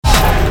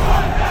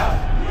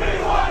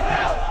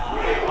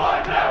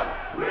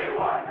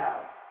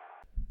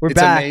It's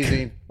back.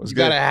 amazing. What's You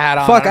got good? a hat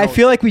on. Fuck, I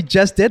feel like we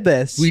just did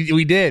this.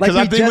 we did. Like, Because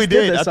I think we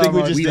did. I think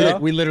we just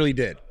did. We literally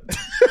did.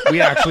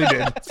 We actually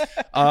did.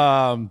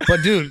 But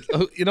dude,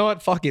 you know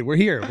what? Fuck it. We're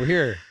here. We're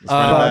here. Let's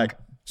run it back.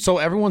 So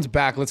everyone's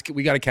back.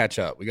 We got to catch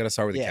up. We got to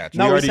start with the catch up.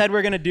 No, we already- said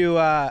we're gonna do.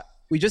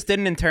 We just did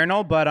an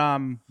internal, but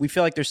we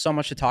feel like there's so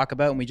much to talk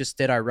about, and we just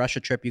did our Russia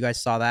trip. You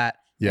guys saw that.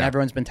 Yeah. And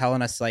everyone's been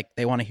telling us like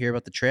they want to hear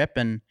about the trip,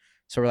 and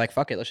so we're like,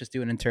 fuck it, let's just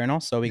do an internal.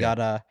 So we got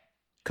a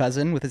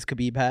cousin with his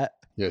Khabib hat.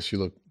 Yes, you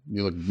look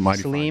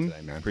mighty Salim. fine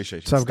today, man.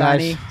 Appreciate you. What's up,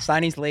 guys?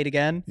 Steiny's late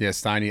again. Yeah,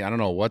 Steiny. I don't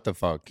know what the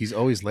fuck. He's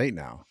always late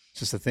now. It's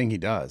just a thing he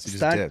does. He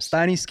just dips.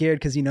 Steiny's scared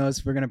because he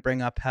knows we're gonna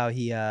bring up how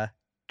he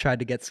tried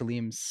to get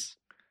Salim's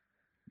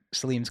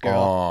girl.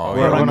 Oh,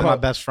 We're Quote one of my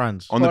unquote. best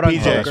friends. On the Quote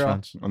unquote PJ.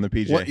 girl. On the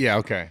PJ. what? Yeah.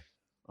 Okay.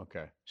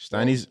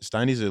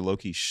 Steiny's a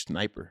low-key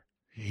sniper.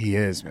 He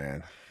is,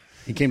 man.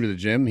 He came to the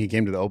gym. He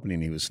came to the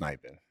opening. He was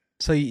sniping.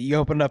 So you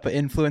opened up an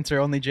influencer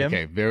only gym.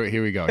 Okay,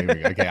 here we go.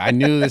 Okay, I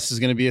knew this was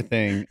going to be a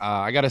thing.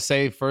 I got to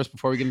say first,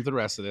 before we get into the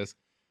rest of this,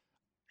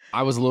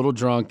 I was a little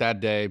drunk that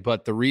day,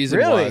 but the reason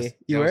Really? was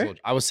You were?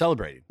 I was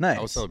celebrating. I Nice.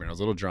 was celebrating. I was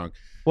a little drunk.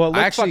 Well, it looked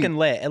actually- fucking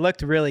lit. It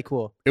looked really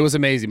cool. It was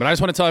amazing. But I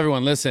just want to tell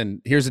everyone,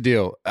 listen, here's the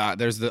deal.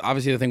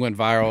 Obviously the thing went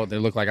viral. They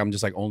look like I'm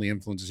just like only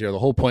influencers here. The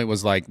whole point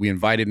was like we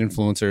invited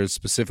influencers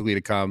specifically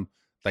to come,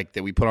 like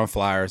that we put on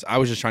flyers. I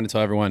was just trying to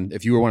tell everyone,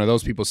 if you were one of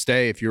those people,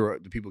 stay. If you were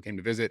the people who came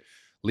to visit,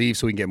 leave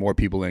so we can get more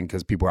people in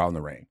because people are out in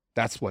the rain.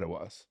 That's what it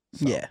was.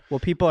 So, Yeah. Well,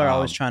 people are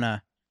always um, trying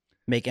to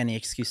make any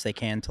excuse they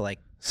can to like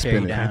Spin tear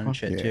you it. down and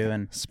shit Yeah, too.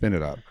 And spin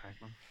it up.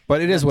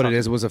 But it is what it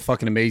is. It was a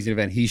fucking amazing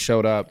event. He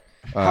showed up.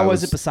 how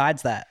was it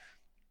besides that?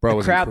 Bro, it The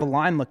was crowd, the incre-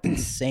 line looked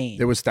insane.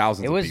 There was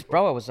thousands It of was, people.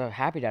 bro. It was a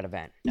Happy Dad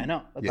event. I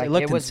know. Yeah. It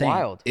looked it was insane.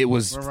 wild. It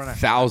was We're running-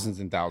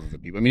 thousands and thousands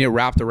of people. I mean, it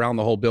wrapped around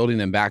the whole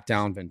building and back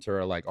down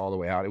Ventura, like all the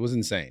way out. It was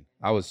insane.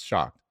 I was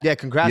shocked. Yeah,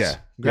 congrats. Yeah.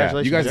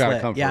 Congratulations. You guys It's gotta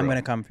lit. come. Yeah, for I'm real.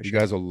 gonna come for You sure.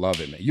 guys will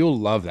love it, man. You'll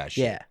love that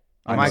shit. Yeah.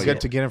 Am I know good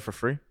you to get in for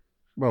free?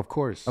 Well, of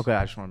course. Okay,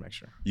 I just want to make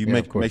sure. You Yeah, of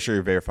make course. sure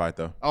you're verified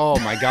though. Oh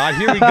my God,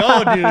 here we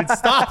go, dude.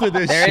 Stop with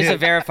this There shit. is a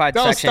verified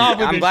Don't section. stop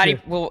with I'm this glad.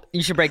 shit. Well,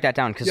 you should break that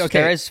down because Okay.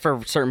 there is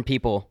for certain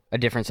people a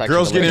different section.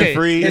 Girls of the get list. in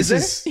free. Is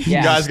It's just, Yeah.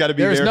 You guys got to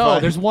be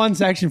verified. there's one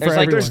section for There's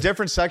like- everyone. There's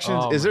different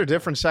sections. Oh Is there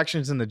different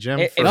sections in the gym?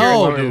 If for you're-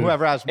 No, dude.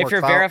 whoever has more If you're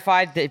clout?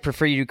 verified, they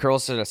prefer you do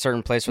curls at a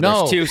certain place where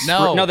No, there's two.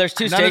 no. There's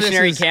two None of this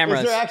stationary is-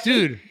 cameras.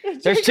 Dude,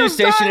 There's two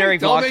stationary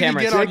don't vlog make me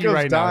cameras. get on you Jacob's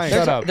right now. dying.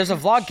 Shut up. There's a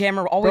vlog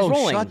camera always Bro,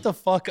 rolling. shut the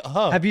fuck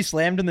up. Have you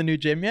slammed in the new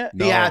gym yet?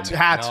 No, He had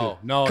to.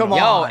 No, Come no.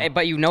 Yo, on.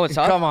 but you know what's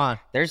up? Come on.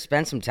 There's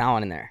been some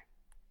talent in there,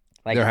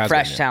 like There has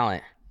fresh been, yeah.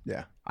 talent.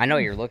 Yeah. I know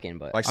you're looking,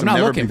 but Like I'm some not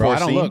never looking, bro. before I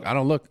don't seen. look. I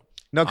don't look.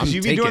 No, because I'm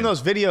you be doing taken.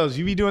 those videos.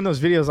 You be doing those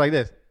videos like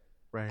this.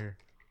 Right here.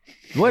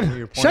 What?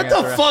 You're pointing Shut at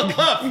the the fuck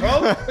up,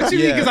 bro. What you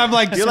mean? Because I'm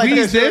like, You're like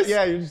squeeze this?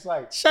 Yeah, you're just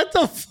like. Shut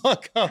the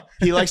fuck up.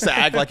 He likes to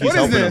act like he's What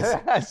is helping this?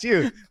 him. That's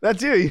you.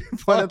 That's you. You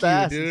point at the you,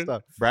 ass dude. and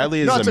stuff.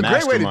 Bradley is No, it's a great way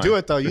to mastermind. do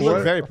it, though. You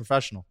look very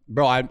professional.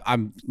 Bro,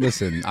 I'm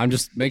listen, I'm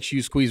just make sure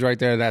you squeeze right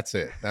there. That's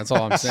it. That's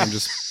all I'm saying.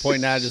 Just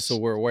pointing at it just so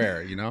we're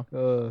aware, you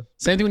know?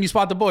 Same thing when you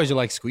spot the boys, you're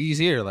like, squeeze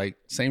here, like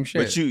same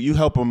shit. But you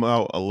help him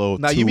out a little.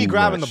 Now you be too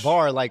grabbing much. the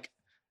bar like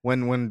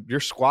when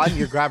you're squatting,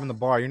 you're grabbing the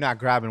bar. You're not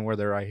grabbing where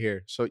they're right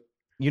here. So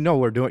you know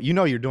we're doing. You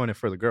know you're doing it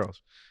for the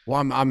girls. well,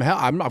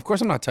 I'm of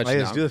course I'm not touching Like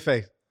this, now. do the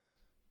face.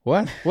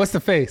 What? What's the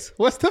face?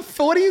 What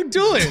are you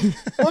doing?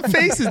 What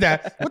face is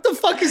that? What the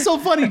fuck is so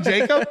funny,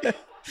 Jacob?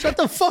 Shut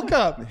the fuck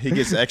up. He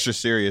gets extra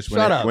serious when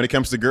Shut up. when it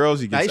comes to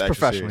girls. He gets he's extra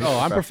professional. serious. Oh,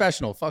 I'm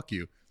professional. Fuck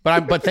you.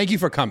 But thank you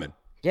for coming.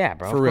 yeah,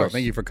 bro. For of real. course.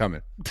 Thank you for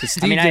coming. 'Cause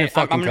Steve I mean, didn't I'm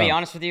fucking gonna be come.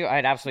 honest with you. I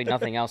had absolutely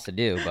nothing else to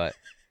do, but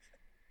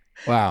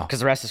Wow. because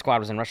the rest of the squad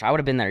was in Russia, I would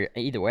have been there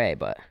either way.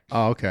 But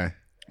Oh, okay.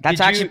 that's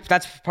Did you-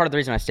 that's part of the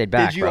reason I stayed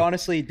back. Did you bro.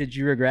 honestly? Did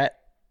you regret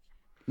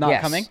not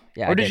Yes. coming?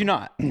 Yeah, or I did did. you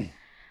not?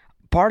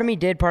 Part of me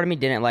did, part of me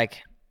didn't.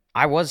 Like,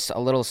 I was a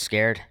little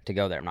scared to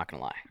go there. I'm not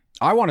gonna lie.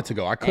 I wanted to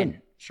go. I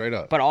couldn't. Straight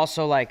up. But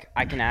also, like,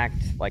 I can act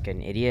like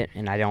an idiot,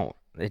 and I don't.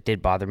 It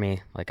did bother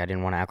me. Like, I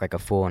didn't want to act like a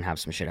fool and have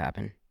some shit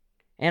happen.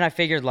 And I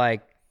figured,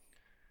 like,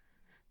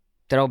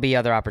 there'll be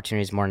other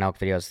opportunities, more Nelk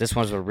videos. This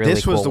one was a really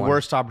This was cool the one.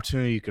 worst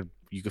opportunity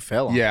you could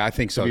fail on. Yeah, I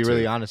think so. To be too.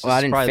 really honest. Well, I This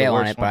is didn't probably the fail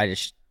on worst it, but one. I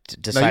just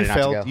No, decided you not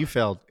failed. to go. You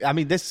failed. I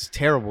mean, this is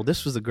terrible.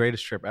 This was the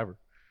greatest trip ever.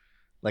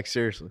 Like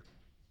seriously.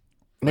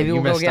 Maybe You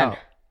we'll go missed again. out.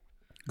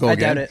 Go I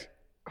again. doubt it.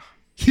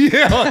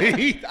 Yeah.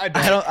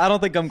 I don't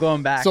think I'm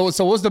going back. So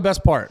what's the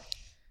best part?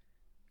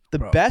 the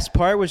best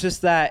part was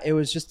just that it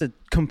was just a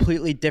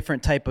completely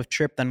different type of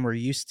trip than we're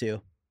used to.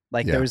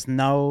 Like Yeah. there was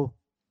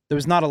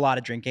not a lot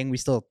of drinking. We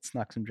still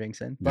snuck some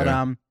drinks in, but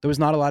Yeah. there was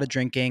not a lot of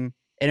drinking,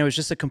 and it was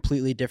just a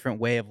completely different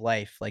way of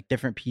life. Like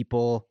different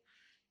people,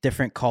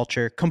 different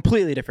culture,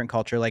 completely different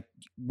culture. Like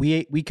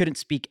we couldn't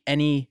speak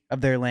any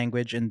of their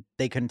language, and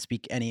they couldn't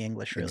speak any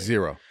English really.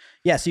 Zero.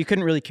 Yeah, so you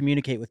couldn't really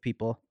communicate with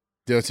people.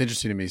 Dude, it's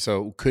interesting to me.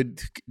 So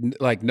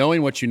like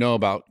knowing what you know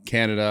about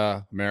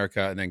Canada,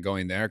 America, and then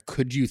going there,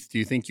 do you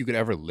think you could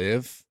ever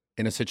live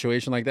in a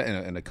situation like that,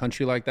 in a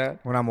country like that?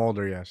 When I'm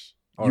older, yes.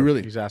 Or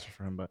really- He's asking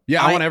for him, but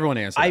Yeah, I I- want everyone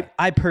to answer. that.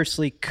 I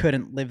personally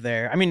couldn't live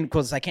there. I mean,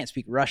 because I can't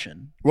speak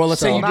Russian. Well,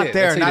 let's say So- you not did.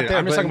 there, Let's say you not did. there.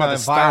 I'm just but talking in about the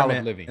style of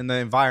environment, living. in the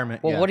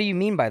environment. Well, yeah. what do you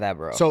mean by that,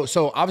 bro?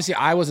 So obviously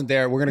I wasn't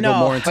there. We're gonna go No,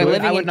 more into but it. I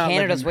living would in not live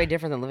Canada is in- way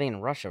different than living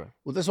in Russia.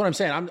 Well, that's what I'm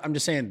saying. I'm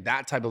just saying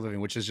that type of living,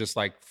 which is just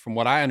like from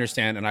what I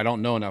understand, and I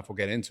don't know enough. We'll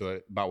get into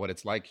it about what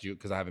it's like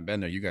because I haven't been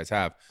there. You guys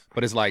have,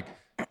 but it's like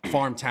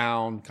farm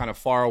town, kind of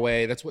far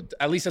away. That's what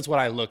at least that's what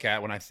I look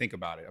at when I think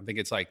about it. I think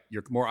it's like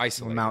you're more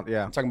isolated.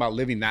 Yeah. I'm talking about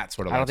living that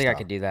sort of. I don't think I lifestyle.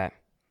 could do that.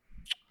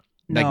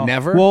 Like No.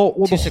 never? Well,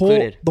 Too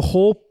secluded.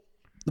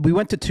 we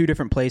went to 2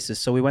 different places.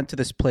 So we went to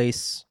this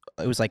place.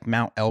 It was like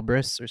Mount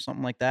Elbrus or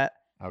something like that,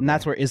 and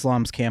that's where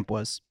Islam's camp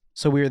was.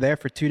 So we were there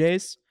for 2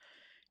 days,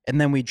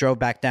 and then we drove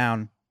back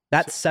down.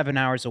 That's 7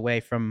 hours away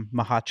from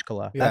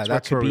Makhachkala. Yeah,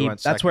 that's where we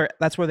went That's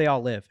where they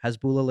all live.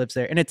 Hezbollah lives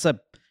there, and it's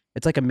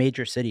like a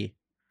major city.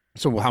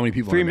 So how many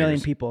people? 3 are million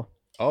neighbors? people.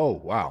 Oh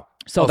wow.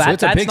 So Oh, so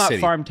it's a that's big not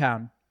city. farm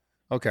town.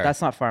 Okay.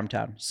 That's not farm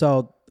town.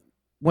 So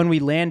when we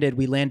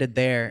landed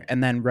there,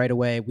 and then right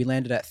away we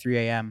landed at 3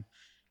 a.m.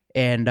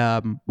 And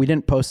we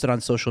didn't post it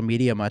on social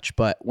media much,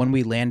 but when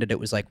we landed, it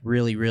was like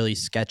really, really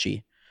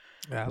sketchy.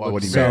 Yeah, What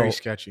what do you very mean?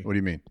 sketchy. What do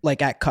you mean?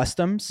 Like at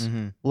customs,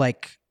 Mm-hmm.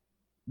 like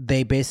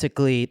they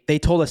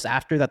told us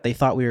after that they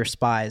thought we were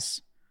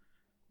spies.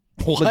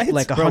 Like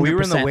 100% Bro, we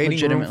were in the waiting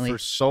legitimately. room for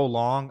so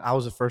long. I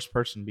was the first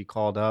person to be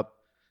called up,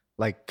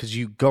 like, because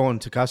you go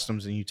into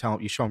customs and you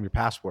show them your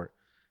passport,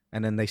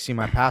 and then they see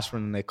my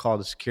passport and they call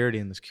the security,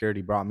 and the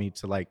security brought me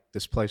to like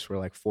this place where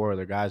like 4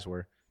 other guys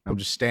were. I'm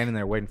just standing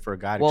there waiting for a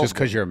guy to Well, Just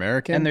because you're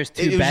American? And there's It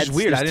 2 was just beds.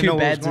 weird. I There's didn't 2 know what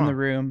was beds in going the on.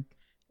 room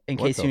in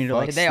What case the you need to fuck?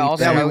 like. Did they sleep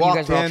also there. Yeah, know we you walked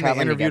guys were all in, they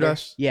traveling interviewed together?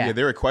 us, Yeah.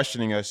 they were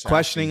questioning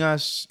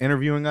us,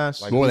 interviewing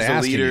us. Like, What were who's they the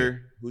asking you?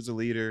 leader? Who's the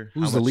leader?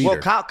 Who's How the much-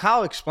 leader? Well,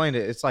 Kyle explained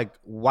it. It's like,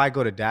 why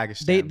go to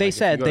Dagestan? They Like, if you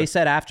said go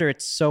to- after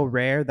it's so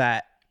rare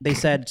that they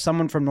said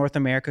someone from North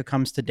America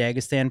comes to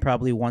Dagestan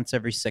probably once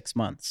every 6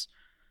 months.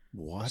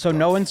 What? So the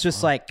no one's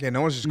just like yeah,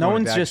 no one's just no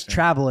going to one's just Dagestan.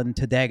 traveling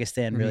to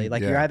Dagestan really.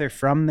 Like you're Yeah. either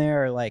from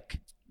there or like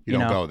You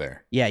don't know, go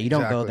there. Yeah, you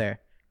don't go Exactly. there.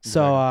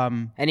 So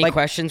Any like,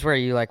 questions where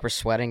you like were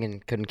sweating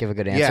and couldn't give a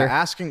good Yeah, answer?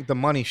 asking the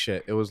money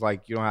shit. It was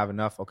like, you don't have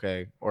enough,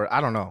 okay, or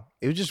I don't know.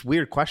 It was just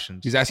weird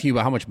questions. He's asking you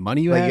about how much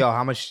money you Like, have. yo,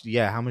 how much?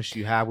 Yeah, how much do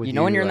you have with you? You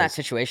know when you're in Like- that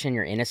situation,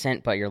 you're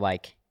innocent, but you're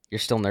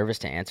still nervous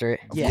to answer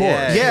it. Yeah.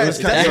 course. Yeah, it was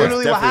that's kinda-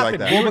 literally what definitely happened. like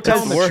that. We Well, were because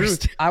telling the the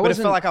truth, I but it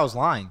wasn't felt like I was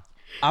lying.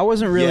 I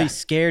wasn't really Yeah.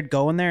 scared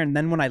going there, and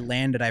then when I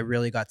landed, I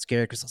really got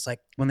scared because I was like,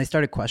 when they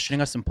started questioning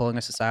us and pulling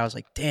us aside, I was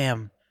like,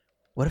 damn,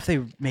 what if they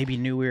maybe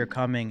knew we were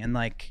coming and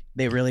like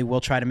they really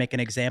will try to make an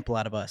example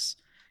out of us?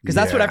 Because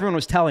that's what Yeah. everyone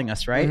was telling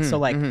us, right? So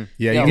like, Yeah, in you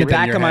the get that in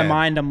back your of my head.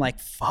 mind, I'm like,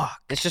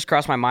 fuck. This just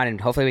crossed my mind, and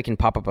hopefully we can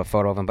pop up a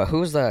photo of him. But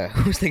who's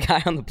the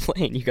guy on the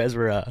plane you guys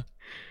were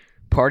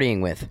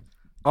partying with?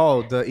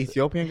 Oh, the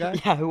Ethiopian guy?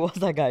 Yeah, who was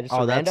that guy? Just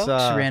Oh, a that's rando?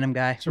 Just a random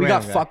guy. a We got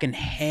random guy. fucking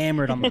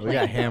hammered on the We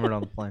got plane. hammered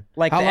on the plane.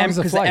 Like How long is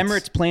the because the flights?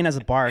 Emirates plane has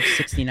a bar,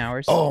 16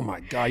 hours. Oh my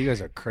god, you guys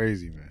are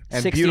crazy, man.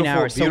 And 16 beautiful,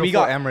 hours. So we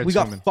beautiful got Emirates we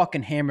got women.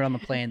 fucking hammered on the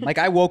plane. Like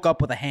I woke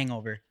up with a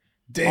hangover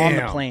on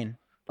the plane.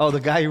 Oh, the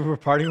guy you were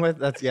partying with?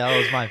 That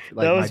was my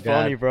my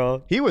dad.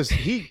 bro.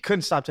 He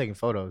couldn't stop taking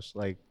photos.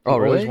 Like, Oh, he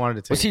really? always wanted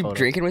to take Was he photos.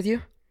 drinking with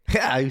you?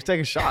 Yeah, he was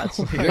taking shots.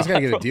 You guys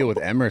gotta get a deal with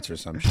Emirates or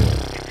some shit.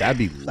 That'd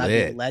be That'd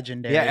lit. be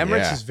legendary. Yeah, Emirates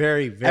Yeah. is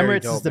very, very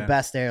Emirates dope, is the man.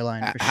 best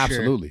airline for sure.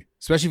 Absolutely,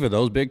 especially for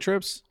those big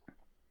trips.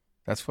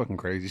 That's fucking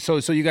crazy. So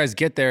you guys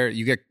get there,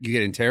 you get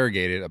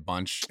interrogated a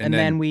bunch, And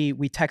then we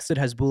texted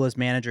Hezbollah's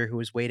manager who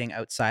was waiting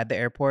outside the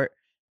airport,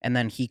 and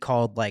then he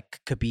called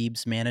like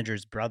Khabib's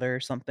manager's brother or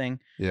something,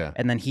 yeah.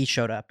 and then he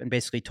showed up and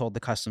basically told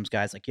the customs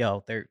guys like,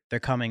 "Yo, they're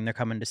coming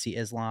to see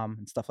Islam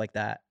and stuff like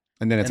that."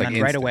 And then it's and like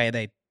then right instant.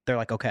 away they're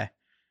like, "Okay,"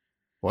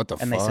 What the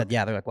and fuck? they said,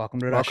 "Yeah." They're like, "Welcome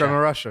to Russia." Welcome to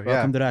Russia.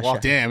 Welcome to yeah. Russia.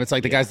 Damn, it's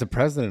like the guy's the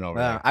president over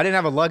Yeah, there. I didn't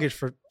have a luggage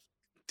for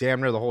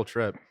damn near the whole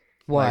trip.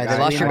 Why? Like, They I-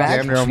 lost your I bag?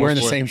 damn near Just wearing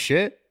the almost same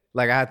shit.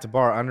 Like, I had to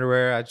borrow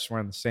underwear. I just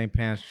wearing the same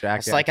pants, jacket.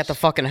 It's like at the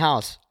fucking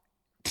house.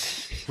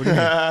 What do you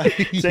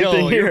mean? Same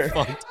thing you're here.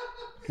 fucked.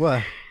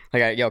 What?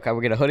 Like, yo, can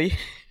we get a hoodie?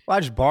 Well, I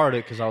just borrowed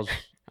it because I was.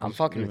 I'm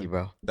fucking with you,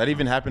 bro. That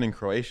even happened in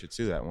Croatia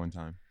too. That one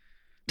time.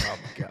 Oh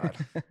my god,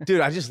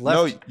 dude! I just left.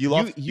 No, you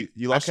lost. You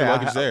lost your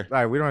luggage there. All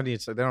right, we don't need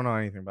to. They don't know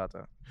anything about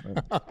that.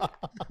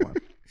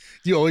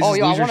 You always Oh, just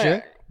yo, I lose your wanna.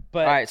 shit. But,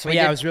 All right, so but we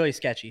yeah, did- it was really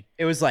sketchy.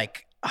 It was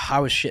like I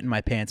was shitting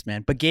my pants,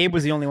 man. But Gabe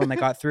was the only one that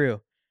got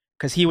through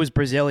because he was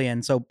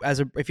Brazilian. So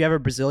if you have a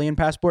Brazilian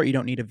passport, you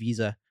don't need a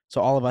visa.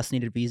 So all of us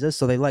needed visas.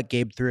 So they let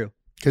Gabe through,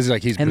 Because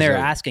like he's and they were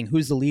Brazilian. asking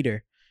who's the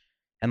leader,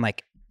 and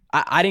like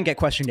I didn't get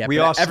questioned yet. We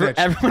but all snitched.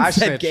 everyone I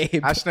said snitched.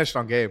 Gabe. I snitched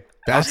on Gabe.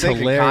 That's I was thinking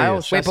hilarious.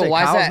 Kyle. Should Wait, I but say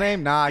why is Kyle's that-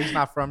 name? Nah, he's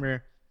not from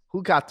here.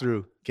 Who got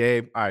through?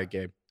 Gabe. All right,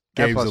 Gabe.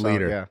 Gabe's F the us up,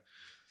 leader.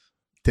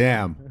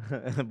 Damn.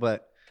 Yeah.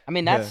 But I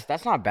mean,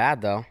 that's not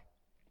bad though.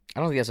 I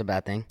don't think that's a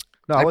bad thing.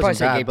 no, I'd it probably wasn't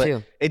say bad. Gabe But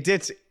too. it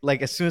did.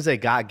 Like, as soon as they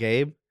got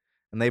Gabe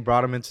and they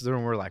brought him into the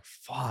room, we're like,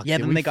 "Fuck." yeah,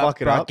 did then we they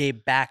fuck it brought up?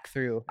 Gabe back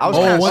through. I was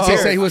Oh, kinda once they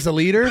scared. say he was the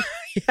leader.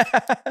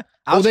 I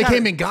Oh, was they kinda-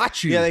 came and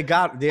got you. Yeah, they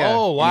got. Yeah.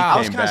 Oh, wow. I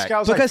was Came kind of back. scared. I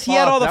was because like, he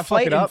had all "Fuck, the did I fuck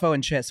flight it up?" info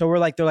and shit. So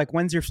they're like,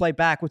 when's your flight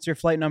back? What's your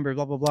flight number?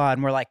 Blah blah blah.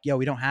 And we're like, yo,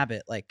 we don't have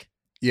it. Like,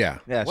 Yeah.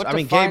 Yes. What I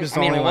mean, defines- Gabe is the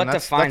I mean, only what one.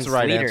 That's defines the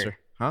right leader? answer.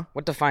 Huh?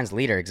 What defines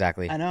leader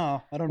exactly? I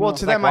know. I don't Well, know.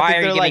 to Like, them, why I think are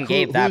you they're giving like,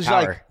 Gabe that who's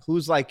like, power?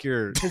 who's like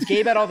your? Because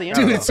Gabe had all the Dude,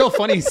 answers. it's so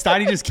funny.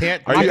 Steiny just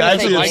can't. Are I'm you not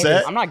actually saying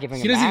upset? I'm not giving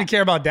He him doesn't that. even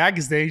care about Dak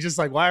Day. He's just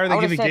like, why are they I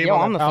would have giving said, Gabe yo,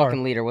 all I'm that the power?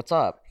 fucking leader. What's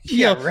up?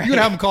 Yeah, right. you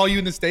gonna have him call you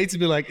in the States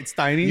and be like, it's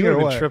Steiny You or would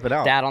have what? been tripping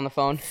out. Dad on the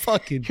phone.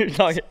 Fucking, You're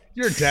talking-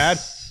 you're dad.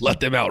 Let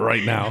them out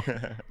right now.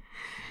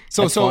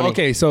 So That's funny.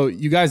 okay, so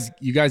you guys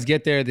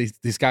get there.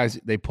 These guys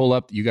they pull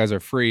up. You guys are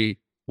free.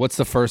 What's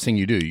the first thing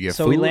you do? You get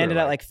So food we or landed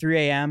at like 3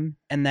 a.m.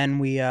 and then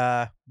we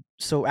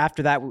so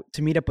after that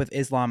to meet up with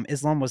Islam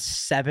was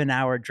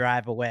 7-hour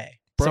drive away.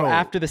 So Bro.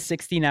 after the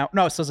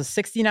 16-hour so it's a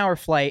 16-hour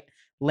flight,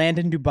 land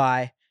in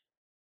Dubai,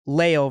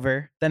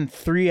 layover, then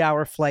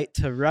 3-hour flight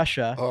to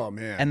Russia, Oh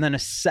man, and then a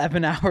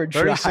 7-hour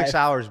drive. 36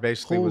 hours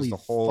basically was Holy the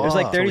whole. It was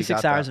like until we 36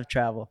 got there. hours of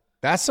travel.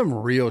 that's some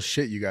real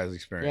shit you guys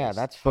experienced. Yeah,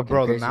 that's But fucking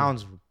bro, the crazy.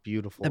 mountains were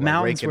beautiful. The like,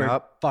 mountains waking were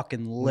up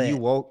fucking when lit. you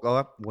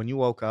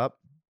woke up,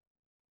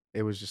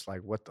 it was just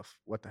like what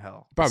the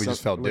hell? probably So-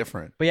 just felt it-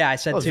 different. But yeah, I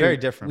said It was too. very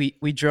different.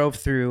 We drove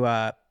through.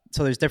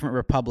 So there's different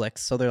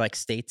republics. So they're like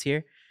states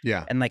here,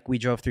 Yeah, and like we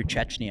drove through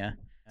Chechnya.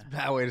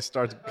 Bad way to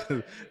start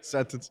the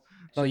sentence.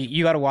 So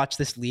you got to watch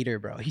this leader,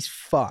 bro. He's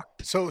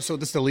fucked. So this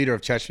is the leader of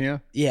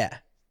Chechnya. Yeah.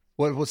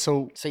 What?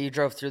 So So you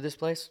drove through this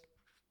place?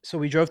 So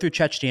we drove through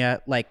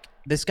Chechnya. Like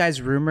this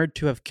guy's rumored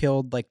to have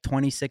killed like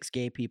 26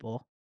 gay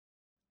people.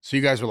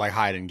 you guys were like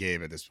hiding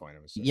Gabe at this point.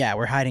 It was Yeah,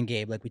 we're hiding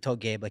Gabe. Like we told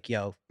Gabe, like,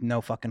 yo,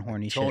 no fucking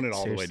horny shit. Tone it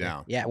all the way seriously.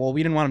 down. Yeah. Well,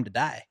 we didn't want him to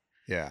die.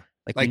 yeah.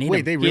 Like, we Like need wait,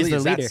 him. they He really is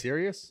is the that leader.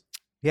 serious?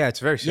 Yeah, it's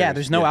very serious. Yeah,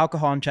 there's no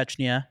alcohol in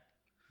Chechnya.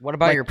 What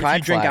about Like, your if pride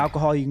you drink flag?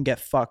 alcohol, you can get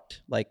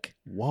fucked. Like,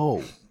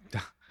 Whoa.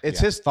 It's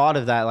Yeah. his thought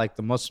of that, like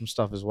the Muslim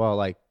stuff as well.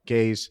 Like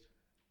gays,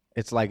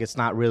 it's like it's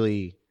not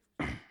really,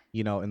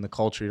 in the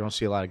culture. You don't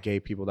see a lot of gay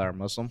people that are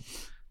Muslim.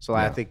 So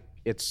I Yeah. think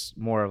it's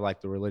more of like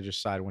the religious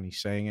side when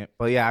he's saying it.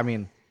 But yeah, I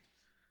mean,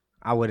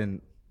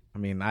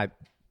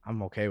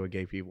 I'm okay with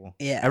gay people.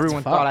 Yeah, it's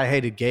Everyone fucked. thought I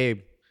hated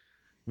Gabe.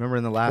 Remember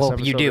in the last Well,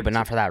 episode? you do, or but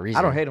not two? for that reason.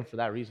 I don't hate him for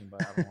that reason,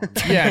 but I don't want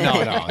him. Yeah,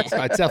 no,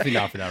 it's definitely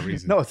not for that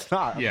reason. No, it's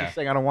not. I'm Yeah. just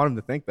saying I don't want him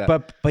to think that.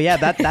 but yeah,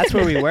 that's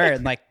where we were.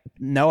 And like,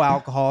 no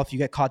alcohol. If you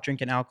get caught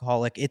drinking alcohol,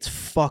 like, it's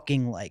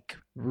fucking like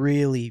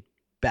really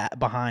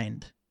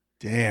behind.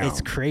 Damn.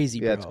 It's crazy,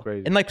 bro. Yeah, it's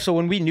crazy. And like, so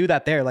when we knew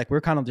that there, like,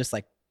 we're kind of just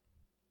like,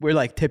 we're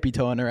like tippy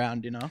toeing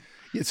around,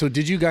 Yeah, so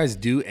did you guys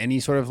do any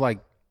sort of like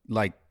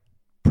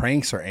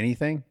pranks or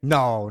anything?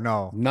 no.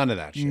 None of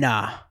that shit.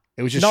 Nah.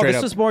 It was just No, straight this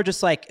up. was more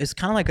just like, it's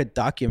kind of like a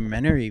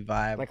documentary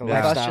vibe. Like a Like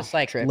us lifestyle just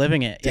like trip.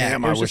 living it. Yeah,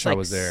 Damn, it I was wish just, I like,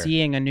 was there.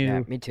 seeing a new Yeah,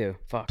 me too.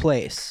 Fuck.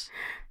 place.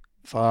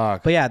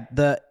 Fuck. But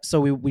yeah, so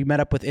we met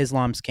up with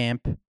Islam's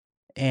camp,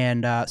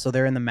 and so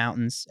they're in the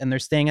mountains, and they're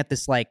staying at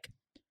this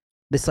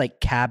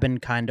cabin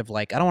kind of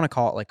like, I don't want to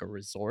call it like a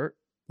resort.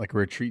 Like a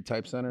retreat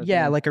type center?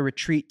 Yeah, thing? like a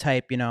retreat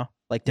type,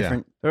 like Yeah.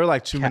 different They were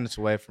like 2 minutes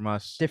away from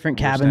us. different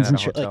We were staying cabins at and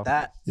a shit hotel. like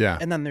that. Yeah.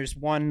 And then there's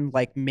one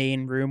like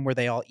main room where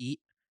they all eat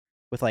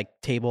with like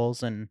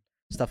tables and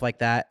stuff like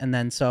that. And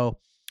then so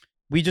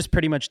we just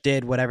pretty much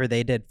did whatever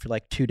they did for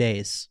like 2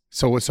 days,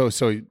 So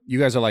you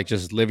guys are like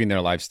just living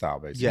their lifestyle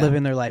basically. Yeah.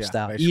 living their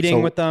lifestyle, basically. eating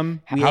So with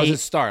them. We How's ate. it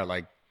start?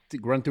 Like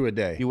run through a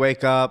day. You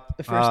wake up.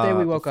 The first day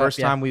we woke the up, First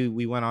yeah. time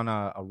we went on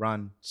a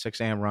run,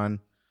 6 a.m. run.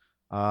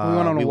 We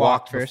went on a walk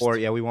walked first. before.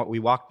 Yeah, we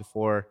walked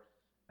before,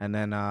 and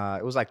then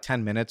it was like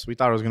 10 minutes. We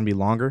thought it was gonna be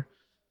longer.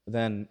 But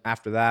then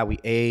after that, we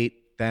ate.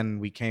 Then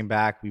we came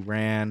back. We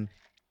ran.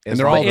 And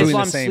they're all But doing the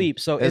Islam same-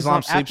 sleeps. So Islam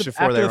Islam sleeps after,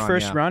 before after they the run,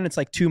 first yeah. run, it's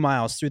like 2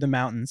 miles through the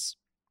mountains.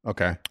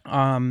 Okay.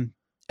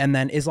 And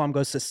then Islam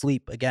goes to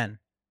sleep again.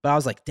 But I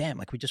was like, damn,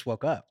 like we just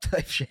woke up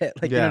type shit.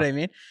 Like, you Yeah. know what I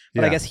mean?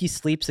 But Yeah. I guess he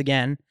sleeps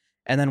again.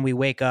 And then we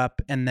wake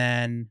up and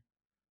then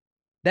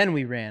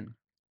we ran.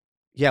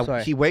 Yeah,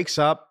 Sorry. he wakes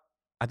up.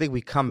 I think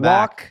we come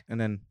Walk. back, and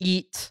then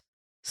Eat,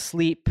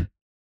 sleep,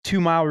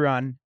 2-mile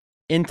run,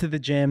 into the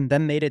gym.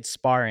 Then they did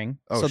sparring.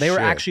 Oh, So they were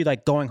shit. actually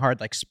like going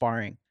hard, like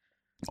sparring.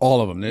 All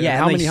of them. Yeah.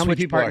 How and they many switched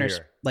people partners?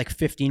 are here? Like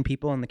 15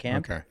 people in the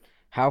camp. Okay.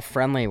 How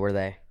friendly were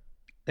they?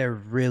 They're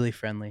really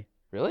friendly.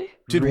 Really?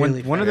 dude,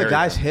 Really when one of the friendly.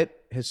 guys hit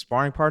his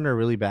sparring partner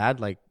really bad,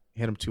 like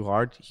hit him too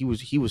hard, he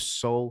was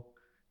so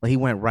like he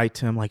went right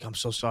to him, like I'm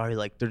so sorry,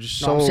 like they're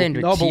just No, so I'm saying to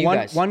No, but you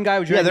guys. one guy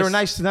was yeah, wearing they were this-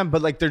 nice to them,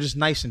 but like they're just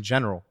nice in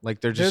general,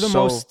 like they're They're just the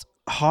so most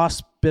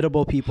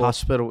hospitable people.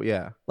 hospital.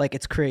 Yeah, Like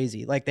it's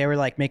crazy. Like they were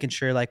like making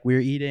sure like we were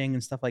eating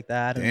and stuff like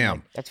that. And, Damn.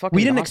 like, That's fucking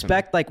we didn't awesome.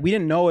 expect like we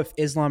didn't know if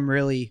Islam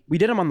really. We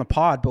did him on the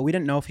pod, but we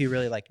didn't know if he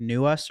really like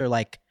knew us or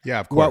like Yeah,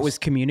 of course. what was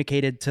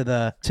communicated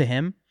to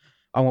him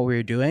on what we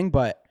were doing.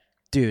 But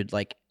dude,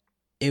 like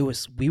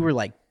we were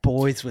like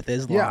boys with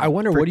Islam. Yeah, I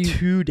wonder for what do you-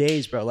 2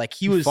 days, bro. Like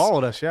he was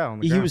followed us. Yeah, on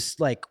the he ground. was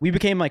like we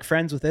became like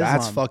friends with Islam.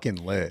 That's fucking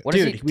lit. What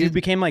does Dude, he- we did-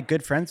 became like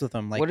good friends with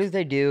him. Like what do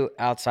they do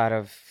outside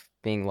of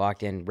being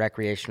locked in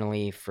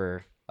recreationally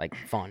for like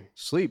fun?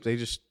 sleep. They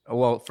just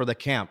for the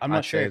camp. I'm I'd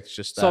not say sure. It's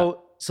just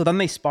So then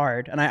they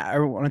sparred, and I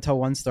want to tell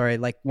one story.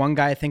 Like one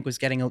guy I think was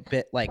getting a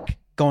bit like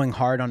going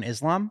hard on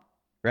Islam,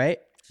 right?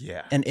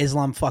 Yeah. And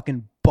Islam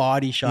fucking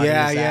body shot. his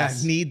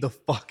ass. Need the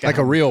fuck Like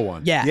out. a real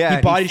one. Yeah, Yeah,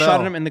 he body he shot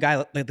fell. him, and the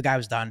guy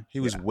was done. He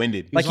was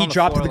winded. Like on he the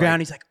dropped to floor, the ground.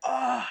 like- He's like,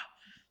 ah,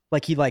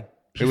 like he It was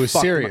fucked him up.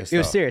 serious, It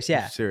was though. serious.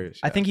 Yeah, Serious.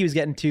 I think he was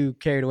getting too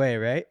carried away,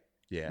 right?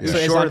 Yeah. He was So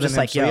shorter Islam than just him,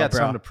 like, so yo, he had bro.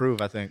 something to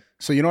prove, I think.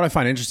 So you know what I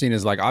find interesting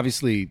is like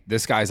obviously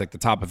this guy's like the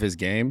top of his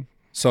game.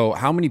 So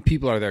how many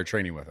people are there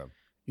training with him?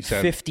 You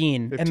said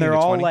 15, 15 and they're to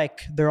all 20?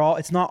 like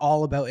it's not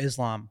all about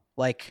Islam.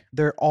 Like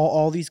they're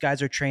all these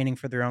guys are training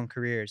for their own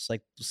careers.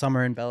 Like some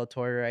are in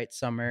Bellator, right?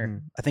 Some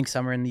are I think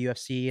some are in the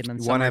UFC, and then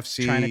some One are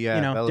FC, trying to yeah,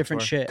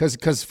 different Bellator. shit.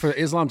 because for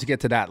Islam to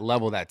get to that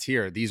level, that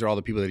tier, these are all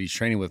the people that he's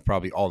training with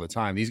probably all the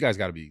time. These guys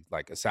got to be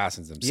like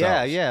assassins themselves.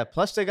 Yeah, yeah.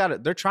 Plus they got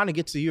it. They're trying to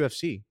get to the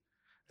UFC.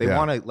 They Yeah.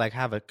 want to like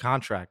have a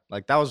contract.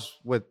 Like that was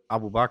what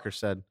Abu Bakr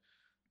said.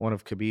 One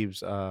of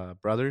Khabib's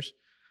brothers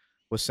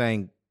was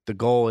saying the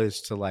goal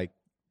is to like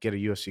get a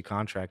UFC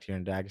contract here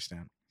in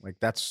Dagestan. Like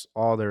that's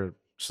all they're.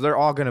 So they're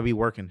all going to be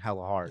working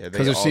hella hard. Yeah,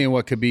 Because they're all- seeing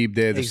what Khabib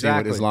did, they're seeing what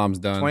Exactly. Islam's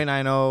done.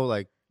 29-0,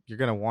 like you're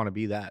going to want to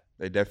be that.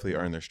 They definitely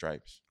earn their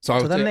stripes. So, I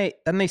So would then say-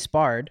 they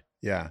sparred,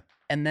 yeah.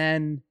 and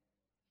then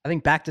I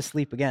think back to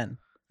sleep again.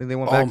 Then they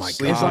went Oh back my to sleep.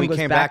 God. And Islam we goes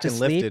came back back to and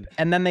sleep, lifted.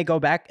 and then they go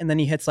back, and then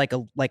he hits like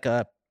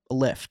a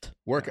lift,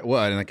 Work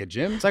what in like a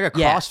gym, It's like a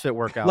Yeah. CrossFit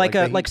workout. like a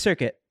they- like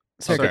circuit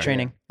Okay.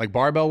 training. like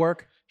barbell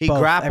work. he both,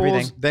 grapples,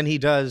 everything. then he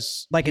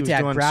does Like he it's was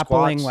doing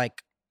grappling, squats.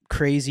 like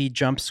crazy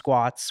jump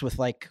squats with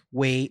like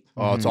weight,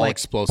 Oh, it's all like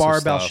explosive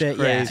barbell stuff. shit.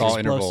 Crazy. Yeah, It's all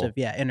explosive. interval.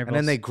 Yeah, intervals. and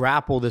then they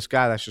grapple this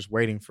guy that's just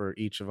waiting for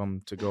each of them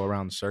to go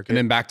around the circuit. And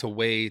then back to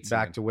weights.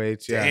 back to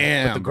weights. Yeah.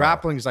 Damn, but the bro.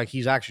 grappling is like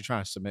he's actually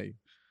trying to submit you.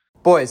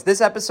 Boys, this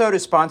episode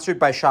is sponsored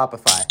by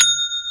Shopify.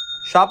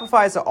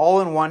 Shopify is an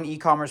all-in-one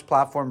e-commerce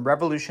platform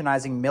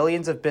revolutionizing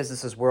millions of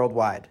businesses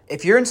worldwide.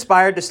 If you're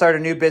inspired to start a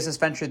new business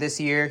venture this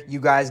year, you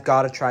guys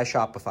gotta try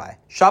Shopify.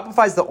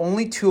 Shopify is the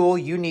only tool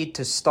you need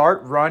to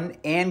start, run,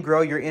 and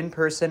grow your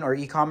in-person or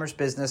e-commerce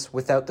business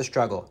without the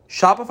struggle.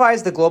 Shopify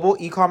is the global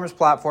e-commerce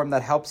platform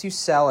that helps you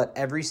sell at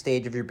every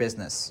stage of your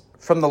business.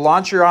 From the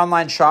launch your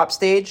online shop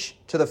stage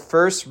to the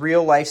first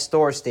real-life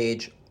store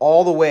stage,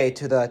 all the way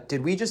to the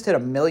did we just hit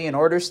 1 million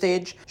order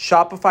stage,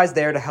 Shopify's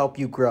there to help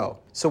you grow.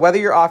 So whether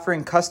you're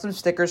offering custom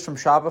stickers from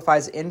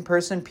Shopify's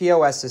in-person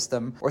POS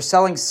system or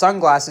selling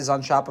sunglasses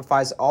on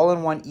Shopify's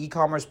all-in-one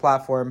e-commerce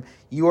platform,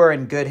 you are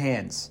in good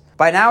hands.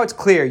 By now it's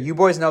clear you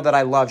boys know that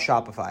I love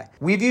Shopify.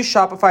 We've used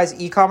Shopify's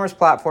e-commerce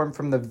platform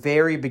from the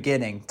very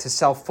beginning to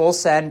sell Full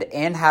Send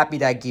and Happy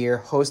Dad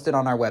gear hosted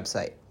on our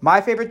website. My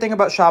favorite thing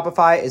about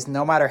Shopify is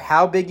no matter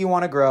how big you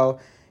want to grow,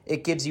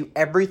 it gives you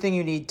everything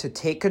you need to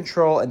take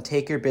control and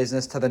take your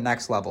business to the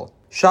next level.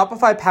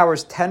 Shopify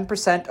powers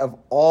 10% of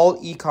all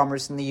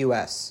e-commerce in the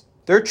US.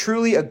 They're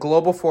truly a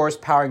global force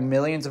powering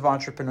millions of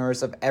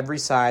entrepreneurs of every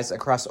size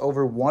across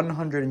over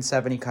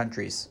 170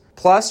 countries.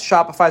 Plus,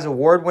 Shopify's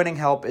award-winning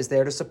help is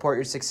there to support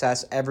your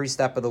success every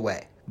step of the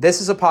way.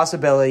 This is a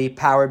possibility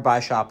powered by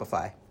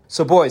Shopify.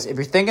 So boys, if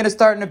you're thinking of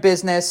starting a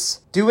business,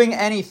 doing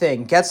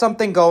anything, get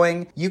something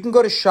going, you can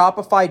go to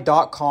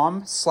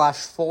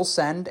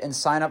shopify.com/fullsend and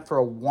sign up for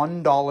a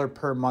 $1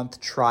 per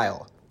month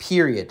trial,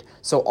 period.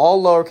 So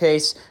all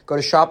lowercase, go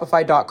to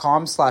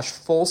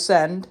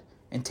shopify.com/fullsend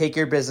and take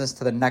your business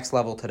to the next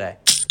level today.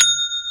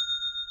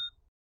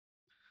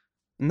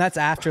 and that's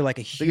after like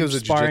a think it was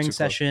huge a sparring jiu-jitsu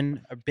club.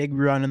 session, a big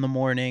run in the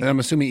morning, And I'm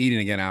assuming eating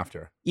again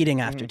after. eating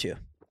after too.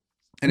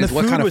 And the it's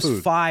what food kind of was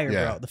food? fire,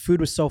 Yeah. bro. The food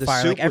was so The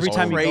fire. soup Like every was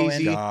time you go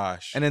crazy. in,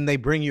 Gosh. And then they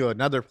bring you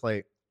another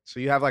plate. So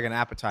you have like an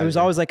appetizer. it was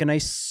always like a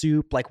nice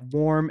soup, like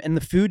warm, and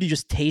the food you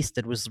just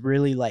tasted was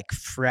really like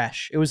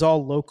fresh. It was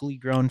all locally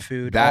grown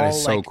food. That all,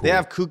 is so like, cool. They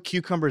have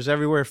cucumbers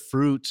everywhere,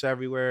 fruits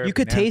everywhere. You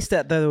could taste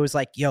that though. It was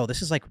like, yo,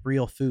 this is like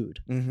real food.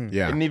 Mm-hmm.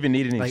 Yeah. Didn't even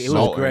need any Like, it was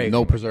salt. or great. anything.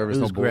 No preservatives, It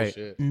no was great.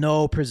 bullshit.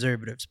 No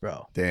preservatives,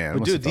 bro. Damn. But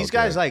must dude, have these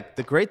felt guys good. like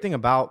the great thing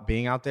about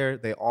being out there,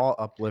 they all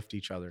uplift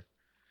each other.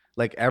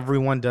 Like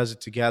everyone does it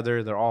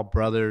together. They're all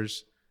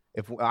brothers.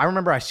 If I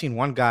remember, I seen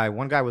one guy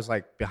was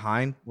like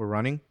behind, we're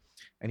running,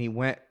 and he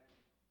went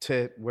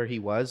to where he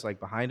was, like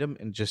behind him,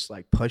 and just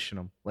like pushing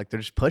him, like they're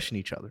just pushing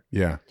each other.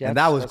 Yeah. And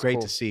that was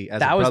great to see. As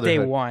That a was day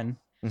brotherhood. one,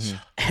 Mhm.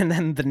 and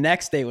then the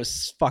next day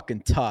was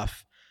fucking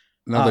tough.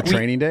 Another we-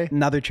 training day?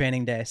 Another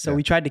training day. So Yeah.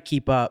 we tried to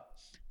keep up,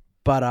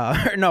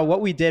 but no,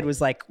 what we did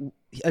was like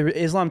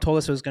Islam told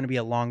us it was going to be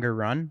a longer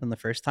run than the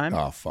first time.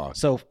 Oh, fuck.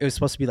 So it was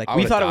supposed to be like I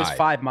we would've thought it was died.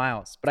 5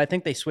 miles, but I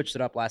think they switched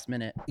it up last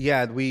minute.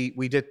 Yeah, we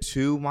did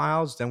 2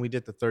 miles, then we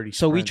did the 30.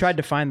 So we sprints. tried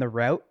to find the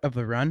route of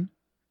the run,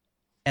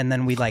 and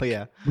then we like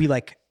yeah. we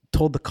like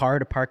told the car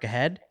to park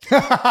ahead,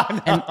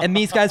 and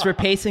these guys were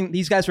pacing.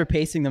 These guys were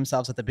pacing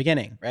themselves at the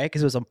beginning, right?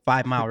 Because it was a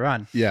 5 mile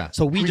run. Yeah.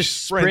 So we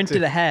just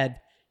sprinted ahead,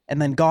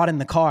 and then got in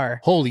the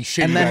car, Holy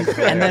shit. and you then guys-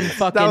 and then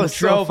fucking was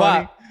so drove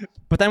funny. up.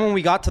 But then when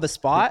we got to the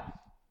spot,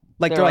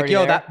 like they're like, already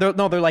yo, there?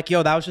 they're like,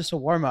 yo, that was just a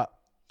warm up.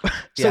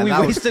 So Yeah, we that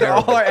was wasted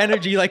all terrible. our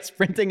energy like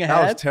sprinting ahead.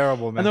 That was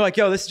terrible, man. And they're like,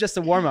 yo, this is just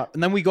a warm up.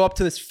 And then we go up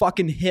to this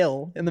fucking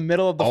hill in the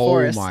middle of the Oh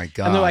forest. my And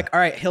God. they're like, all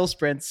right, hill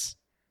sprints.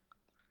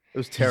 It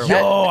was terrible.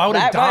 Yo, I would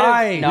have that might have-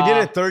 died. no. We did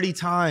it 30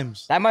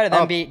 times. That might have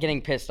them Oh. be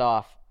getting pissed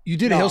off. You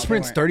did No, hill they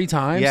sprints weren't. 30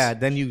 times? Yeah,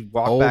 then you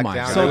walk Oh back my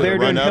down. God. So Yeah, they're run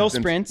doing up, hill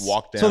then sprints.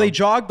 walk So they down.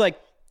 jogged like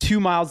 2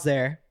 miles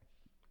there,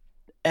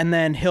 and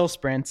then hill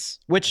sprints.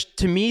 Which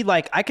to me,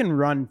 like I can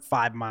run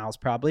 5 miles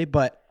probably,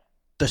 but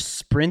the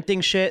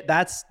sprinting shit,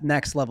 that's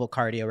next level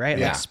cardio, right?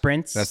 Yeah. Like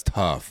sprints, That's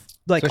tough.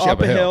 like especially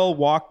up a hill,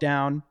 walk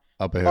down,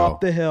 Up a hill.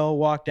 up the hill,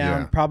 walk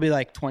down, Yeah. probably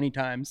like 20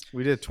 times.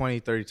 We did 20,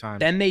 30 times.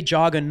 Then they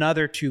jog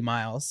another 2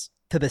 miles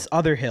to this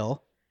other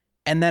hill,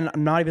 and then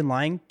I'm not even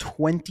lying,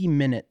 20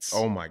 minutes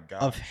Oh my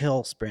god. of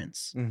hill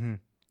sprints, Mm-hmm.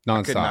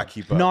 I could not Nonstop.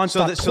 keep up.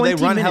 nonstop. So they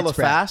 20 run minutes, hella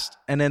Brad. fast,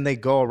 and then they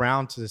go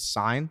around to the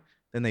sign.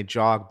 Then they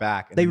jog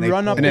back. And They then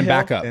run up And the then hill,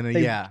 back up. And then,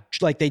 They, yeah.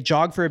 like they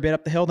jog for a bit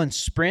up the hill, then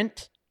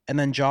sprint, and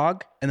then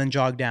jog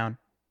down.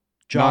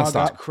 Jog Nonstop.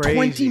 up. Crazy.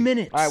 20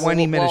 minutes. All right,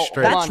 20 minutes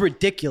straight. hold That's on.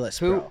 ridiculous,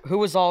 bro. Who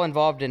was all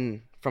involved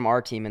from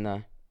our team in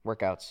the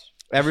workouts?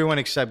 Everyone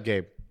except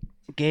Gabe.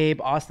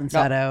 Gabe, Austin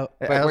sat out.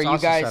 But That were was you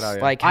Austin guys said, oh,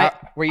 yeah. like? I-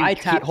 Were you I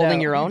tapped holding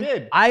out. your own?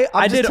 I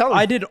I'm just did telling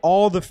I you. did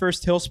all the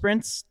first hill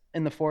sprints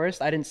in the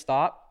forest. I didn't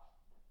stop.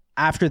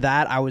 After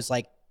that, I was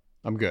like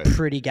I'm good.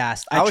 pretty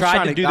gassed. I I was tried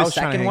trying to to- do I the was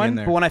trying to second hang one, in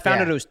there. but when I found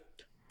Yeah. out it was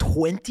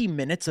 20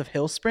 minutes of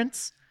hill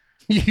sprints,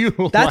 You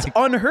that's like,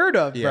 unheard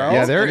of, bro. Yeah.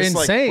 yeah, they're And it's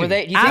like- insane. Were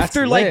they? Do you think-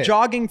 After That's like lit.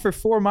 jogging for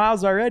 4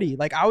 miles already,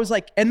 like I was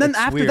like, and then It's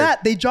after weird.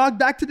 that, they jogged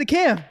back to the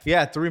camp.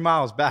 Yeah, 3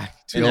 miles back.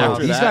 2 And Yo, miles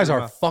after these that, guys are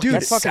back. fucking Dude,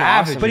 that's fucking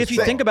savage. awesome. But if you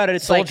bro. think about it,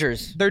 it's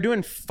Soldiers. like they're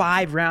doing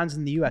 5 rounds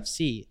in the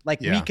UFC. Like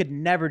Yeah. we could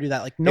never do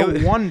that. Like no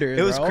It- wonder.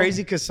 It was bro.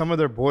 crazy because some of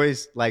their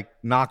boys like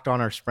knocked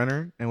on our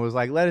sprinter and was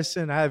like, "Let us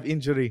in. I have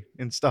injury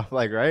and stuff."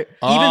 Like, right?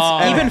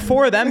 Oh. Even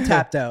 4 of them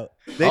tapped out.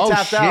 They Oh,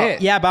 tapped out.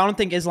 shit. Yeah, but I don't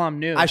think Islam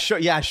knew. I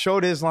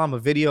showed Islam a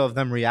video of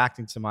them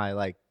reacting to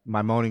my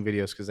moaning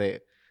videos because they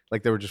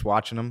were just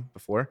watching them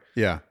before.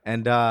 Yeah.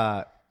 And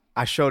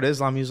I showed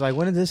Islam. He was like,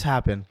 "When did this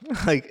happen?"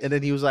 And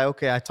then he was like,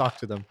 "Okay, I talked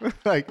to them."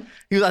 I think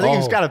he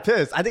was kind of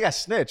pissed. I think I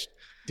snitched.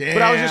 Damn.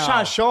 But I was just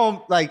trying to show him,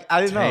 like, I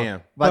didn't know.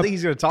 Damn. But I think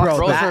he's gonna talk Bro, to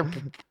Bros them.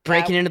 were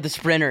breaking into the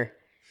sprinter.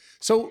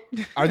 So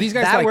are these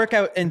guys that like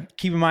workout, and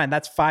keep in mind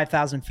that's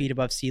 5,000 feet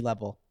above sea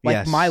level. Like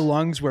Yes. my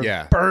lungs were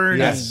Yeah. burning.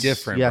 That's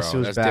different, Yes,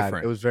 bro. it was That's bad.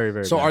 different. It was very,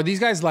 very So bad. are these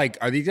guys like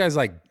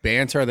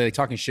banter? Are they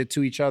talking shit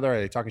to each other?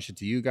 Are they talking shit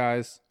to you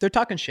guys? They're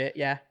talking shit,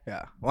 yeah,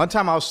 Yeah. One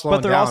time I was slowing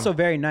but they're down. also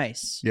very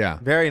nice. Yeah.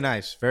 very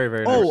nice. Very,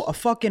 very Oh, nice. a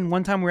fucking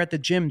one time we were at the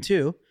gym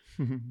too.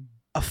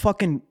 A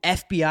fucking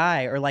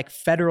FBI or like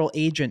federal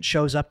agent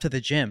shows up to the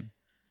gym.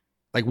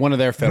 Like one of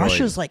their federal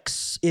Russia's like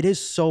it is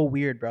so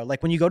weird, bro.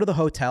 Like when you go to the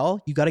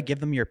hotel, you got to give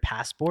them your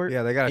passport,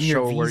 Yeah, they gotta and your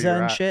show where visa you're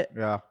and at. shit,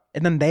 Yeah.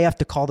 and then they have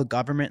to call the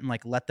government and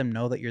like let them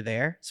know that you're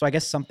there. So I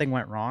guess something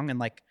went wrong, and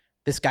like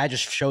this guy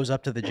just shows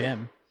up to the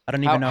gym. I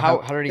don't even know How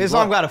how. did he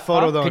Islam look? got a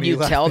photo though. Could and he you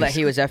left tell me. that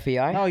he was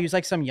FBI? No, he was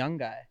like some young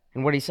guy.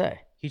 And what did he say?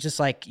 He's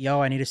just like,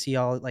 yo, I need to see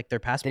all like their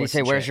Did passports. he say,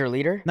 and "Where's shit." your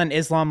leader"? And then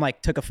Islam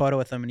like took a photo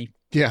with him, and he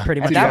Yeah. pretty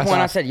At much. that got point,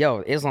 I off. said,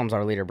 "Yo, Islam's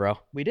our leader, bro."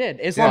 We did.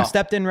 Islam Yeah.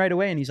 stepped in right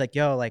away, and he's like,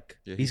 yo, like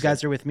Yeah, he these said-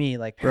 guys are with me,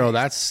 like. Bro,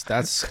 that's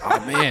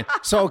oh man.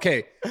 So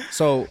okay.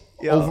 So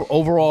Yo.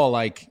 overall,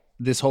 like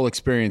this whole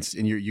experience,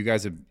 and you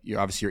guys have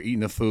obviously you're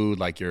eating the food,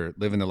 like you're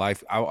living the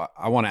life.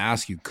 I want to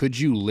ask you, could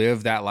you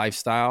live that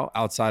lifestyle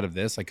outside of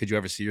this? Like, could you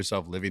ever see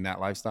yourself living that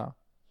lifestyle?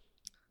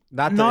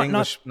 Not the Not-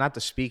 English, not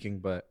the speaking,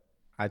 but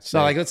I'd say.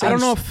 No, like let's say I don't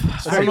you know s-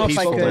 if I very don't know if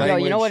I peaceful, could. but- Yo,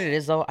 you know language. what it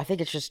is though? I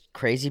think it's just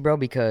crazy, bro.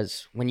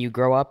 Because when you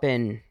grow up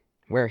in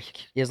where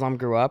Islam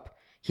grew up,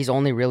 he's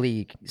only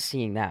really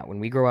seeing that. When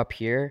we grow up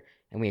here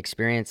and we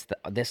experience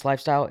this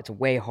lifestyle, it's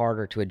way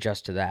harder to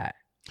adjust to that.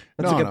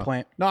 That's a good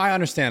point. No, I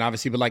understand,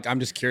 obviously, but like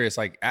I'm just curious,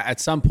 like at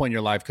some point in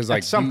your life, because like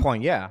At some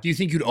point, yeah. do you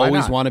think you'd Why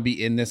always not? want to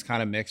be in this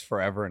kind of mix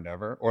forever and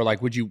ever, or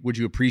like would you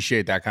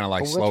appreciate that kind of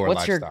like But slower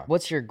what's lifestyle?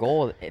 what's your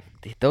goal? If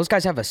those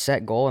guys have a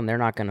set goal and they're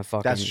not gonna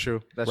fucking. That's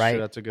true. That's right?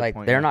 true. That's a good like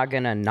point. they're not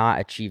gonna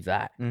not achieve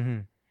that. Mm-hmm.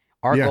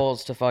 Our Yeah. goal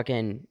is to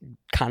fucking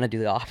kind of do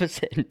the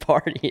opposite and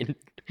party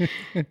and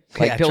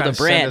like build a Send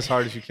brand. as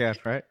hard as you can,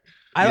 right?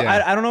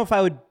 Yeah. I don't know if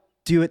I would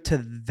do it to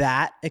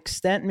that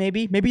extent.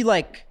 Maybe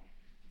like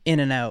in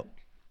and out,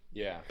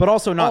 Yeah. but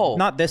also not Oh.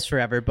 not this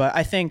forever. But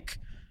I think,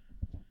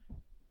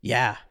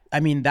 yeah, I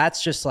mean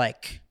that's just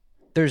like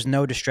there's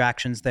no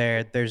distractions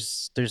there.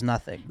 There's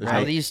nothing. I know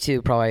Right? these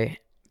two probably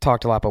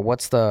talked a lot, but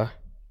what's the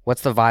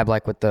vibe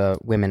like with the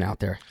women out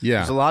there? Yeah.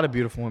 There's a lot of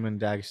beautiful women in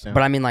Dagestan.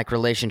 But I mean like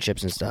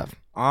relationships and stuff.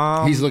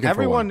 He's looking for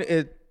everyone. one.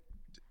 It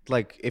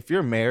like if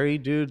you're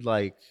married, dude.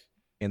 Like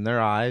in their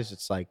eyes,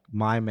 it's like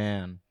my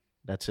man.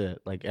 That's it.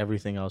 Like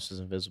everything else is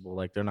invisible.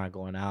 Like they're not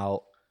going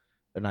out.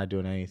 They're not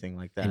doing anything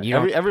like that. And you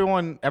don't-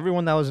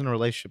 Everyone that was in a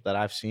relationship that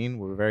I've seen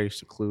were very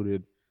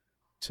secluded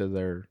to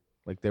their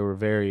like they were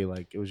very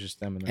like it was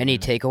just them and their Any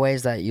man.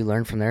 takeaways that you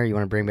learned from there you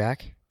want to bring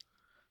back?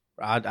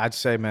 I'd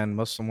say, man,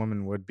 Muslim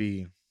women would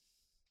be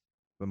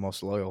the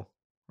most loyal,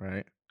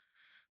 right?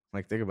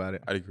 Like think about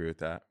it. I'd agree with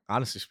that.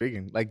 Honestly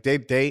speaking, like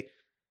they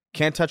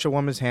can't touch a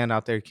woman's hand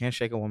out there. You can't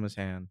shake a woman's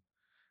hand.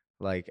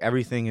 Like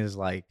everything is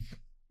like,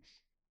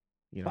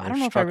 you know. But I they're don't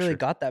know if I really structured.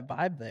 got that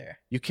vibe there.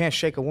 You can't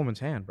shake a woman's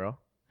hand, bro.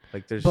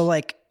 Like there's. But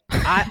like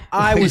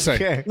I You was say-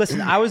 can't.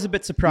 listen, I was a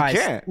bit surprised.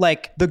 can't.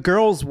 Like the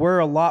girls were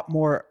a lot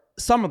more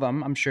some of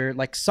them, I'm sure,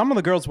 like some of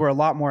the girls were a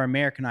lot more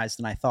Americanized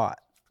than I thought.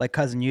 Like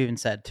cousin, you even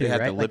said too, They had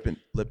right? the Like,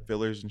 lip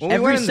fillers and shit. When we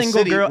every went in the single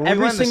city- girl, when we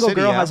every went in the single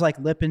city, girl yeah. has like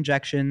lip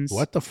injections.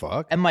 What the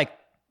fuck? And like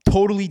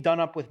totally done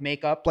up with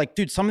makeup. Like,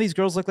 dude, some of these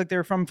girls look like they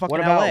were from fucking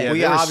about- LA. Yeah, Well,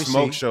 there were obviously,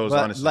 smoke shows, but,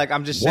 honestly. Like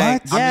I'm just What?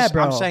 saying. Yeah, I'm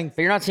bro. saying.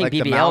 But you're not seeing like,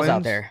 the BBLs out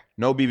mountains. there.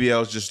 No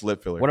BBLs, just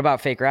lip filler. What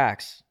about fake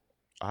racks?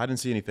 I didn't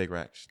see any fake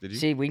racks. Did you?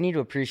 See, we need to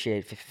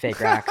appreciate fake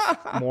racks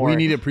more. We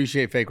need to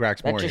appreciate fake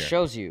racks that more just here.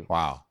 shows you.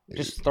 Wow.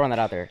 Just throwing that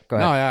out there. Go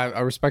No, ahead. yeah,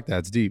 I respect that.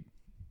 It's deep.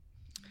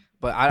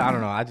 But I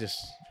don't know.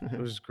 It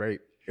was great.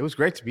 It was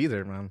great to be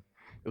there, man.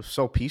 It was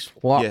so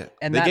peaceful. Well, Yeah.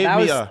 And they that, gave that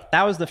me was a.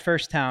 that was the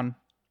first town.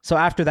 So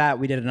after that,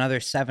 we did another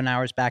 7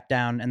 hours back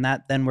down, and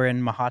then we're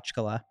in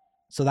Mahachkala.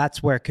 So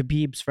that's where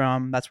Khabib's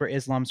from. That's where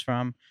Islam's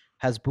from.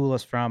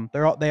 Hezbollah's from.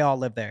 They all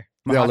live there.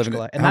 They all live in-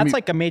 Mahachkala. And how that's many-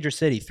 like a major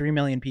city, 3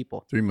 million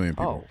people. 3 million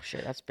people. oh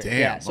shit, that's big. Damn.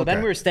 Yeah. So then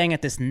okay. we were staying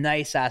at this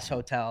nice ass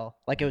hotel,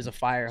 like it was a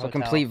fire So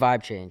hotel. complete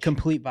vibe change.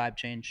 complete vibe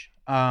change.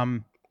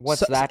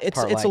 What's that It's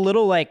part it's a like?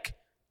 little like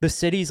the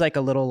city's like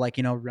a little like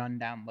run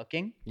down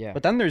looking. Yeah.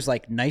 But then there's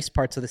like nice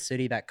parts of the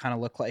city that kind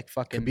of look like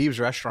fucking Khabib's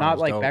restaurant. not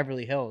was like dope.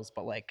 Beverly Hills,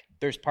 but like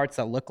there's parts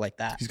that look like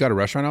that. He's got a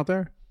restaurant out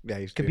there? Yeah,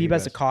 he's Khabib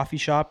has a coffee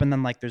shop, and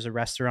then like there's a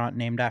restaurant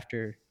named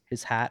after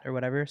his hat or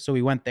whatever. So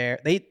we went there.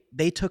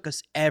 They took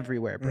us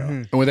everywhere, bro.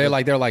 Mhm. And were they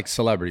like, they're like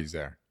celebrities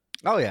there?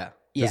 Oh yeah.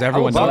 Yeah, Does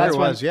everyone so know that's there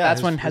when, was, yeah, that's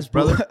his- when his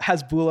brother-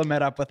 Hezbollah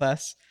met up with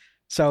us.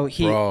 So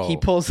he Bro.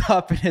 pulls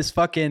up in his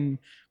fucking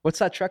what's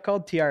that truck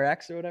called?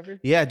 TRX or whatever.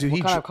 Yeah, dude.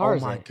 What kind of car Oh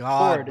is my it?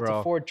 god, Ford. bro. It's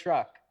a Ford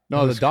truck.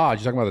 No, the Dodge.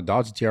 You're talking about the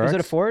Dodge TRX? Is it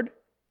a Ford?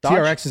 Dodge?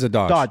 TRX is a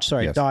Dodge. Dodge,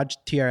 sorry, Yes. Dodge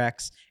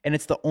TRX, and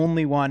it's the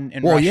only one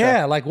in Well, Russia.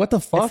 yeah. Like, what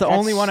the fuck? It's the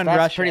only one in That's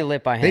Russia. pretty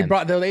lit by him.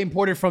 They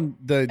imported from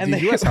the And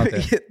US out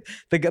there.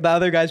 the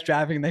other guy's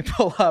driving, and they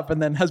pull up,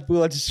 and then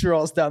Hezbollah just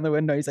rolls down the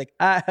window. He's like,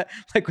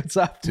 like what's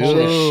up? Dude.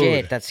 Holy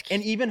shit, that's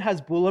And even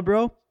Hezbollah,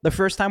 bro, the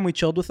first time we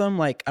chilled with him,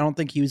 like I don't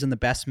think he was in the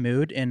best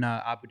mood in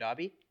Abu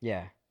Dhabi.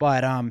 yeah.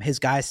 But his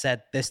guy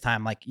said this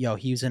time, like, yo,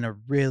 he was in a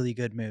really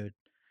good mood.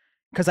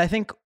 Because I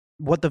think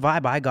what the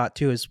vibe I got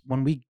too is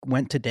when we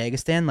went to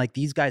Dagestan, like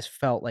these guys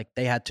felt like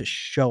they had to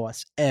show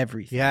us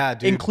everything. Yeah,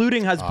 dude.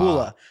 Including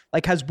Hezbollah. Ah.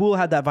 Like Hezbollah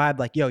had that vibe,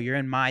 like, yo, you're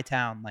in my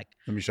town. Like,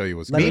 Let me show you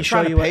what's Let good. me Me show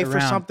trying you to pay what for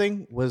around.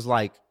 something was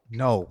like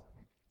no,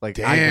 like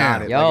I Damn.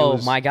 got it. Yo, like, it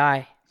was, my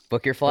guy,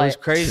 book your It flight. was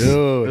crazy.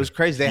 Dude. It was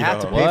crazy. They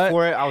had to Yo. pay What?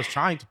 for it. I was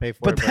trying to pay for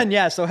but it. then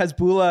yeah, so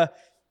Hezbollah,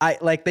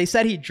 they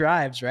said he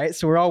drives, right?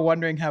 So we're all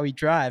wondering how he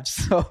drives.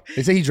 So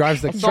They say he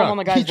drives the I saw him on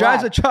the truck. guy's he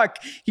drives lap. a truck.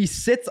 He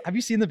sits. Have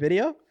you seen the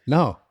video?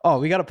 No. Oh,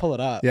 we got to pull it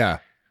up. Yeah.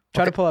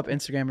 Try to pull up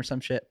Instagram or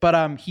some shit.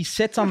 But he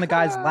sits on the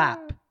guy's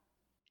lap,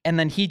 and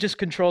then he just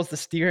controls the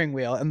steering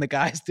wheel, and the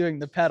guy's doing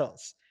the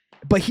pedals.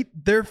 But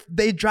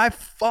they drive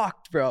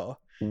fucked, bro.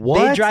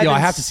 What? They drive Yo, I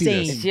have to see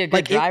insane. this. Is he a good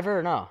Like, driver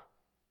or no?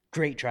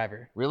 Great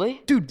driver,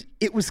 Really? dude.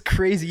 It was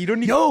crazy. You don't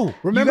even. Yo,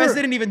 remember? You guys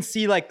didn't even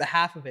see like the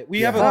half of it.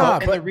 We have Yeah.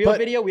 in the real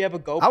video. We have a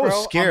GoPro. I was on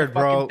the scared,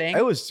 fucking bro. thing.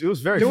 It was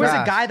very. There was a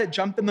fast. guy that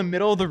jumped in the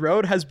middle of the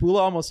road. Hezbollah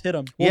almost hit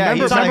him. Yeah,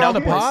 Remember, he's remember like- on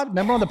the Yes. pod?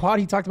 Remember on the pod,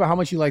 he talked about how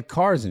much he liked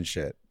cars and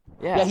shit.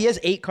 Yeah. Yeah, he has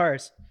 8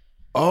 cars.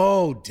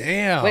 Oh,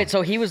 damn. Wait,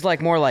 so he was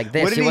like more like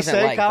this. What did he he wasn't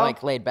say, like Kyle?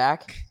 like laid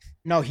back.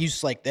 No,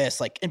 he's like this.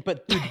 Like,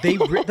 but dude,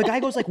 the guy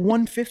goes like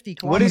 150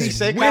 What did he kilometers.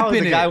 say, Kyle?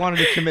 whipping The guy it. wanted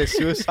to commit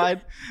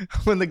suicide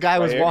when the guy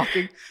was Right here?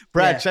 walking.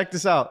 Brad, Yeah. check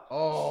this out.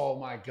 Oh,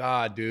 my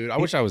God, dude. I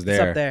wish I was It's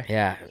there. up there.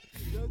 Yeah.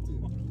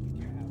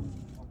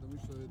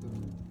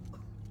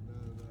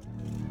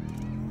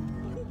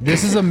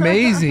 This is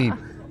amazing.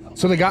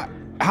 So the guy,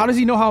 how does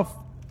he know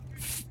how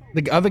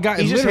the other guy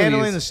He's just literally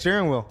handling is- the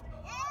steering wheel.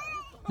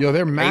 Yo,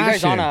 they're Are you mashing.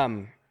 guys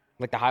on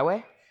like the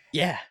highway?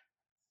 Yeah.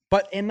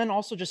 But and then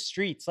also just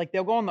streets. Like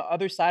they'll go on the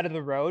other side of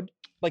the road,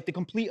 like the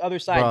complete other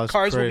side. Bro, it's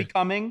Cars will crazy. be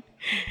coming.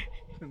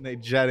 And they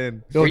jet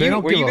in. Yo, they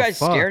don't were give you a guys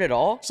fuck. scared at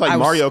all? It's like I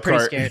was Mario pretty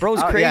Kart. scared.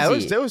 Bro's crazy.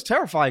 Yeah, it was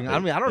terrifying. I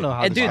mean, I don't know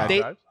how. And this dude, guy they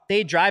drives.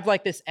 they drive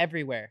like this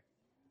everywhere.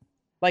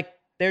 Like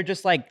they're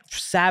just like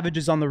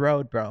savages on the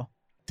road, bro.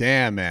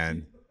 Damn,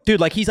 man. Dude,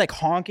 like he's like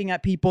honking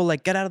at people,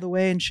 like get out of the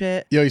way and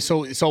shit. Yo,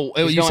 so you going-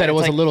 said it it's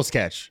was a like- little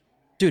sketch.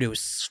 Dude, it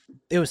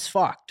was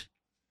fucked.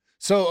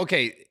 So,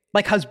 okay.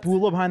 Like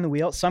Hezbollah behind the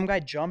wheel. Some guy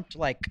jumped,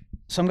 like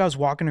some guy was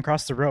walking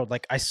across the road.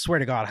 Like I swear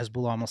to God,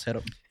 Hezbollah almost hit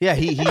him. Yeah,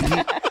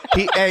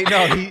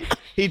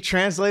 he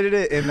translated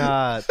it in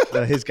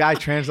his guy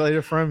translated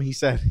it for him. He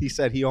said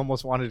he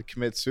almost wanted to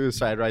commit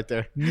suicide right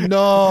there.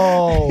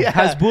 No. Yeah.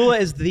 Hezbollah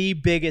is the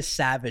biggest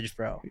savage,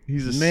 bro.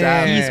 He's a Man.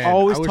 savage. He's I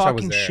always wish I was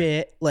talking there.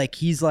 shit. Like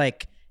he's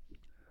like,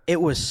 it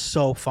was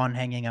so fun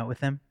hanging out with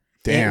him.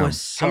 Damn. It was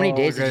so How many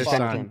days did you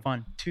spend with fucking him?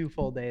 fun. 2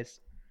 full days.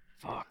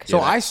 Fuck. So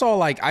I saw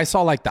like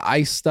the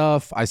ice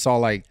stuff. I saw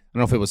like, I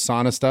don't know if it was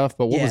sauna stuff,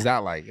 but what Yeah. was that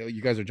like? You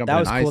guys are jumping That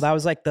was in ice. cool. That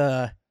was like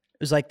it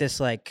was like this,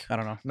 like, I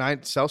don't know. 9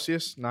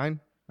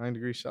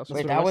 degrees Celsius.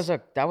 Wait, what it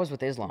that was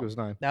with It Islam. was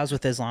 9. That was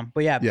with Islam.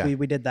 But yeah, Yeah.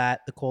 we did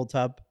that, the cold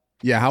tub.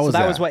 Yeah, how So was that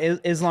that? was what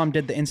Islam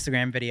did the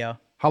Instagram video.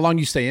 How long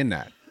you stay in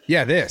that?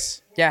 Yeah,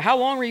 this. Yeah, how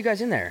long were you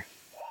guys in there?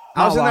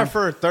 I was Not in there long.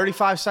 for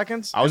 35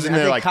 seconds. I was and in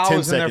there think like Kyle 10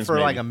 was in there seconds, for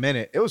like maybe. a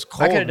minute. It was I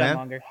cold, could have done man.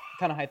 longer.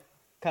 Kind of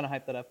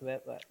hyped that up a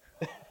bit, but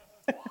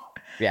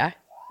Yeah.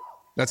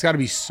 That's got to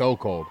be so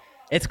cold.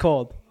 It's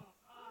cold.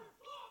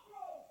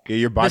 Yeah,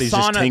 your The body's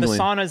just sauna, the tingling.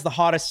 sauna is the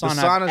hottest The sauna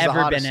sauna's I've the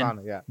ever hottest been in.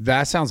 sauna. Yeah.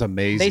 That sounds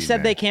amazing. They said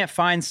man. they can't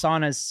find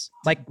saunas,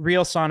 like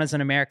real saunas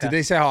in America. Did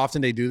they say how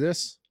often they do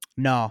this?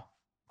 No.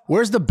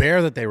 Where's the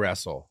bear that they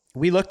wrestle?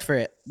 We looked for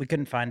it. We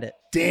couldn't find it.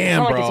 It's Damn,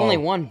 not bro. like it's only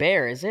one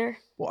bear, is there?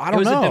 Well, I It don't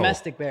was know. a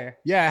domestic bear.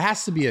 Yeah, it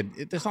has to be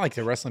it's not like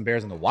they're wrestling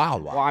bears in the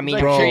wild. Well, I mean,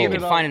 Bro. I'm sure you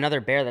could find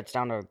another bear that's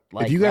down to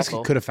like. if you guys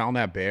wrestle. could have found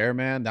that bear,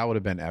 man, that would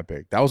have been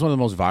epic. That was one of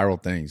the most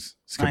viral things.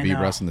 It's I Khabib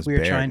know. wrestling this We were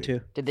bear. trying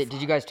dude. to. Did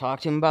you guys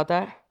talk to him about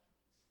that?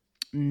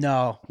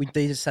 No.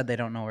 They just said they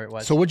don't know where it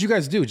was. So what'd you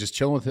guys do? Just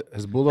chilling with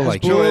Hezbollah?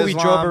 Like, Hezbollah, we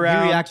drove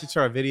around. He reacted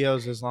to our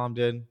videos. Islam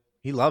did.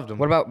 He loved them.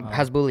 What about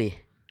Hasbuli?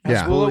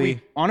 yeah.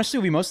 Hezbollah, honestly,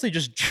 we mostly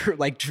just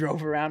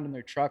drove around in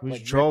their truck. We like,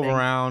 just drove ripping.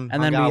 around, And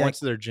and then then we, went like-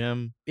 to their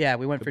gym. Yeah,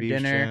 we went for Khabib's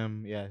dinner.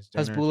 Gym. Yeah, his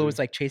dinner Hezbollah too. was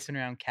like chasing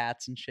around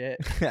cats and shit.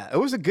 Yeah, it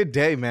was a good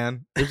day,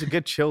 man. It was a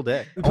good chill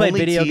day. We played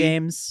Only video tea.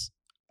 games.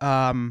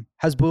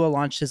 Hezbollah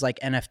launched his like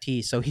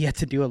NFT, so he had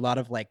to do a lot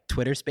of like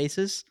Twitter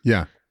spaces.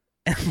 Yeah.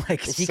 And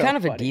like, Is he so kind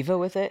of a funny. diva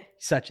with it?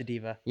 Such a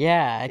diva.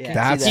 Yeah, I can Yeah.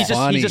 That's see He's that.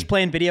 just funny. he's just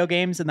playing video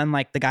games, and then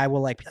like the guy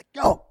will like be like,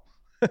 "Yo,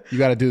 You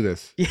got to do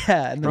this.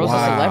 yeah," and then Bro's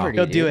Wow. a celebrity.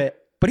 he'll do dude. it.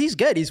 But he's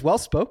good. He's well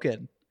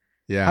spoken.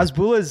 Yeah.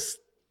 Hezbollah's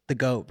the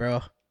goat,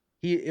 bro.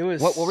 It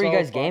was. What were you so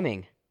guys fun.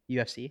 gaming?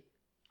 UFC.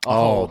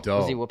 Oh, Was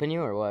dope. he whooping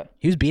you or what?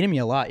 He was beating me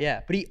a lot,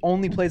 yeah. But he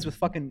only plays with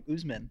fucking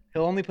Usman.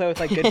 He'll only play with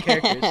like good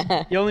characters.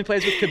 He only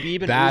plays with Khabib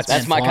and That's Usman.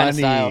 That's my kind of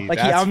funny. style. Like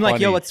That's I'm like,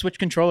 yo, funny. let's switch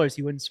controllers.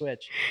 He wouldn't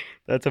switch.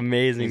 That's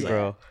amazing, Yeah.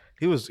 bro.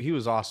 He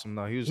was awesome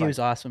though. He was He like, was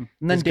awesome.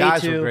 And then his day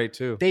guys two, were great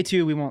too. day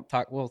two, we won't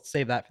talk. We'll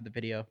save that for the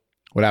video.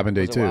 What happened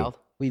day Was it two? wild?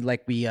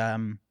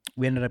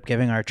 We ended up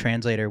giving our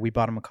translator. We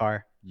bought him a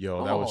car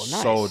Yo, that Oh, was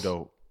nice. so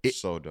dope.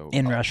 So dope.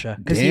 in Russia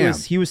because damn.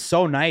 he was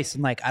so nice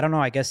and like I don't know.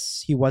 I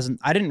guess he wasn't.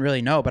 I didn't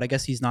really know, but I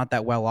guess he's not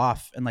that well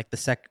off. And like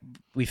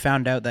we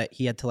found out that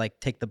he had to like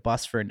take the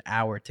bus for an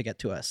hour to get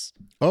to us.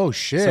 Oh,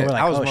 shit. So we're like,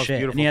 That was the oh most shit.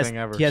 beautiful And he has thing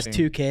ever he has seen.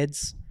 2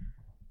 kids,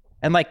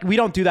 and like we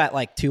don't do that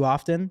like too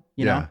often,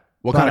 you yeah. know.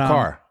 What But, kind of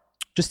car?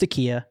 Just a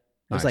Kia.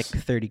 It was like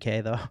Nice.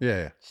 $30K though.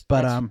 Yeah.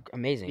 But That's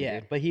amazing,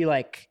 yeah. dude. But he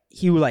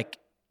was like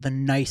the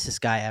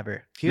nicest guy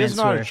ever. He doesn't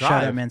know how to Mansoor. Shout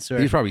out drive. Mansoor.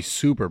 He's probably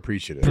super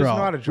appreciative. doesn't Bro,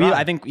 know how to I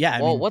drive. think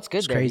I Well, mean, what's good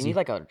it's there? Do crazy. you need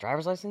like a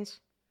driver's license?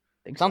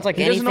 Think Sounds so. like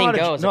He doesn't know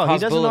anything how to- goes. no, if he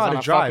doesn't know Hasbullah's how on to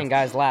a drive. fucking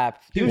guy's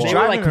lap. He was They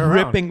driving were like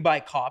around. ripping by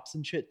cops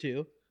and shit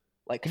too.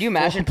 Like, Could you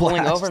imagine full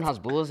pulling blast. over and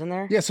Hasbullah's in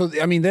there? Yeah. So,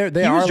 I mean, they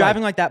He are was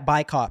driving like, like that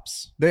by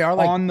cops they are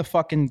like, on the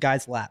fucking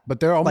guy's lap. but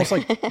they're almost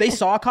like, They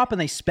saw a cop and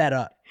they sped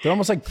up. they're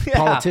almost like Yeah,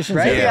 politicians.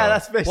 right? they Yeah, are.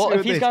 that's basically. Well, if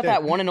what he's they got did.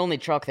 that one and only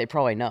truck, they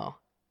probably know.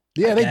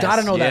 Yeah, they guess. got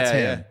to know that's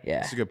yeah, him. Yeah.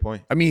 That's a good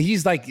point. I mean,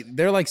 he's like,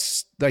 they're like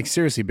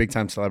seriously big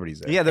time celebrities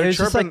there. Yeah, It they're was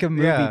just like a chirping-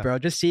 movie, yeah. bro.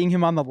 Just seeing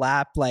him on the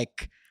lap,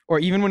 like, or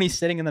even when he's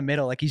sitting in the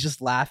middle, like he's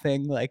just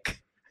laughing,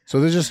 like. So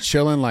they're just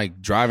chilling,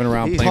 like driving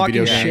around, He's playing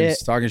video talking games,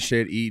 shit. talking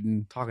shit,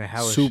 eating. Talking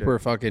hella Super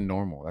shit. fucking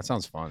normal. That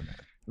sounds fun, man.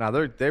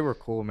 Nah, they were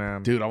cool,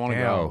 man. Dude, I wanna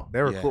Damn, go.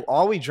 They were Yeah. cool.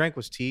 All we drank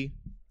was tea,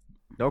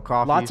 no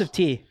coffee. Lots of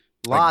tea.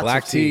 Like Lots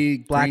black of tea.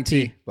 tea, green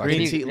tea. Black Green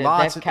Tea. tea, Did they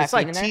lots. have It's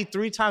like caffeine in tea there?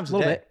 3 times a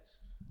Little day.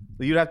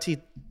 bit. You'd have tea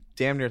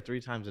damn near 3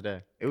 times a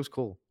day. It was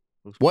cool.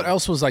 It was What cool.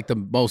 else was like the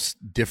most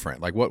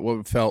different? Like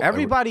what felt?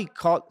 Everybody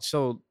called.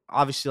 So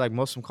obviously, like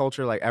Muslim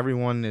culture, like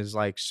everyone is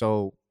like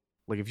so.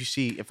 Like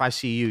if I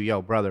see you,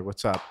 yo, brother,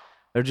 what's up?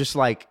 They're just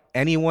like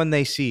anyone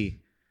they see.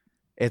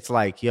 It's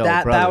like, yo,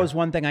 that brother. was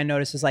one thing I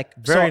noticed is like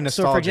Very so for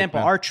nostalgic, example,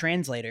 man. our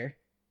translator,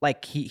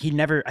 like he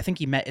never I think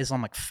he met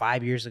Islam like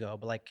 5 years ago,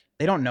 but like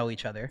they don't know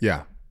each other.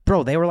 Yeah.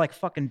 Bro, they were like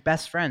fucking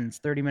best friends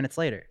 30 minutes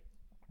later.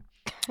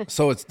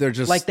 So they're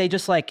just Like they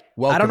just like I don't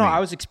know. welcoming. I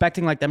was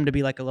expecting like them to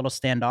be like a little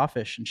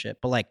standoffish and shit,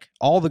 but like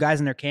all the guys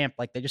in their camp,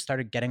 like they just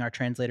started getting our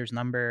translator's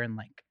number and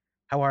like,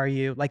 how are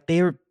you? Like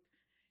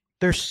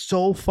they're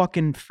so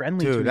fucking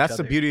friendly to dude. each That's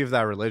other. the beauty of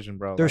that religion,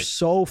 bro. They're Like,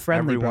 so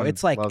friendly, bro. everyone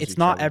It's like loves it's each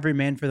not other. every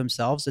man for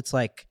themselves. It's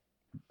like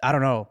I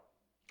don't know.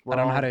 I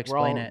don't know how to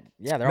explain it.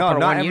 Yeah, they're all no, part of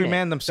not one every unit.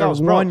 man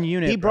themselves. Bro. one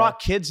unit, He bro. brought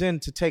kids in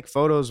to take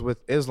photos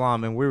with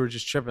Islam, and we were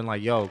just tripping.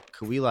 Like, yo,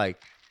 could we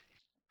like,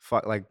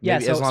 fuck, like, Yeah,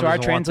 maybe so Islam our doesn't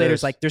want translator's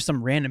this. like, there's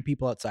some random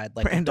people outside,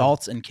 like Random.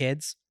 adults and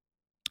kids.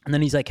 And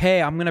then he's like,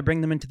 hey, I'm going to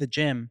bring them into the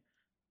gym,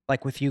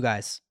 like with you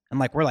guys. And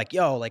like, we're like,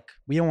 yo, like,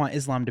 we don't want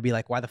Islam to be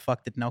like, why the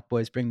fuck did Nelk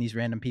Boys bring these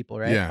random people,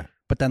 right? Yeah.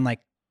 But then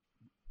like,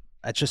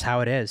 that's just how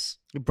it is.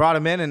 He brought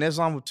him in, and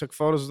Islam took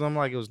photos of them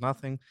like it was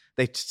nothing.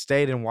 They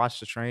stayed and watched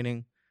the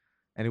training,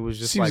 and it was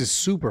just Seems like,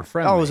 super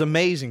friendly. oh, it was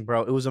amazing,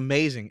 bro. It was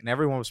amazing, and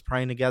everyone was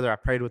praying together. I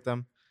prayed with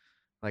them,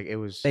 like it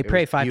was. They it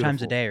pray was 5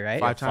 times a beautiful. day, right?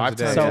 5 times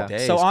a day. So, yeah.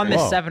 day so is on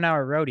this crazy.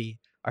 7-hour roadie,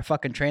 our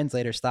fucking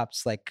translator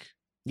stops like,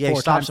 Yeah, he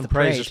 4 stops times and to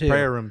pray, prays. There's too.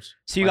 prayer rooms.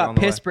 so you like, got on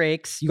the way. piss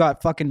breaks, you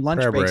got fucking lunch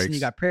Prayer breaks, and breaks. you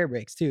got prayer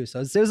breaks too. So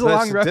it was a But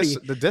long it's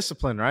roadie. the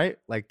discipline, right?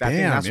 Like that. Thing,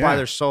 Damn, that's why yeah.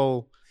 they're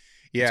so.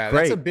 yeah, it's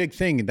that's a great. big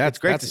thing. That's It's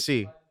great that's, to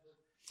see.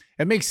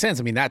 It makes sense.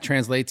 I mean, that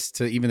translates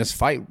to even this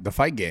fight, the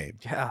fight game.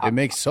 Yeah. It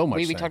makes so much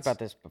we sense. talked about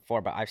this before,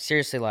 but I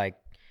seriously like.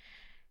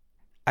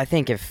 I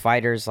think if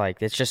fighters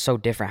like, it's just so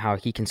different how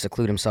he can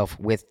seclude himself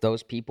with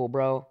those people,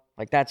 bro.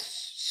 Like that's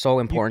so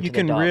important. You to the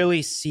can dub.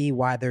 really see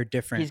why they're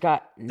different He's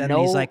got than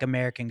no these like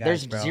American guys.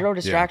 There's bro. zero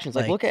distractions.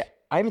 Like, look Like- at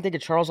I even think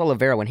of Charles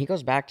Oliveira when he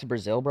goes back to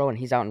Brazil, bro, and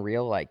he's out in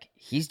Rio. Like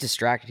he's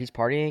distracted. He's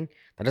partying.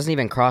 That doesn't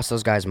even cross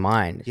those guys'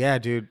 mind. Yeah,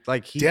 dude.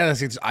 Like Yeah, it's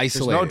there's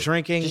isolated. no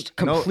drinking, Just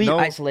complete no,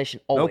 isolation.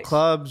 no Always.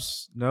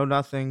 clubs, no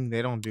nothing.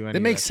 They don't do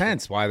anything. It makes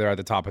sense why they're at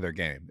the top of their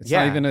game. It's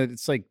Yeah. not even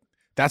it's like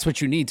that's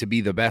what you need to be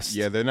the best.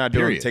 Yeah, they're not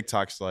doing Period.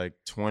 TikToks like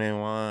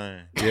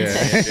 21.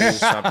 Yeah. Do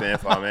something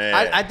for me.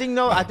 I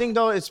think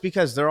though it's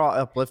because they're all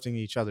uplifting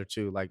each other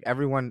too. Like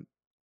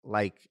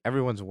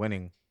everyone's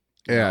winning.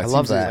 Yeah, I it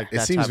love seems that. like-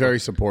 That It seems type very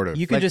of- supportive.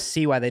 You can Like- just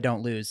see why they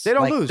don't lose. They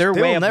don't Like, lose. Their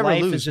They way will of never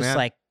life lose, is just man.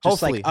 like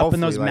Hopefully, up in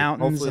those hopefully, like,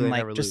 mountains hopefully and they like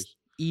never just lose.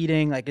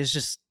 eating. Like it's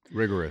just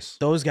rigorous.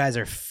 those guys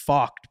are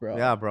fucked, bro.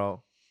 Yeah,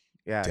 bro.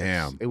 Yeah.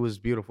 Damn. It was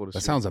beautiful to see.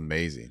 That sounds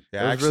amazing.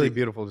 Yeah, it was really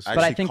beautiful to see. I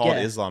But I actually think, called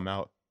yeah. Islam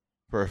out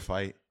for a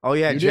fight. Oh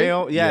yeah, You did?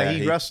 J.O. Yeah, Yeah, he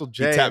he- wrestled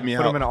he Jay. tapped me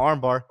put him out. in an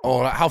armbar.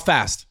 Oh, how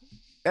fast?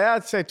 Yeah,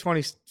 I'd say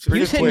 20. He pretty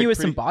was hitting quick, you with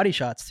pretty- some body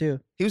shots too.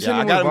 He was Yeah, I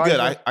hitting got him with good.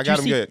 body I Did got you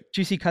him see- good. Did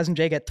you see Cousin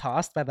Jay get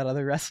tossed by that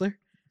other wrestler?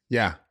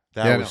 Yeah.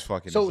 That Yeah, was no.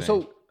 fucking So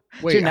insane.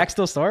 Is wait. your neck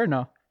still sore or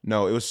no?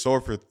 No, it was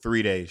sore for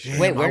 3 days. Damn,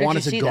 Wait, where I did wanted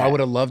you to see go. I that? would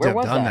have loved Where to have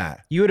was done that?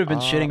 that. You would have been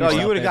shitting No,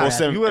 yourself. you would have there, got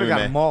Full man. you would have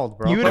gotten MMA. mauled,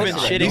 bro. You would have Full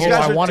been MMA. shitting These Oh, guys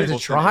yourself. I are- wanted to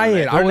dude, try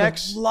it. I their would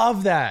necks- have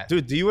loved that.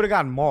 Dude, you would have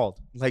gotten mauled.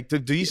 Like,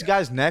 these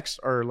guys' necks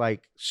are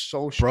like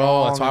so strong.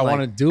 Bro, that's why I like,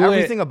 wanna do it.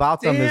 Everything about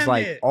them is Damn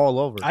like it. all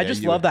over. I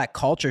just you love would- that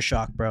culture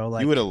shock, bro.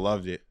 Like You would have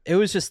loved it.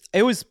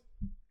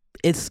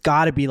 it's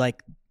got to be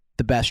like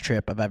the best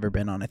trip I've ever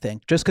been on, I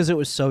think, just because it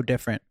was so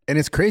different. And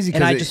it's crazy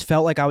And because I just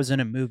felt like I was in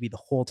a movie the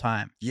whole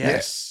time.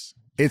 Yes.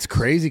 it's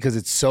crazy because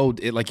it's so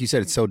like you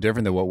said, it's so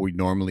different than what we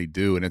normally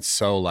do, and it's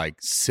so like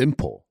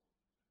simple,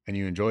 and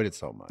you enjoyed it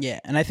so much. Yeah.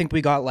 And I think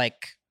we got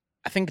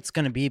I think it's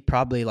going to be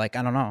probably I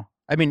don't know.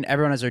 I mean,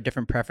 everyone has their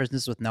different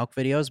preferences with Nelk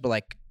videos,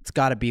 but it's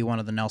got to be one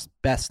of the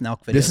best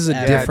Nelk videos. This is a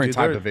ever. different dude,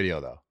 type they're- of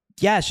video, though.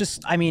 Yeah, it's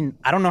just, I mean,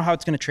 I don't know how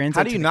it's going to translate.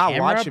 How do you to the not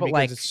camera, watch it but,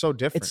 because it's so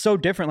different? It's so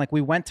different. Like we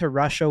went to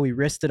Russia, we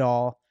risked it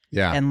all,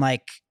 Yeah, and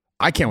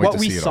I can't wait what to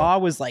we see it saw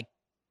all. was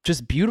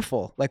just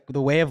beautiful, like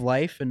the way of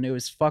life, and it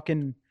was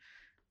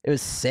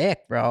sick,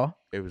 bro.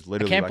 It was I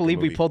literally can't like a believe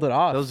we movie. pulled it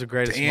off. That was the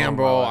greatest. Damn, moment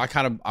bro, of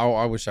my life.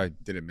 I wish I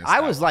didn't miss. I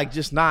that was one.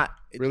 just not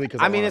really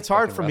because I mean, it's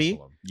hard for me.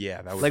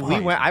 Yeah, that was Like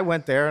fun. I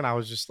went there and I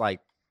was just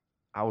like,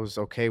 I was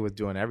okay with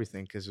doing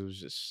everything because it was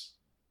just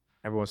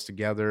everyone's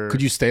together.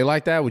 Could you stay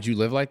like that? Would you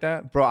live like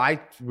that? bro?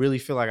 I really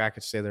feel like I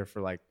could stay there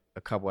for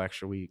a couple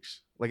extra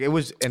weeks. Like it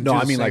was. And No, do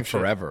I the mean same like shit.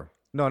 forever.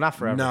 No, not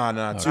forever. No,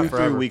 not 2-3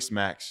 forever. weeks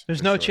max. There's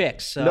for no sure.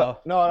 chicks, so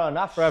No,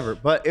 not forever.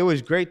 But it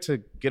was great to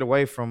get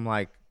away from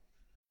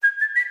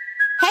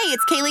Hey,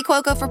 it's Kaylee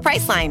Cuoco for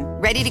Priceline.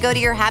 Ready to go to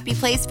your happy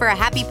place for a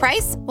happy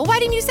price? Well, why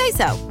didn't you say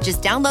so?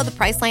 Just download the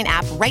Priceline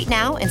app right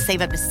now and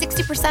save up to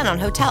 60% on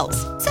hotels.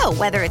 So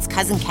whether it's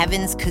Cousin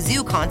Kevin's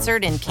Kazoo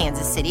Concert in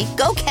Kansas City,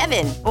 go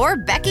Kevin, or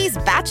Becky's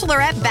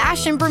Bachelorette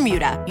Bash in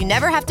Bermuda, you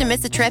never have to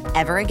miss a trip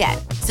ever again.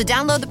 So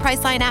download the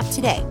Priceline app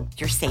today.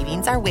 Your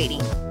savings are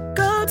waiting.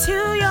 Go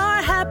to your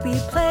happy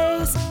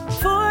place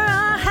for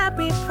a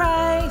happy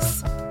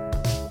price.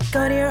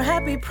 Go to your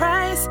happy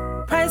price,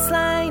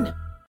 Priceline.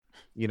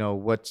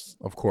 what's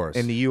Of course.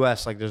 in the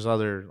U.S. Like there's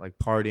other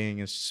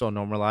partying is so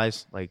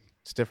normalized. Like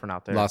it's different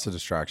out there. Lots of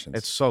distractions.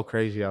 It's so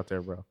crazy out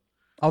there, bro.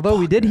 although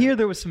we did hear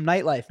there was some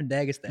nightlife in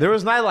Dagestan. There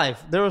was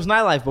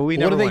nightlife, but we what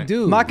never do they went.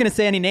 do? I'm not gonna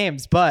say any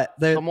names, but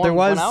there Someone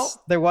went out?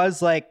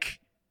 was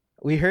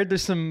we heard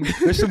there's some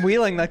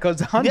wheeling that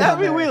goes on. Yeah, down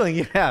we there. wheeling.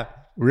 Yeah,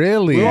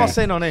 Really? we won't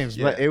say no names,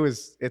 but Yeah.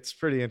 it's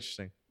pretty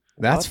interesting.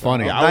 That's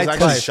funny. Yeah, I was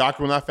actually Nightlife. shocked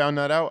when I found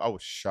that out. I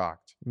was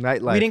shocked.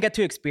 Nightlife. We didn't get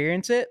to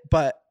experience it,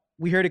 but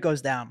we heard it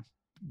goes down.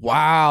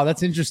 Wow,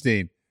 that's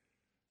interesting.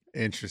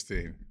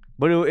 Interesting.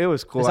 but it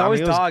was cool. There's I always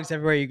mean, it was- dogs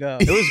everywhere you go.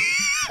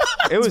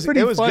 It was pretty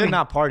it was funny. good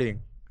not partying.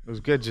 It was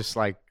good just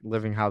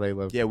living how they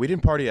live. Yeah, we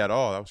didn't party at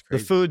all. That was The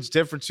crazy. food's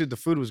different too. The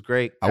food was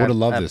great. I would've at-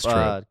 loved at, this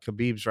trip.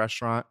 Khabib's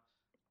restaurant.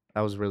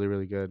 That was really,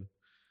 really good.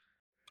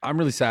 I'm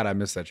really sad I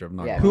missed that trip. I'm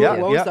not Yeah. gonna Who? lie.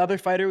 Yeah, What was yeah. the other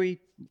fighter?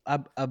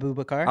 Abu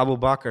Bakar. Abu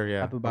Bakr,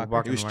 yeah. Abu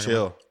Bakr. He was Nurmagomedov.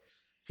 chill.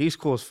 He's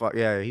cool as fuck.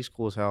 Yeah, he's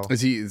cool as hell. Is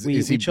he? Is, we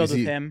is he? chilled is with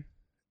he, him.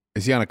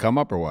 Is he on a come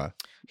up or what?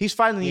 He's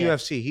fighting in the Yeah.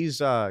 UFC. He's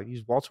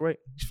welterweight.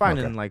 He's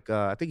fighting Okay. in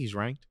I think he's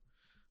ranked,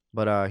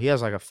 but he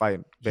has a fight.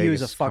 In He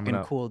was a Vegas coming fucking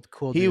up.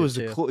 cool. He dude, was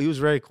too. he was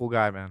a very cool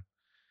guy, man.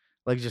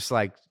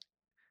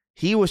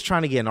 He was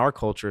trying to get in our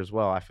culture as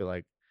well. I feel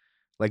like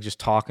just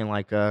talking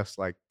like us,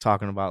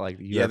 talking about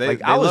the UFC. Yeah,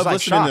 they I was love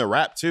listening shocked. to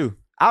rap too.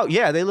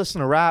 Yeah, they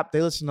listen to rap.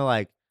 They listen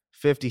to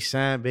 50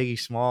 Cent, Biggie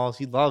Smalls.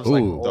 He loves Ooh,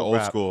 The old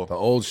rap. school. The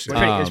old shit.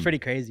 It's pretty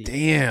crazy.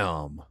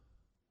 Damn.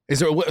 Is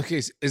there?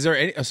 Okay. Is there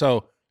any?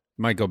 So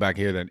might go back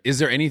here then. Is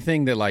there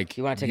anything that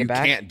You wanna take it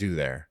back? can't do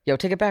there? Yo,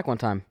 take it back one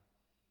time.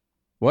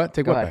 What?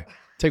 Take Go what ahead. back?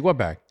 Take what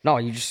back? No,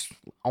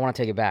 I want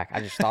to take it back.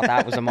 I just thought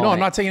that was a moment. No, I'm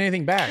not taking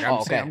anything back. I'm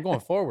Oh, saying okay. I'm going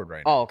forward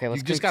right now. Oh, okay. You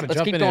Let's just keep- got to let's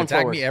jump keep in and going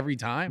attack forward. me every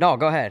time. No,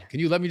 go ahead.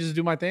 Can you let me just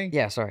do my thing?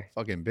 Yeah, sorry.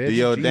 Fucking bitch. Do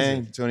your Jesus.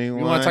 thing, 21.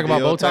 You want to talk do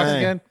about your Botox thing.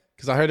 again?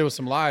 Because I heard there was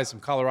some lies, some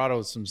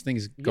Colorado, some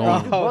things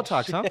going.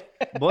 Botox, huh?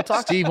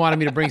 Botox. Steve wanted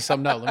me to bring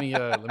something up. Let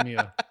me,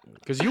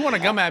 because you want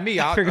to come at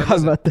me. I forgot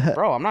about that.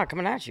 Bro, I'm not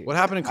coming at you. What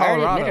happened in I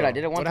already Colorado? admitted I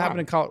did it one what time.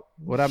 happened in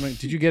What happened?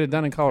 Did you get it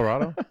done in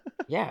Colorado?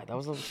 Yeah, that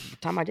was the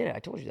time I did it. I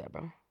told you that,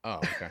 bro. Oh,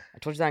 okay. I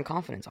told you that in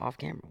confidence, off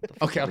camera. What the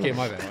fuck? Okay,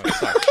 my bad.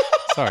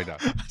 Sorry,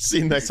 dog.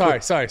 Seen that.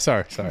 Sorry.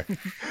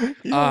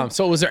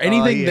 So was there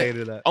anything he that,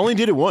 hated that. Only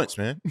did it once,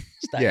 man.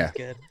 yeah.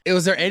 Good.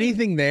 Was there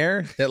anything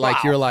there that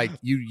like you're like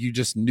you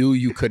just knew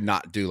you could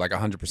not do like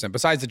 100%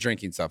 besides the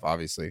drinking stuff,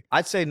 obviously?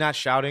 I'd say not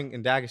shouting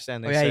in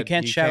Dagestan. They Oh, yeah, said you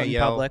can't shout in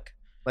yell. public.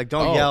 Like,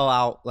 don't Oh. yell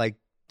out. Like,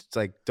 it's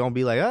like, don't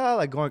be like, oh,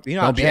 like going. You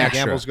know, Don't how be Jack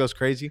extra. Gambles goes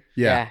crazy.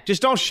 Yeah.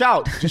 Just don't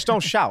shout. Just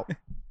don't shout.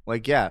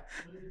 Like, yeah.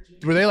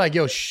 Were they like,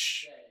 yo,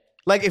 shh?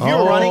 Like if you were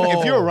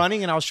Oh.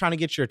 running and I was trying to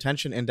get your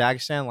attention in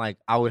Dagestan, like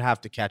I would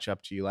have to catch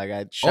up to you. Like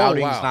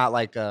shouting's wow. not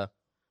like a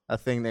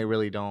thing they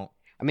really don't.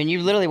 I mean,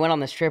 you literally went on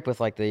this trip with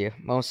like the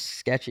most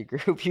sketchy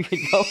group you could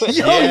go with.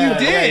 Yo, Yeah, you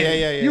did.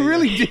 yeah, You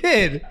really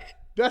did.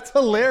 That's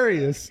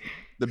hilarious.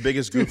 The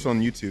biggest groups on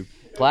YouTube.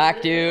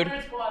 Black dude,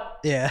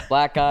 Yeah.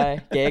 black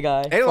guy, gay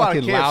guy. Ate a lot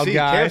of Fucking KFC. loud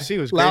guy. KFC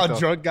was great, loud though.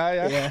 drunk guy.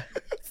 Yeah.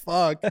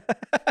 Fuck.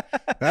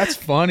 That's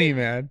funny,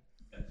 man.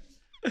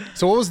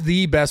 So what was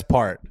the best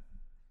part?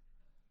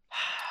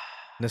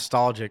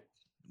 Nostalgia,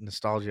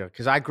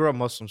 because I grew up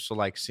Muslim, so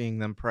like seeing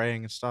them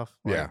praying and stuff.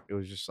 Like, Yeah. it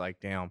was just like,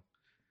 damn,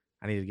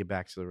 I need to get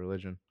back to the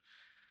religion.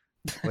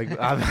 Like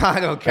I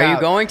don't care. Are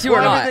you going to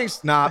or not? Everything's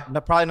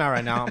probably not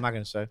right now. I'm not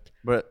gonna say,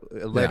 but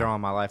later on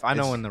in my life, I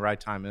know when the right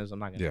time is. I'm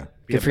not gonna Yeah.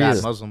 be Good a for bad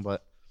you. Muslim,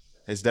 but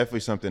It's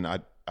definitely something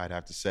I'd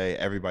have to say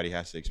everybody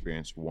has to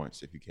experience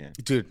once if you can.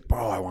 dude,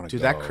 Bro, I want to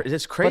dude, go.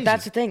 it's crazy. But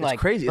that's the thing, It's like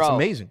crazy. bro, It's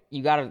amazing.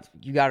 You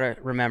gotta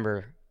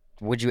remember.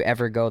 Would you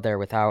ever go there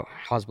without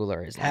Hezbollah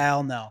or Islam?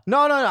 Hell no.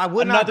 No, I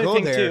would not go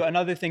there.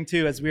 Another thing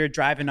too, as we were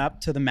driving up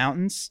to the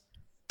mountains,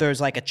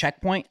 there's like a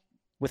checkpoint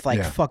with like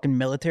Yeah. fucking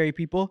military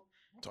people.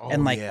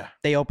 And like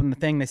they opened the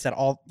thing, they said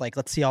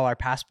let's see all our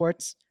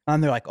passports.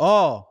 And they're like,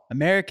 oh,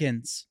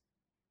 Americans.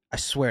 I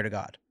swear to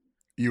God.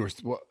 You were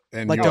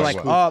and Like you they're were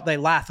like, what? oh, they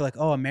laugh. They're like,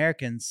 oh,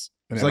 Americans.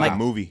 And It's then, like a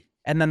movie.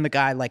 And then the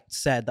guy like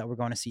said that we're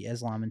going to see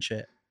Islam and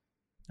shit.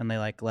 And they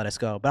like let us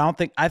go. But I don't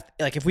think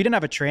if we didn't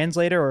have a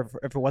translator or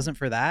if it wasn't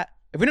for that,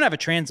 if we didn't have a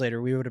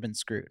translator, we would have been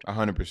screwed.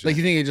 100%. like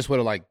you think it just would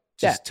have like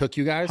just took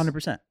you guys?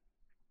 100%.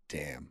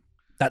 Damn.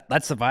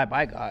 That's the vibe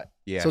I got.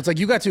 yeah. So it's like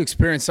you got to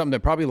experience something that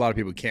probably a lot of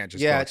people can't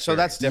just. Yeah, go so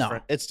that's experience.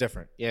 different. It's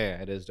different. Yeah,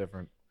 it is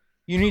different.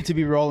 You need to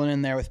be rolling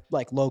in there with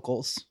like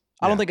locals.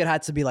 I don't Yeah. think it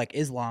had to be like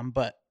Islam,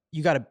 but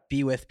you got to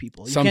be with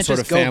people. You Some can't sort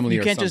just of family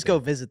You or can't just go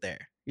something. visit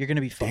there. You're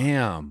gonna be fucked.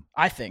 Damn.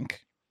 I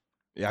think.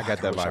 yeah, I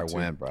got that wish I vibe too.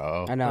 went,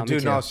 bro. I know, me Dude,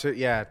 too. no,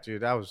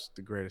 dude, that was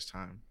the greatest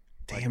time.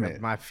 Damn Like,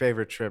 it. my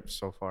favorite trip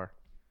so far.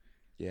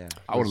 Yeah.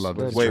 I would love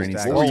Wait, this Wait, training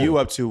what stuff. were you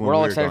up to when We're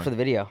all we were excited gone? for the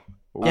video.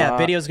 Yeah, Uh,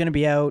 video's gonna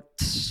be out.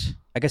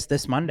 I guess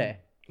this Monday,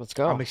 Let's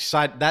go. I'm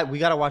excited that we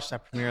gotta watch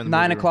that premiere in the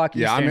 9 movie room. o'clock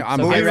Yeah, Eastern. I'm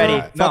so hyped get for ready.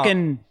 that. No.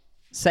 Fucking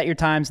set your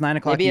times. 9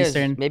 o'clock Maybe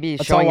Eastern. maybe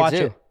Let's showing all it watch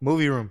zoo. it.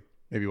 Movie room.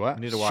 Maybe what? I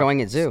need to watch. Showing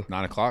it zoo.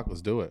 9:00.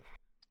 Let's do it.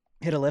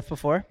 Hit a lift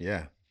before.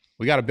 Yeah.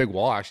 We got a big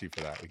wall actually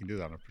for that. We can do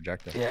that on a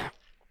projector. Yeah.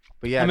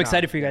 But yeah, I'm no,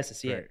 excited for you guys to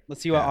see great. it.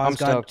 Let's see what Yeah, I'm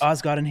stoked.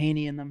 Osgod and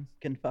Haney and them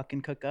can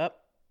fucking cook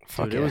up.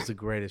 Fuck Dude, yeah. it was the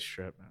greatest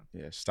trip, man.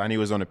 Yeah, Steiny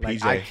was on a Like,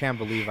 PJ. I can't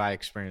believe I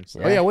experienced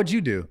that. Oh yeah. What'd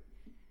you do?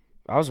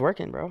 I was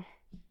working, bro.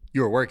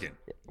 You were working.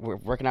 We're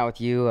working out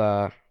with you.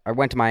 I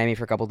went to Miami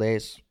for a couple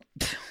days,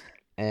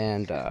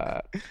 and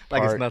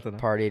Like it's nothing, huh?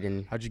 partied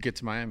and How'd you get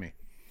to Miami?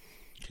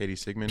 Katie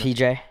Sigmund.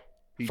 PJ,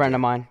 friend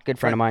of mine, good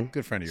friend of mine.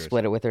 Good friend of yours.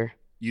 Split it with her.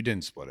 You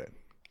didn't split it.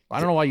 I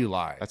don't know why you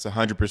lied. That's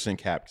 100%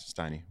 capped,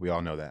 Steiny. We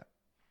all know that.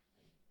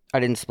 I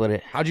didn't split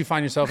it. How'd you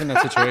find yourself in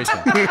that situation?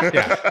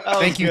 Yeah.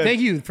 Thank you. good.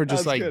 Thank you for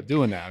just was like good.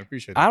 doing that. I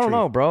appreciate it. I don't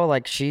know, bro.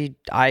 Like you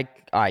want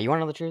to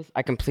know the truth?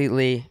 I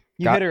completely.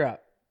 You hit her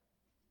up.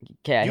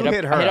 Okay, I You hit,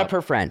 hit up, her I hit up. up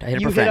her friend. I hit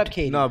You up her hit friend. up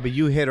Katie. No, but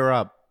you hit her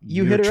up.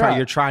 You You're hit her up.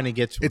 You're trying to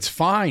get to. It's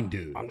fine,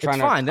 dude. I'm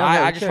trying fine. to. No,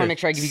 I no, just want okay. to make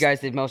sure I give you guys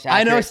the most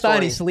I accurate know story.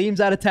 Steiny. Salim's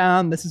out of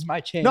town. This is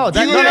my chance. no,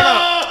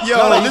 that,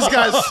 Yo, this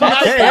guy's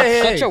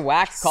That's such a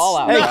whack call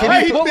out. Hey, bro.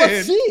 can you- Well,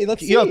 let's see.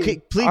 Let's see. Yo,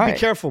 please be Alright.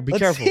 careful. Be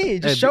Let's careful. see.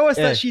 Just Hey, show us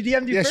hey, that she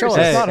DM'd you Yeah, first. show us.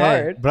 It's not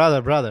hey, hard.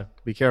 brother.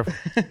 Be careful.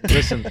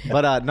 Listen,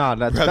 but no,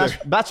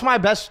 that's my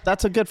best.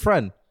 That's a good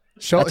friend.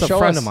 That's a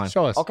friend of mine.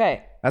 Show us.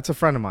 Okay, That's a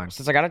friend of mine.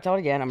 since I gotta tell it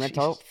again, I'm gonna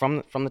tell it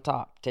from the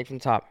top. Take from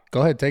the top.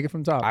 Go ahead. Take it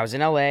from top. I was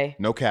in LA.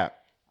 no cap.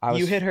 I was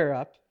You hit her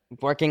up.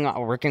 working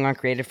on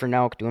creative for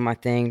Nelk, doing my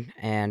thing,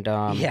 and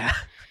Yeah.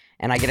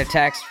 and I get a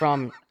text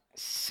from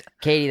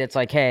Katie that's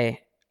like,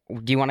 "Hey,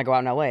 do you want to go out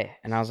in LA?"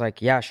 And I was like,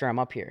 "Yeah, sure, I'm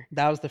up here."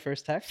 That was the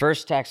first text.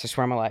 First text, I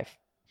swear on my life.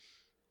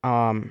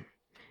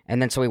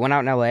 And then so we went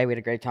out in LA. We had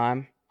a great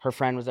time. Her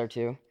friend was there too,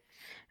 You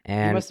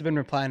and must have been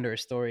replying to her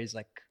stories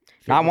like.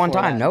 not one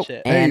before that time. and Nope.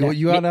 shit. Hey, And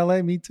you out in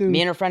LA? Me too.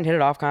 me and her friend hit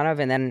it off kind of,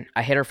 and then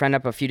I hit her friend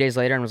up a few days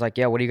later and was like,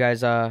 "Yeah, what are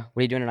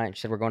you doing tonight?"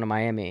 She said, "We're going to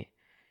Miami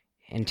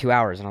in 2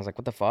 hours," and I was like,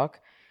 "What the fuck?"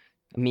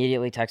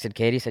 Immediately texted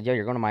Katie, said, "Yo,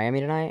 you're going to Miami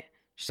tonight?"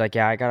 She's like,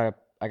 "Yeah, I got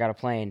a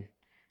plane."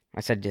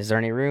 I said, "Is there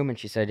any room?" And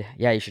she said,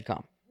 "Yeah, you should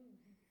come."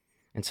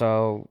 And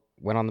so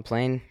went on the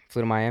plane,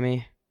 flew to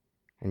Miami,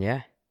 and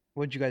yeah.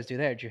 What'd you guys do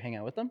there? Did you hang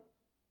out with them?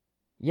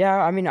 Yeah,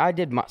 I mean, I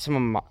did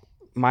some of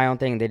my own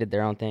thing. They did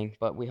their own thing,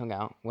 but we hung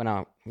out, went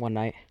out one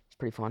night. It's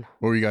pretty fun.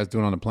 What were you guys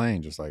doing on the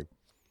plane? Just like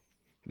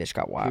Bitch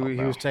got wild, He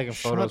bro. was taking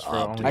photos for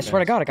up, dude. I swear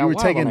to God, it got you were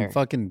wild on taking there.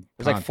 fucking.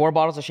 It was like 4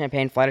 bottles of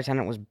champagne. Flight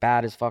attendant was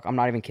bad as fuck. I'm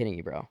not even kidding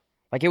you, bro.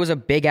 Like, it was a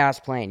big-ass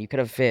plane. You could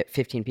have fit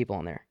 15 people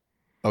in there.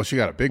 Oh, she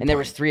got a big. And there plane.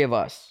 was 3 of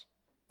us.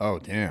 Oh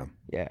damn.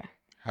 Yeah.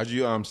 How'd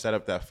you set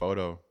up that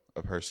photo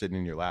of her sitting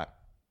in your lap?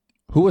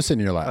 Who was sitting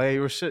in your lap? Oh, yeah,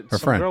 you were sitting. Her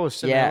Some friend. girl was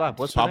sitting in Yeah. your lap.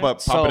 What's her Pop name?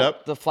 up, pop it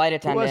up. The flight Who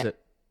attendant. was it?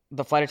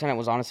 The flight attendant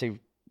was honestly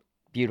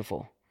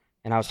beautiful.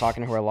 And I was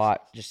talking to her a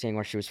lot, just seeing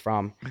where she was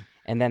from.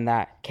 And then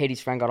Katie's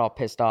friend got all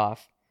pissed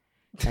off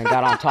and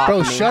got on top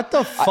Bro, of me. shut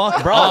the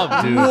fuck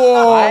up, dude.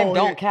 I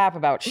don't cap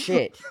about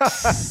shit.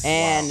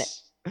 And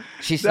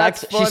she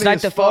sniped funny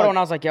as the photo, fuck. and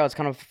I was like, yo, it's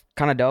kind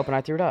of dope, and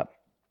I threw it up.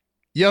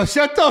 Yo,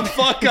 shut the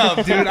fuck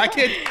up, dude. I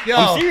can't. Yo,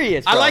 I'm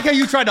serious, I bro. like how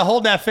you tried to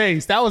hold that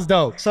face. That was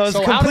dope. So it's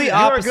how complete did-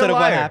 opposite of what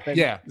liar. happened.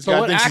 Yeah. So guy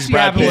what thinks he's actually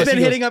Brad happened Pitt. was He's been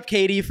he hitting up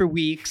Katie for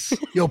weeks,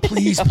 Yo,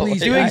 please,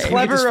 please, doing dude,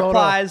 clever this photo.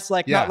 replies,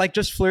 like Yeah. not like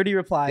just flirty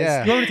replies.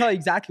 Yeah. You want me to tell you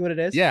exactly what it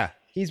is? Yeah.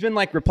 He's been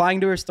like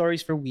replying to her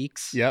stories for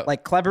weeks. Yep.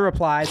 Like clever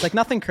replies, like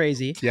nothing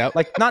crazy. Yep.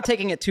 Like not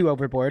taking it too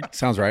overboard.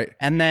 Sounds right.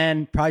 And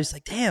then probably just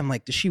like, damn,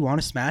 like, does she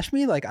want to smash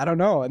me? Like, I don't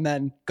know. And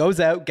then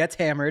goes out, gets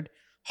hammered,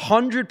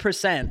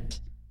 100%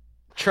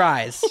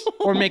 tries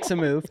or makes a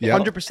move,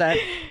 Yep. 100%,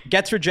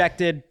 gets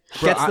rejected,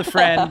 gets the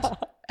friend,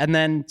 and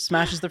then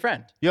smashes the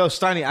friend. Yo,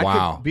 Steiny, I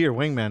Wow. could be your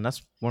wingman.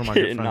 That's one of my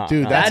good friends. Nah.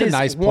 Dude, that's That a is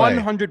nice play.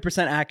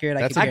 100% accurate.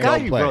 That's I a could I good got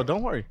go. you, play. bro.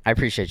 Don't worry. I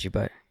appreciate you,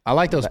 but I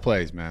like those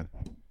plays, man.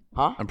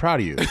 huh? I'm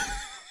proud of you.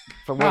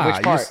 For Nah,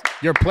 which part?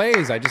 your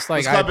plays, I just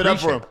like. Let's clap I it up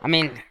for appreciate- him. I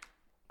mean,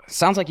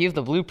 sounds like you have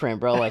the blueprint,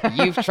 bro. Like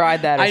you've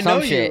tried that or I know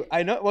some shit. you.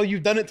 I know. Well,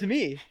 you've done it to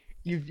me.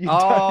 You've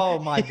Oh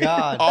my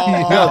God. Oh,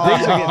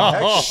 things are getting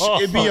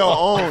hectic. It'd be your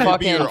own. It'd be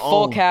Fucking your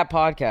full own. cap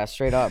podcast,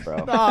 straight up,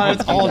 bro. Nah,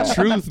 it's all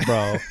truth,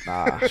 bro.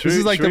 Nah. This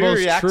is like Should the we most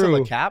react to true.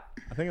 the cap?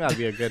 I think that'd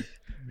be a good.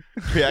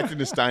 Reacting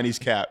to Steiny's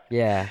cap.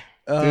 Yeah.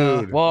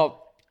 Dude.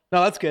 Well,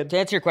 No, that's good. to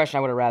answer your question,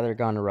 I would have rather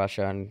gone to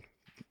Russia and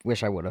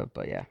wish I would have,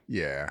 but yeah.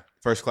 Yeah.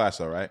 First class,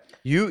 though, right?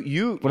 You What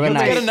about Let's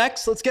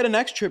nice? get a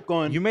next trip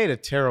going. you made a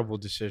terrible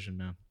decision,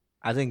 man.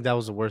 I think that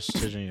was the worst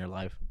decision in your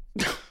life.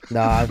 No,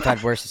 I've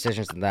had worse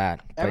decisions than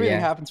that. But Everything yeah.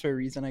 happens for a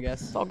reason, I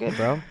guess. It's all good,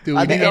 bro. Dude,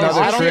 I we think need that was-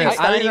 another I don't trip.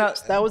 think- I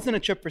think that wasn't a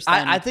trip for Steiny.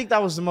 I think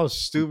that was the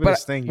most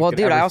stupidest thing. You Well, could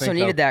dude, ever I also think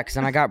needed of. that because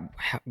then I got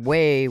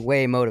way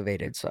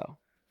motivated. So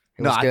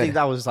it No, was I good. think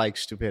that was like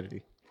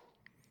stupidity.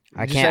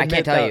 I Just can't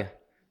admit tell that- you.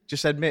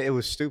 Just admit it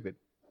was stupid.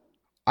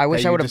 I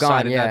wish that I you would have gone.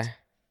 decided Yeah. not to-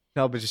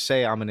 No, but just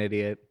say I'm an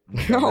idiot.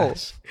 No.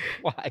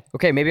 Why?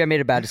 Okay, maybe I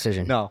made a bad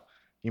decision. No,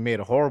 you made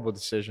a horrible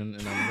decision,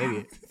 and I'm an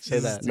idiot. Say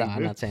that. No,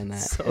 I'm not saying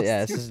that.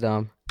 Yeah, this is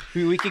dumb.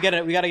 we could get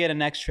it. We got to get a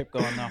next trip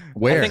going though.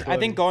 Where? I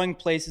think going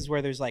places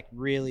where there's like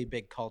really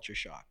big culture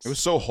shocks. It was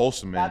so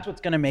wholesome, man. That's what's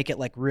gonna make it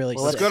like really.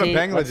 Well, Let's sick. go to see,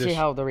 Let's see Bangladesh.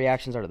 how the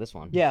reactions are to this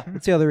one. Yeah,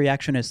 let's see how the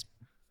reaction is.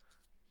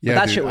 Yeah, But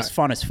that dude, shit was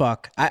fun as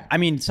fuck. I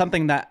mean,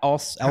 something that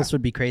else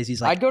would be crazy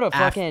is like I'd go to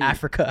fucking-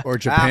 Africa. or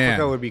Japan.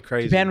 Africa would be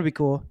crazy. Japan would be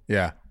cool.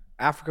 Yeah,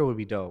 Africa would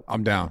be dope.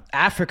 I'm down.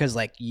 Africa's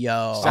like,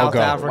 yo, I'll go.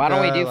 Africa, Why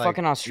don't we do like,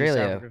 fucking East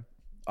Australia? Africa.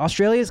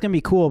 Australia's gonna be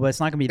cool, but it's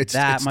not gonna be It's-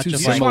 that it's much too of You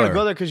like. just want to Similar.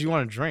 go there because you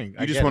want to drink.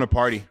 You just want to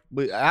party.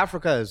 But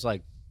Africa is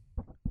like,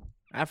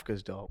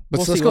 Africa's dope. But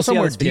We'll let's see- go we'll see how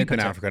somewhere this video deep in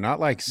comes out. Africa, not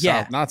like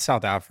Yeah. not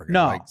South Africa.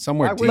 No. like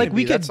somewhere Why deep. would Like it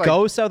we be? could That's like-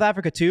 go South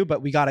Africa too,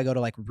 but we got to go to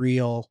like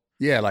real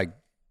yeah, like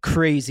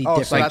crazy Oh, so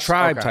different. like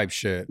tribe okay. type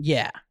shit.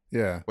 Yeah,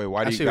 Yeah, Wait,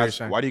 why I do see you what you're guys?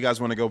 saying. Why do you guys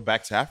want to go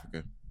back to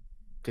Africa?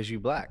 Because you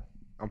black.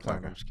 I'm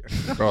playing. I'm just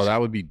kidding. bro, that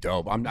would be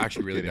dope. I'm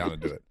actually really down to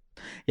do it.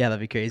 yeah, that'd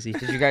be crazy.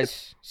 Did you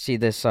guys see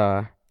this?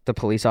 The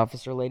police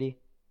officer lady.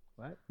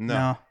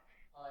 No.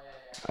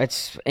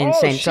 It's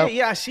insane. Oh, so shit,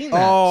 yeah, I seen that.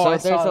 Oh, so I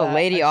there's saw a that.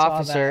 lady I saw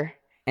officer,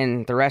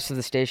 and the rest of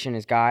the station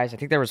is guys. I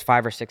think there was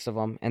 5 or 6 of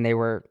them, and they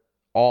were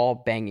all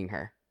banging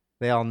her.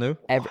 They all knew.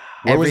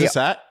 Where was this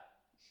at?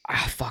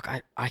 Fuck,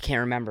 I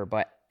can't remember,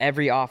 but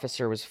every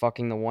officer was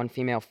fucking the one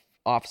female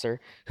officer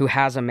who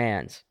has a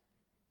man's.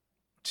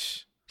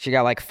 She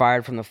got like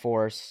fired from the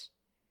force,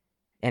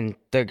 and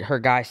her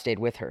guy stayed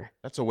with her.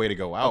 That's a way to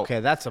go out. Okay,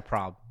 that's a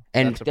problem.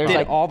 And That's a there's Did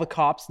like, all the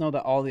cops know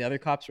that all the other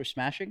cops were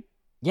smashing?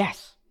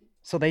 yes,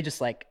 So they just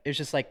like it was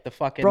just like the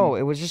fucking bro,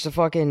 it was just a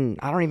fucking,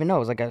 I don't even know. It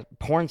was like a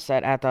porn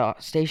set at the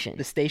station.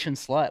 the station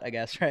slut, I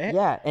guess, right?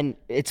 Yeah, and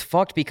it's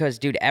fucked because,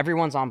 dude,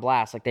 everyone's on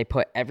blast. Like, they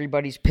put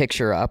everybody's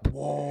picture up.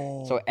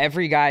 Whoa. So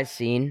every guy's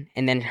seen,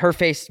 and then her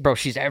face, bro,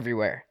 she's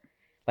everywhere.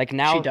 Like,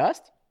 now. She does.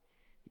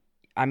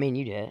 I mean,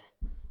 you did.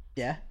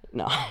 Yeah.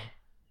 No.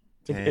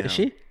 Damn. Is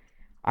she?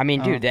 I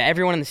mean, dude,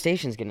 everyone in the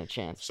station's getting a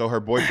chance. So her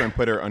boyfriend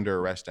put her under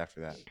arrest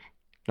after that.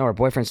 No, her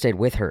boyfriend stayed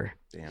with her.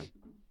 Damn.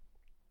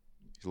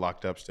 He's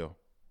locked up still.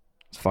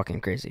 It's fucking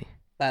crazy.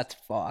 That's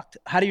fucked.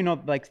 How do you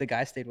know? Like the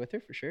guy stayed with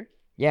her for sure.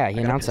 Yeah, he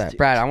announced that.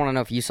 Brad, I want to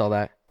know if you saw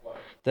that.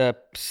 The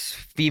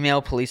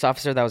female police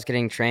officer that was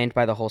getting trained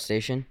by the whole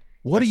station,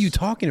 What are you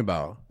talking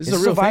about? This This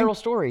is a real viral thing?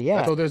 story,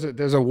 yeah. So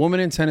there's a woman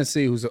in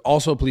Tennessee who's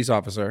also a police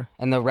officer.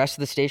 And the rest of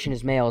the station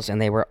is males, and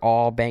they were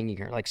all banging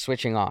her, like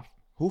switching off.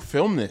 Who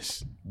filmed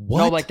this? What?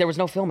 No, like there was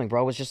no filming,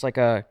 bro. It was just like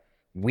a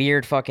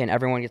weird fucking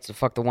everyone gets to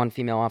fuck the one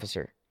female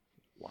officer.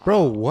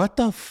 Bro, what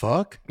the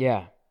fuck?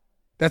 Yeah.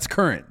 That's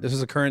current. This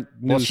is a current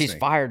news Well, she's thing.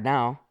 fired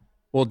now.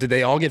 Well, did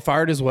they all get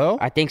fired as well?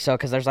 I think so,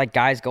 because there's like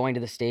guys going to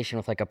the station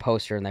with like a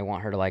poster, and they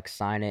want her to like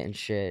sign it and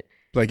shit.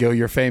 Like, yo,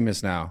 you're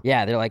famous now.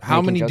 Yeah, they're like,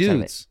 How making many jokes out of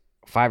it. dudes?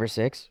 5 or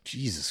 6.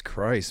 Jesus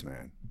Christ,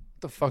 man.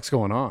 What the fuck's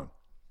going on?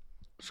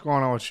 What's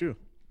going on with you?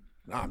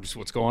 Nah, I'm just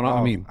what's going on. I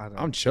Oh, mean, I don't-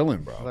 I'm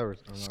chilling, bro.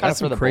 It's kind That's of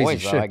some for the crazy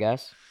boys, though, shit. I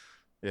guess.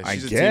 Yeah, I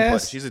she's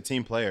guess. she's a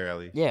team player,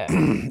 Ellie. Yeah.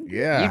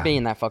 Yeah. You'd be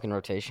in that fucking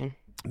rotation.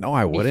 No,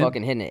 I Be wouldn't.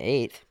 fucking hitting it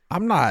 8th.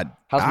 I'm not.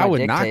 How's I my would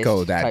dick not taste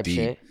go that type deep.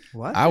 shit.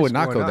 What? I would is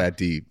not going go on? that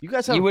deep. You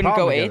guys have You a wouldn't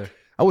problem go together. 8th?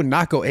 I would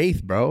not go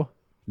 8th, bro.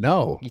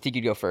 No. You think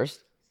you'd go first?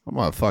 I'm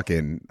a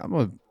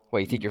What,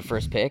 you think your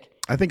first pick?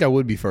 I think I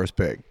would be first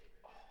pick.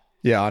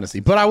 Yeah, honestly.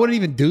 But I wouldn't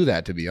even do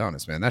that, to be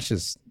honest, man. That's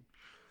just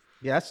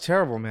Yeah, that's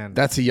terrible, man.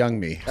 that's a young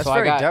me. That's So I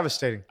very got-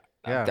 devastating.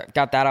 Yeah.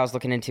 Got that I was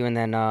looking into, and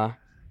then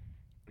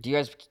do you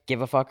guys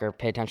give a fuck or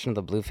pay attention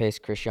to the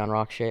Blueface Christian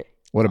Rock shit?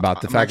 What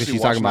about the I'm fact that actually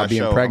she's talking watching about that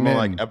being show. I'm pregnant?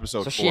 on, and- like episode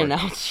So 4. she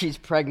announced she's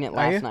pregnant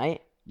Are you? last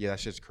night. Yeah, that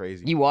shit's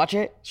crazy. You watch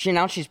it? She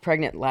announced she's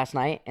pregnant last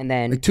night, and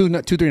then like 3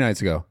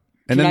 nights ago.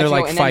 And then two they're nights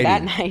like ago, and fighting.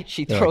 then that night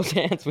she Yeah. throws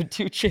hands with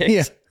 2 chicks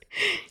Yeah.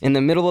 in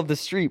the middle of the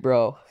street,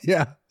 bro.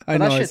 Yeah. I But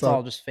know. that I shit's saw.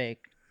 all just fake.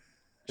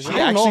 She I don't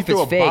know actually if threw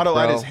it's a fake, bottle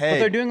at bro. his But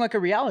head. they're doing like a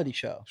reality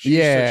show.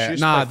 Yeah. She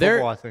used to Nah, play they're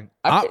football, I think.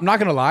 I'm not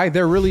gonna lie,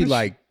 they're really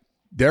like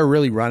they're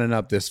really running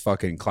up this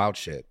fucking clout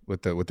shit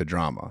with the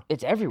drama.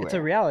 It's everywhere. It's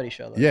a reality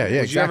show. Though. Yeah,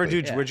 yeah. Would you ever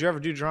exactly. do? Yeah. Would you ever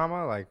do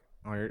drama like,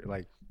 or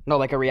like no,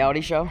 like a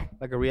reality show.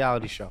 a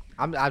reality show?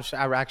 I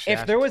actually.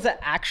 If there was an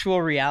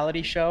actual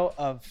reality show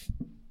of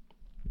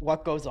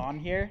what goes on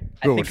here,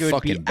 Bro, I think it would it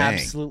would be fucking bang.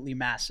 absolutely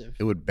massive.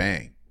 It would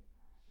bang.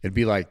 It'd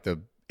be like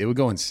it would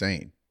go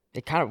insane.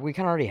 We kind of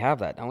already have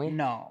that, don't we?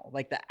 No,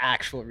 like the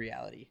actual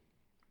reality.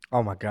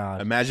 Oh my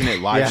god. Imagine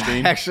it live Yeah,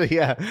 stream. actually,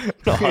 yeah.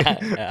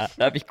 Yeah,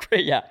 that'd be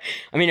great. Yeah,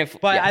 I mean, if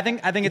But yeah.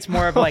 I think it's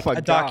more of like my a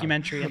God.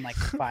 documentary in like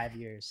 5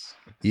 years.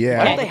 why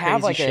Yeah. don't they the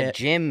have like crazy a shit.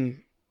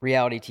 gym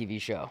reality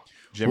TV show?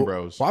 Gym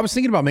Bros. Well, I was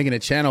thinking about making a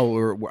channel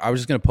where I was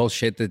just gonna post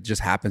shit that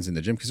just happens in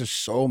the gym because there's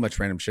so much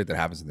random shit that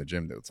happens in the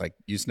gym that it's like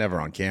you just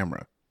never on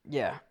camera.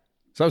 Yeah,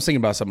 So I was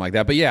thinking about something like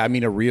that. But yeah, I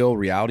mean, a real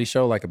reality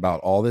show like about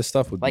all this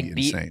stuff would like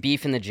be insane.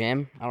 beef in the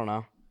gym. I don't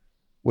know.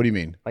 What do you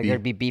mean? Like Beef?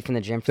 there'd be beef in the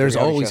gym. For the There's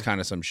reality always show.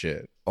 kind of some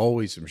shit.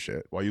 Always some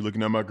shit. Why you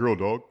looking at my girl,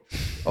 dog?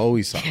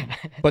 Always something.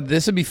 But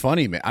this would be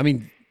funny, man. I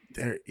mean,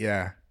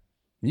 yeah,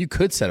 you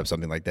could set up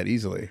something like that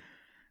easily.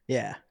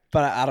 Yeah,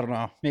 but I don't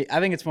know. I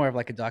think it's more of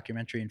like a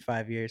documentary in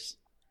 5 years.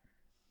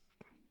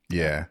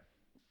 Yeah.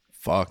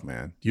 Fuck,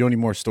 man. You don't need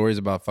more stories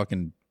about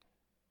fucking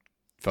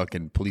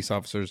police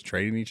officers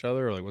trading each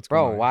other or like what's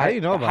Bro, going on? why? How do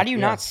you know about How do you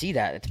it? not Yeah. see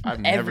that? It's I've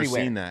never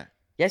everywhere. seen that.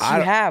 Yes, I you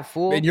don't- have,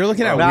 fool. And you're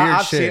looking at No, weird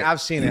I've shit.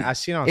 I've seen it. I've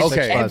seen it on It's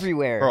Six Buzz.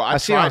 everywhere. Bro,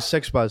 I've seen it on tried.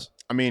 Six Buzz.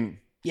 I mean,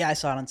 Yeah, I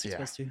saw it on Six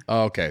Buzz too.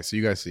 Oh, okay, so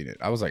you guys seen it.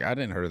 I was like, I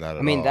didn't heard of that at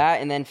all. I mean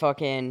that, and then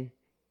fucking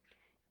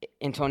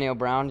Antonio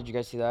Brown. Did you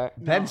guys see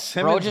that? Ben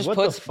Simmons.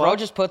 Bro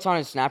just puts on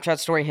his Snapchat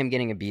story him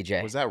getting a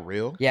BJ. was that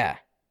real? Yeah.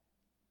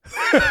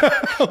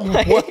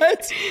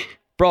 What?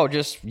 Bro,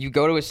 just you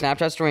go to his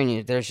Snapchat story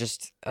and there's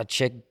just a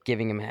chick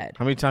giving him head.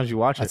 How many times you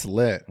watch That's it?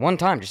 lit. One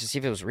time just to see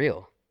if it was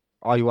real.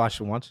 Oh, you watched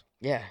it once?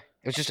 Yeah.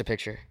 It was just a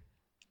picture.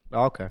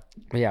 Oh, okay.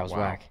 But yeah, it was Wow.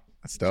 whack.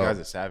 That's This guy's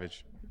dope. a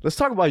savage. Let's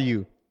talk about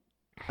you.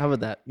 How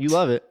about that? You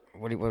love it.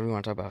 What do we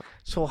want to talk about?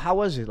 So how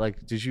was it?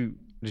 Like, did you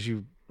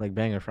like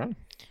bang a friend?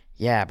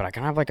 Yeah, but I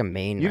kind of have like a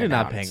main. You right did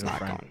now, not and bang it's a not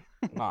friend.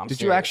 going. No, I'm Did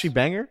you serious. actually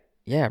bang her?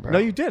 Yeah, bro. No,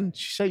 you didn't.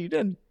 She said you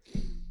didn't.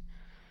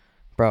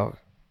 Bro,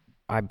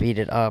 I beat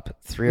it up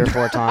 3 or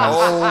 4 times.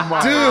 Oh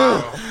my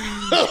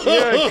Dude,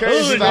 you're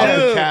crazy. Stop the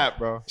dude. cap,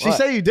 bro. She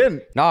said you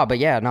didn't. No, but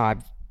yeah, no,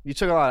 You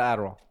took a lot of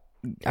Adderall.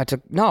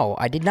 No,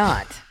 I did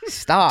not.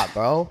 Stop,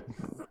 bro.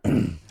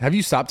 Have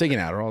you stopped taking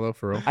Adderall though,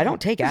 for real? I don't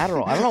take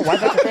Adderall. I don't know why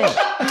that's a thing.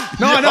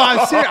 No,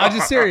 I'm serious. I'm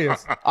just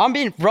serious. I'm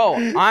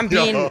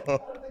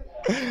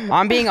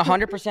being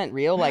 100%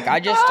 real. Like I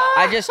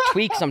just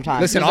tweak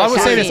sometimes. Listen, Because I want to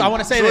that's say how this. I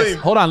want to say Dream. this.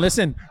 Hold on,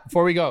 listen.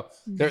 Before we go,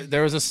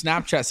 there was a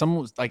Snapchat.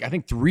 Someone was like, I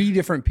think 3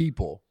 different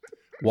people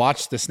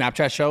watched the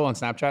Snapchat show on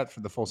Snapchat for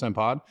the Full Send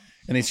Pod,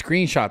 and they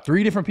screenshot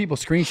 3 different people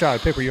screenshot a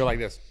pic where you're like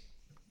this,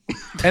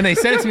 and they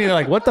sent it to me. They're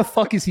like, "What the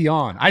fuck is he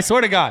on?" I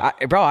swear to God,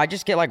 Bro, I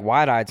just get like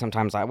wide-eyed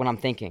sometimes when I'm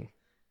thinking.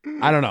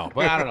 I don't know,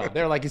 but I don't know.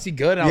 They're like, "Is he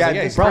good?" And I was Yeah, like,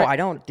 "Yeah, this he's Bro, great." I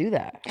don't do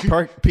that.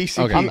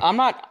 PCP. Okay.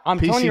 I'm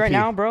telling you right PCP.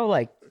 now, bro,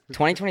 like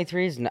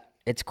 2023 is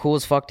it's cool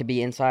as fuck to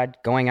be inside.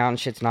 Going out and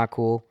shit's not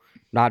cool.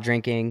 Not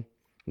drinking,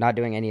 not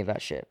doing any of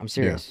that shit. I'm Yeah.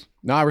 serious.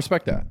 No, I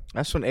respect that.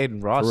 That's when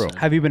Aiden Ross. For real. said.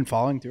 Have you been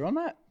following through on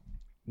that?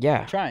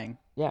 Yeah. Trying.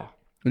 Yeah.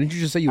 Didn't you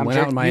just say you I'm went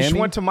sure- out in you Miami? You just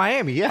went to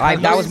Miami. Yeah.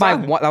 That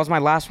was my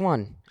last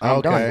one. I'm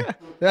okay, done.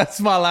 that's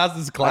my last.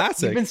 This is You've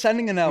classic. been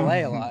sending in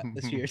LA a lot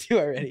this year too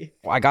already.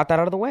 I got that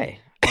out of the way.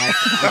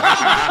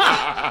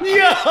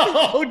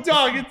 Yo,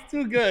 dog, it's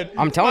too good.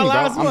 I'm telling you, bro.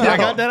 I'm I done.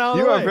 got that out of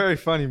You the are way. very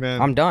funny,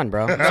 man. I'm done,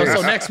 bro.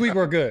 So next week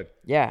we're good.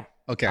 Yeah.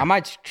 Okay. I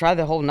might try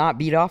the whole not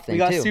beat off thing We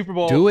got too. Super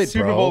Bowl. Do it,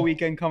 Super bro. Bowl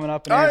weekend coming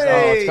up in Hey! Arizona.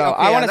 Let's go.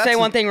 Okay, I yeah, want to say that's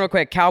one a- thing real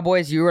quick.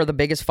 Cowboys, you are the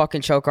biggest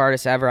fucking choke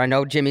artists ever. I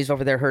know Jimmy's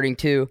over there hurting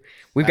too.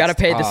 We've got to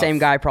That's pay the tough. same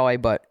guy probably,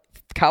 but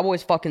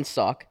Cowboys fucking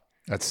suck.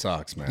 That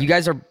sucks, man. You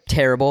guys are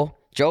terrible.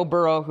 Joe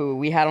Burrow, who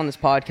we had on this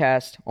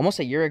podcast almost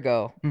a year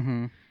ago,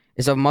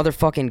 is a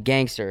motherfucking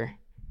gangster.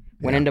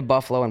 Went into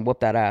Buffalo and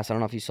whooped that ass. I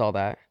don't know if you saw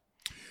that.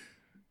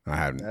 I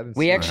haven't.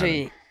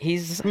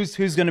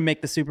 Who's gonna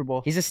make the Super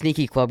Bowl? He's a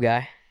sneaky club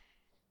guy.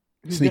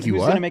 Sneaky Who's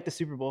what? gonna make the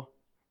Super Bowl?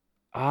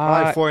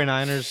 Probably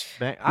 49ers.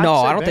 No,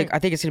 I don't think. I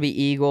think it's gonna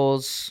be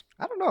Eagles.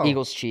 I don't know.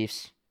 Eagles,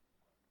 Chiefs.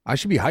 I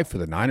should be hyped for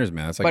the Niners,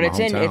 man. That's like But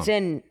my it's hometown.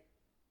 in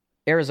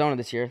Arizona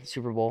this year, the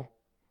Super Bowl.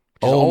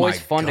 Which is Oh always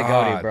my fun to go to,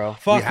 God. bro.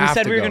 Fuck, we have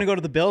said to we were go. gonna go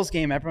to the Bills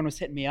game. Everyone was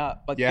hitting me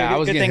up, but Yeah, good, I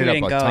was good getting thing we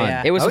hit up didn't a go. ton.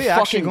 Yeah, It was Oh, a you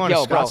actually fucking going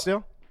to bro.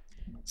 Scottsdale?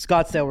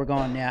 Scottsdale, we're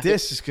going. Yeah,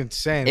 This is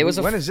insane. It was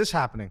a when f- is this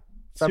happening?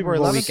 Super February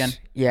Bowl 11th? weekend.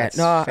 Yeah, That's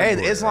no. Hey, the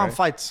February, Islam right?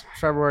 fights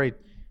February.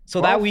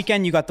 So that 12th?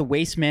 weekend you got the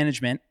Waste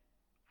Management,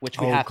 which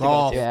we Oh, have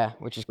golf. to go to. Yeah,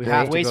 which is We great.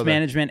 have to Waste go there.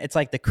 Management. It's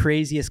like the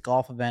craziest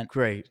golf event.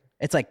 Great.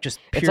 It's like just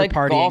pure It's like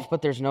partying. golf,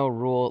 but there's no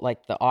rule.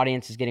 Like the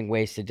audience is getting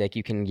wasted. Like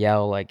you can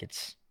yell. Like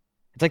it's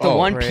like the Oh,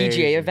 one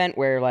crazy. PGA event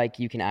where like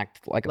you can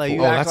act like a Like fool.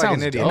 you Oh, act that like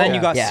sounds an idiot. And then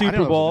you got Yeah. I Super didn't know it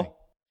was a Bowl, thing.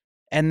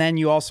 and then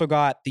you also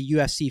got the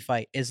UFC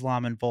fight,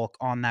 Islam and Volk,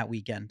 on that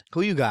weekend.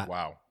 Who you got?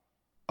 Wow.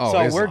 Oh, so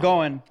we're Islam.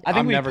 going. I think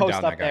I'm we never post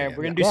down up that guy there. again.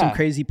 We're gonna do Yeah. some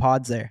crazy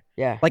pods there.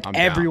 Yeah, Like I'm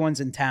down. everyone's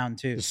in town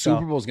too. The so.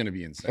 Super Bowl's gonna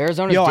be insane.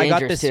 Arizona's Yo, I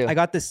dangerous got this. too. I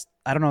got this.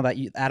 I don't know that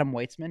you, Adam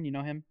Weitzman. You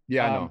know him?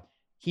 Yeah, I know.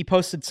 He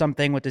posted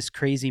something with this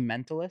crazy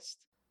mentalist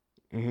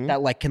Mhm.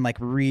 that like can like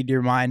read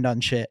your mind on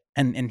shit,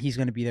 and he's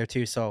gonna be there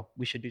too. So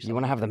we should do something. You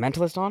want to have the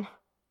mentalist on?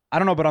 I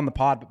don't know, but on the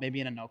pod, but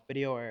maybe in a Noke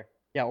video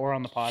or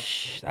on the pod.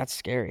 Shh, that's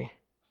scary.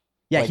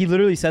 Yeah, Like- he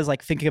literally says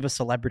like think of a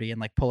celebrity and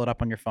like pull it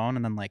up on your phone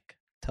and then like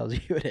tells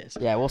you who it is.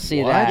 Yeah, we'll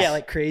see What? that. Yeah,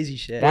 like crazy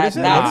shit. That's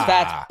it?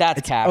 that's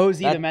it's cap. OZ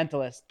That- the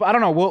mentalist. But I don't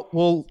know.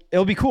 We'll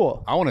it'll be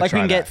cool. I wanna like we try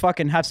can that. get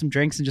fucking have some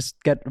drinks and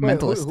just get a Wait,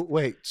 mentalist.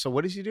 wait, so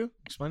what does he do?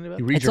 Explain it about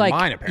He it. reads It's your like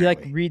mind. he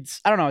Apparently, like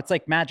reads. I don't know. It's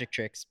like magic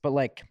tricks, but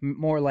like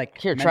more like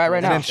Here, try it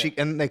right mentalist now. And shit.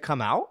 then and they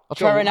come out? I'll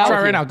try right now. Try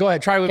with right you. now. Go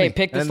ahead. Try with Okay, me.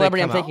 pick the And then they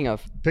celebrity I'm come out. thinking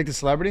of. Pick the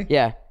celebrity.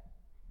 Yeah,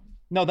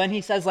 No, then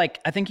he says like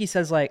I think he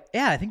says like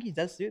yeah, I think he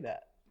does do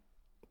that.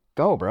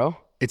 go, bro.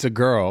 It's a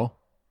girl.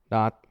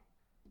 Not.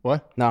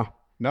 What? No,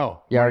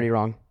 No. you're already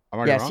wrong. I'm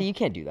already Yeah, wrong? see, you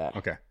can't do that.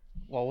 Okay.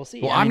 Well, we'll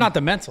see. Well, I I'm mean, not the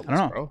mentalist, I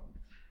don't know.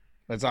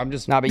 bro. I'm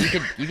just. Nah, but you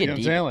get You know what I'm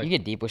deep. saying? Like- You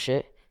get deep with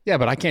shit. Yeah,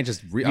 but I can't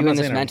just. I'm You not and this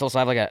saying I'm- mental, so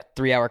I have like a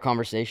 3-hour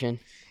conversation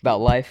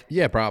about life.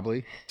 Yeah,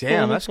 probably.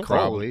 Damn, that's cool.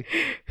 Probably.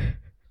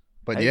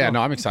 But How you yeah, doing?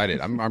 no, I'm excited.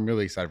 I'm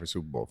really excited for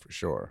Super Bowl for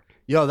sure.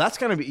 Yo, that's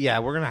gonna be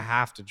we're gonna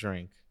have to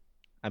drink.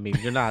 I mean,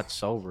 you're not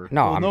sober.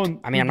 No, Well, I'm, no,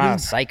 I mean, I'm not a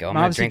psycho. I'm I'm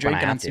gonna obviously drink when I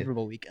drinking have on to, Super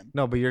Bowl weekend.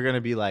 No, but you're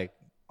gonna be like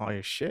all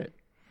your shit.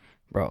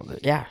 bro.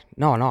 Yeah,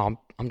 no,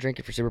 I'm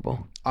drinking for Super Bowl.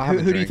 I'll have Who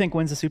a do you drink. think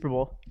wins the Super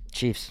Bowl?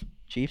 Chiefs.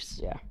 Chiefs.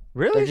 Yeah,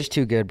 Really? they're just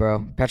too good,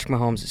 bro. Patrick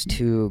Mahomes is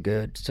too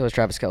good. So is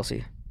Travis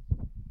Kelce.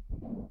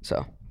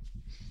 So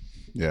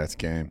Yeah, it's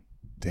game.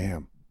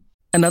 Damn.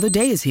 Another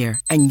day is here,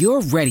 and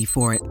you're ready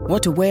for it.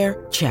 What to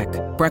wear? Check.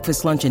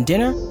 Breakfast, lunch, and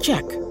dinner?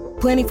 Check.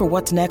 Planning for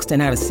what's next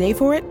and how to save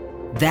for it?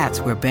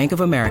 That's where Bank of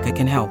America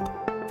can help.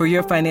 For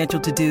your financial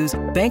to-dos,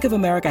 Bank of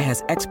America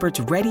has experts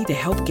ready to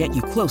help get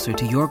you closer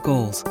to your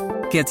goals.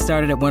 Get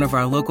started at one of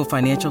our local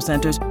financial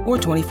centers or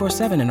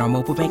 24/7 in our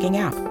mobile banking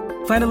app.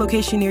 Find a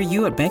location near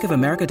you at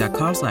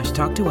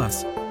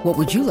bankofamerica.com/talktous. What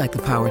would you like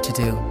the power to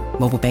do?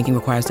 Mobile banking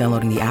requires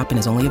downloading the app and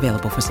is only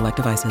available for select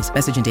devices.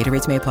 Message and data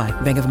rates may apply.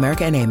 Bank of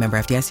America NA, member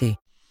FDIC.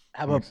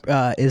 How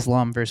about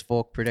Islam versus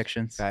Volk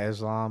predictions? That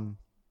Islam,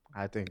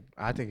 I think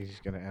he's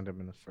gonna end up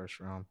in the first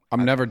round.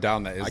 I'm never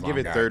down that. I Islam give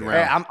it guy, third dude.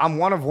 round. Hey, I'm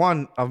one of my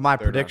Third round.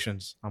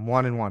 predictions. I'm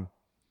 1-1.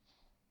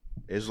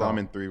 Islam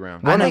in 3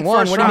 rounds. One and one.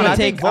 What do you I'm mean? gonna I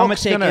think take. I'm gonna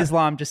Volk's take gonna-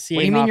 Islam. Just seeing.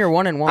 what do you mean off, you're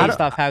 1-1?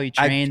 based off how he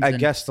trains. I and-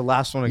 guess the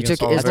last one You against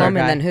took Oliveira. Islam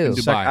and then who? In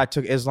Dubai. I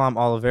took Islam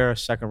Oliveira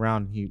second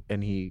round.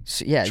 He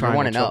So, yeah, you're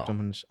triangle 1-0. choked him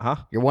and huh?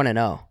 You're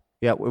 1-0.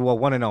 Yeah, well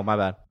 1-0, my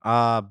bad.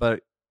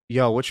 But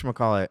yo,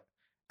 whatchamacallit?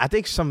 I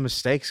think some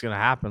mistakes gonna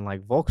happen.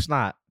 Like Volk's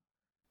not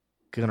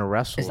gonna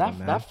wrestle Is with that him,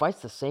 man. that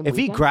fight's the same? If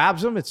he weekend?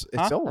 grabs him, it's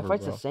Huh? over. that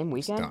fight's bro. the same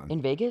weekend done.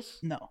 in Vegas.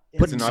 No,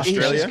 But in it's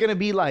Australia? just gonna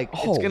be like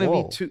Oh, it's gonna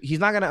whoa. be too. He's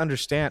not gonna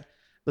understand.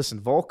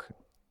 Listen, Volk.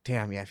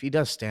 Damn, yeah. If he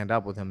does stand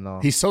up with him though,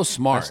 He's so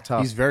smart. That's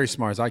tough. He's very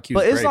smart. His IQ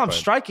but is great, Islam's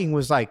striking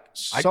was like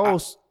so.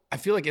 I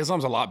feel like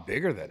Islam's a lot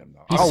bigger than him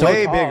though. He's oh, so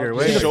way tall. bigger. You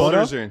Way see the bigger. photo?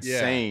 Shoulders are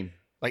insane.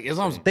 Like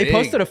Islam's They big.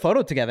 posted a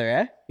photo together,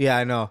 eh? Yeah,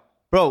 I know,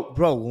 bro.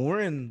 When we're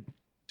in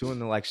doing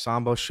the like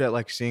Sambo shit,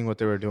 like seeing what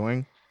they were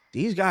doing,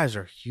 these guys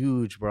are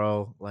huge,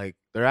 bro. Like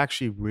they're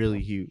actually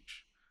really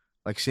huge.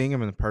 Like seeing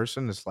them in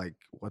person is like,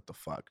 what the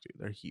fuck, dude?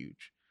 They're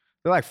huge.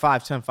 They're like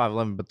 5'10",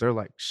 5'11", but they're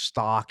like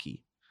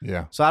stocky.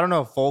 Yeah. So I don't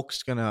know if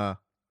Volk's gonna.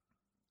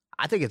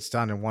 I think it's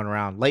done in one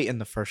round, late in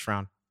the first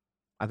round.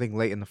 I think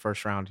late in the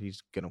first round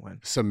he's gonna win.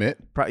 Submit.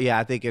 Yeah,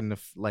 I think in the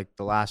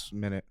last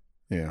minute.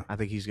 Yeah. I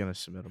think he's gonna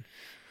submit him.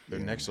 Their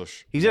next will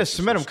He's gonna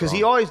submit him because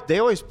they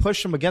always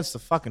push him against the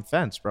fucking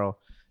fence, bro.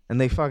 And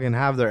they fucking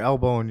have their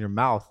elbow in your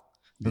mouth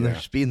and they're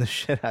just beating the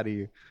shit out of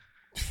you.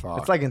 Fuck.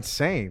 It's like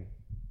insane.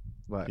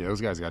 But Yeah,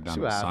 those guys got down See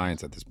to what happens.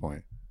 science at this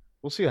point.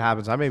 we'll see what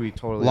happens. I may be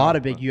totally A lot off,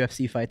 of big but-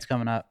 UFC fights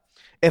coming up.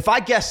 If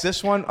I guess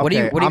this one,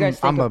 okay, What do you guys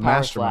think I'm a of Power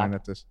mastermind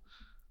Slap? at this.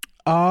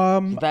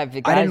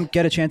 That I didn't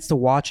get a chance to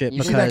watch it You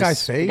because see that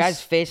guy's The face?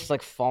 guy's face is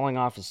like falling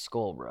off his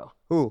skull, bro.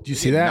 Who? Do you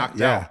see that? knocked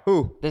Yeah. out.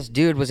 Who? This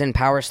dude was in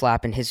Power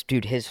Slap, and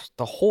the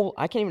whole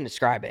I can't even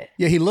describe it.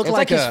 Yeah, he looked It's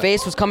like his a-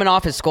 face was coming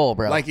off his skull,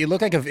 bro. Like it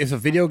looked like if a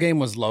video game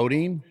was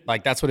loading,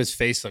 like that's what his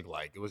face looked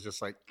like. It was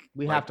just like,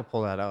 We have to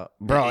pull that up.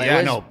 bro, it yeah,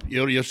 was-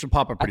 no, you should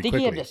pop up I pretty think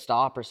quickly. he had to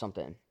stop or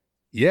something.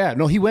 Yeah,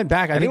 no, he went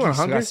back. I think Anyone he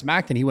hungry? got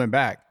smacked and he went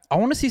back. I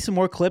want to see some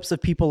more clips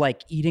of people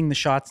like eating the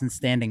shots and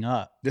standing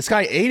up. This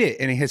guy ate it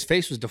and his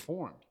face was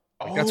deformed.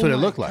 Like, that's what it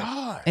looked like.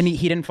 And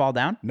he didn't fall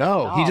down.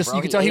 No, he No, just bro,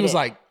 you could he tell he ate was it.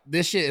 like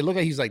this shit. It looked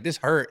like he was like this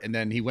hurt, and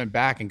then he went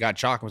back and got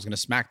chalk and was gonna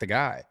smack the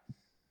guy.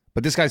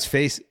 But this guy's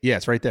face, yeah,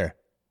 it's right there.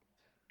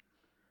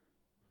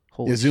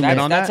 Holy You zoom shit. in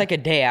on That's that. like a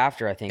day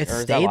after, I think. It or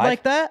is that stayed live?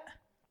 like that.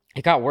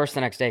 It got worse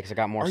the next day because it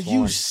got more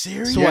swollen.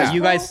 serious? So Yeah.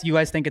 what, you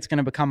guys think it's going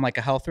to become like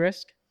a health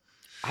risk?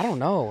 I don't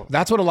know.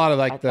 That's what a lot of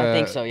like I the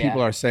think so, yeah.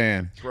 people are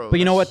saying. Bro, But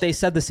you know what? that's- They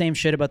said the same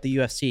shit about the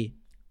UFC.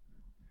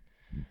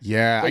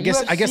 Yeah, The I guess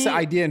the UFC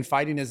idea in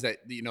fighting is that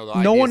the No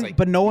idea one, is, like,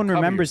 but no you one cover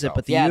remembers yourself. it.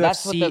 But the Yeah,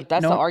 UFC,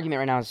 that's no, the argument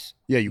right now. Is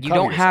Yeah, you you cover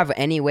don't have yourself.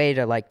 any way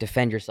to like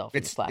defend yourself from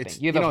It's- slapping. it's-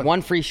 You have you know-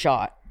 one free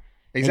shot.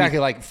 Exactly,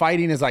 like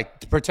fighting is like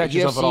to protect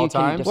yourself at UFC all you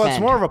can times. defend. Well,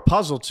 it's more of a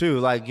puzzle too.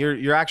 Like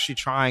you're actually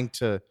trying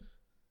to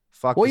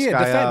fuck Well, this yeah, guy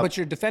defend, up. but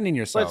you're defending But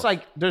yourself. it's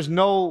like there's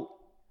no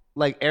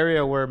like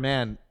area where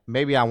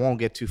maybe I won't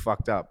get too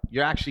fucked up.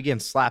 You're actually getting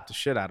slapped the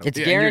shit out of. It's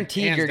Yeah, and you're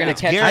guaranteed hands you're gonna down.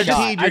 catch a guaranteed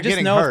shot. you're I just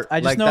getting know. hurt. I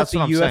just Like, know if that's the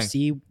what I'm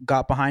UFC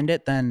got behind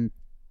it, then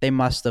they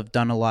must have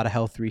done a lot of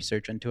health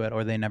research into it,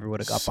 or they never would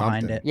have got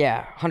behind Something. it.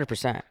 Yeah,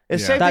 100%.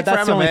 It's Yeah. same thing for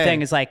That's the only MMA.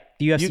 thing is like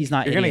the UFC's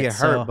not. You're gonna get idiots,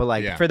 hurt, so but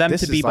like Yeah. for them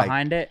this to be is like-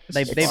 behind it,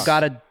 they've fucked. got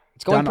to.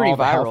 It's going done pretty all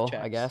the health viral,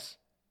 checks. I guess.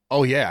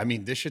 oh yeah, I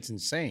mean this shit's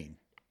insane.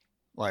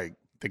 Like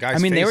the guys. I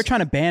mean, they were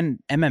trying to ban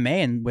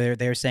MMA, and where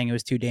they were saying it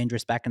was too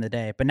dangerous back in the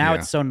day. But now Yeah.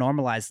 it's so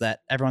normalized that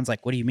everyone's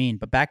like, "What do you mean?"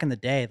 But back in the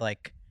day,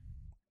 like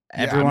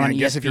Yeah, I everyone mean, I on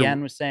guess if you're-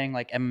 ESPN was saying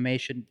like MMA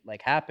should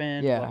like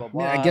happen. Yeah. blah, blah, I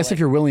blah. mean, I guess like, if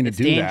you're willing to it's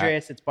do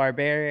dangerous, it's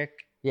barbaric.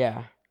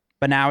 Yeah.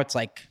 But now it's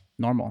like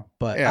normal.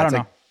 But that, yeah, I don't it's know.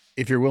 like,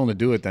 if you're willing to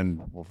do it,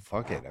 then well,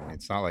 fuck it. I mean,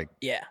 it's not like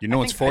Yeah, you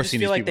know I it's think- I just forcing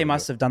feel these like people they to do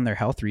must it. have done their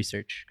health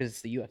research because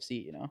it's the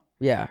UFC. You know?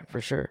 Yeah,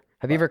 for sure.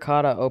 Have you ever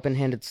caught an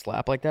open-handed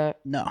slap like that?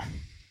 No.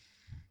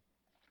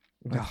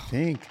 I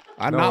think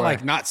I'm No not way.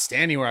 like not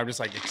standing where I'm just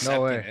like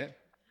accepting way. it.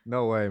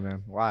 No way,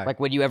 man. Why? Like,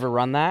 would you ever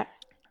run that?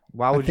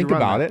 Why I would think you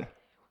run about that? it.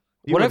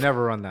 You What would if-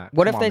 never run that.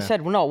 What Come if on, they man.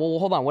 said, well, no, well,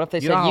 hold on. What if they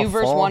You know said how you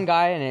versus fall- one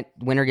guy and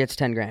winner gets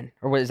 10 grand?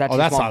 Or is that too Oh,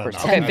 that's small not for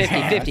enough. Okay, That's 50,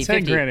 not- 50, 10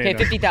 50. grand ain't Okay,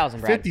 enough.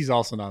 50,000, Brad. 50's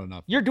also not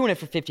enough. You're doing it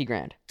for 50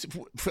 grand.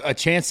 A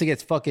chance to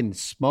get fucking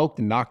smoked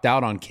and knocked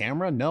out on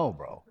camera? No,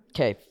 bro.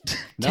 Okay.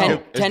 No. 10,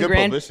 It's 10 good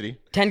grand. publicity.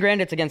 10 grand,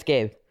 it's against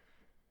Gabe.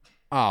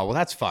 Oh well,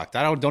 that's fucked.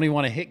 I don't even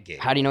want to hit Gabe.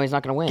 How do you know he's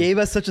not going to win? Gave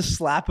us such a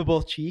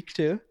slappable cheek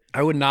too.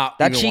 I would not.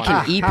 that even cheek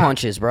want can eat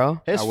punches,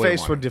 bro. His I wouldn't face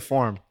want would it.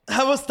 deform.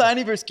 How was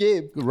Steiny versus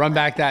Gabe? run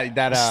back that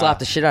Slap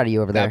the shit out of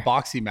you over there. that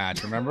boxing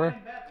match. Remember?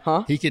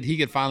 Huh? He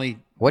could finally.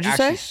 What'd you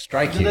actually say?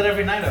 Strike you.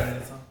 every night on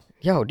it.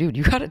 Yo, dude,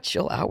 you got to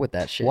chill out with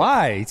that shit.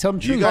 Why? Tell him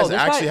You truth. guys this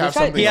guy- actually this have guy-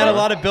 something. He had a going.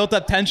 lot of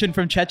built-up tension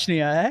from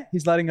Chechnya. Eh?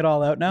 He's letting it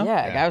all out now.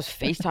 Yeah, a guy was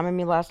FaceTiming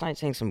me last night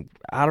saying some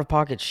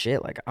out-of-pocket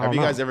shit. Like, I Have don't you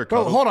know. guys ever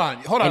Bro, cuddled? hold on.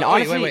 And Wait,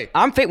 honestly,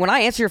 wait. when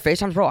I answer your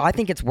FaceTimes, bro, I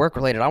think it's work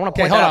related. I want to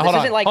Okay, point hold that on, out. hold This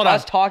on, isn't like hold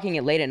us on. talking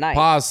it late at night.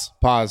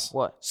 Pause.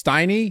 What?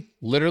 Steiny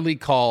literally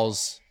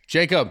calls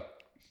Jacob,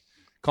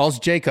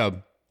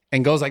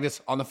 and goes like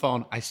this on the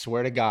phone. I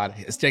swear to God,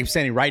 it's Jacob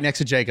standing right next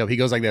to Jacob. He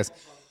goes like this,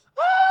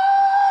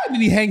 and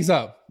then he hangs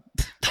up.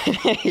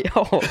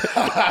 Yo,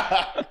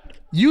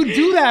 You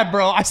do that,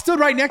 bro. I stood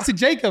right next to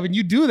Jacob, and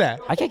you do that.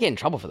 I can't get in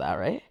trouble for that,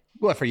 right?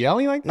 What, for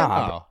yelling like that?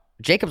 Nah, No.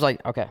 Jacob's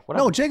like, okay,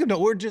 whatever. No, Jacob,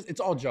 no, it's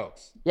all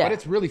jokes. Yeah. But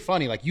it's really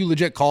funny. Like, you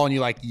legit call and you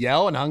like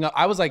yell and hung up.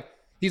 I was like,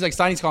 he's like,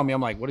 Steiny's calling me.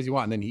 I'm like, what does he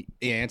want? And then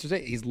he answers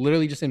it. He's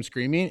literally just him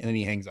screaming and then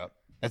he hangs up.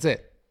 That's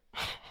it.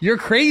 You're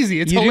crazy.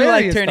 It's You do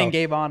hilarious. like turning though.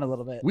 Gabe on a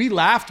little bit. We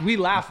laughed.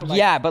 Like,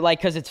 Yeah, but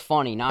like, cause it's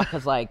funny, not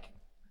cause like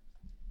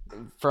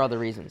for other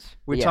reasons.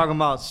 We're Yeah. talking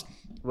about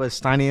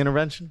Steiny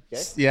intervention.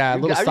 Yeah, a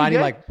little Are you Steiny,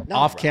 good? like No,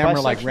 off bro. camera,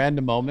 But like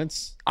random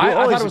moments. We I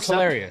always thought it was accept-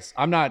 hilarious.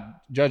 I'm not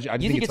judging. I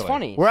You think it's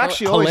funny? We're So-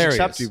 actually always hilarious.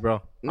 accept you,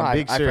 bro. No, I'm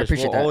big I serious.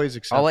 appreciate We'll that. always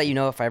accept. I'll let you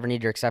know if I ever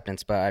need your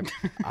acceptance, but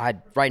I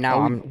right now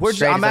I'm we're-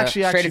 straight I'm as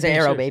actually straight as an being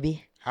arrow, serious.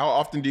 baby. How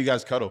often do you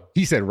guys cuddle?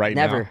 He said right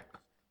Never. now.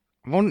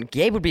 Well,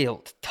 Gabe would be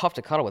tough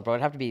to cuddle with, bro.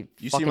 It'd have to be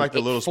You seem fucking like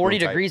the little spoon 40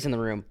 type. degrees in the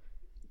room.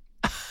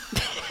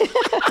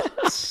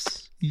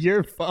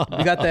 You're fucked.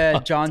 We got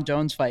the John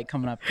Jones fight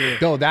coming up too.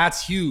 No,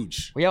 that's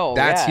huge. Yo,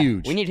 that's yeah.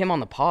 huge. We need him on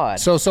the pod.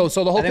 So the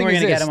whole I think thing we're is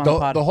gonna get this. him on the The,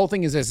 pod. the whole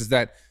thing is this: is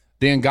that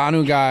the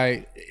Ngannou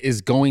guy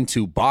is going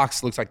to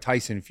box. Looks like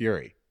Tyson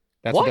Fury.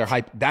 That's what they're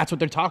hype. That's what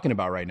they're talking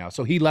about right now.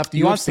 So he left the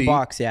He UFC. wants to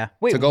box, yeah.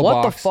 Wait, to go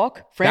what box. the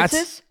fuck?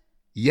 Francis?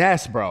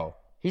 Yes, bro.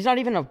 He's not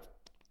even a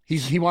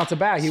He wants a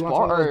bag. He wants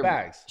one of those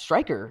bags.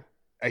 striker.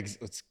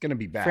 It's gonna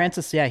be bad.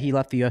 Francis, yeah, he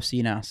left the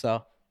UFC now.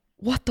 So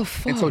What the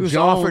fuck? And so He was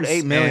Jones offered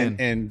 $8 million.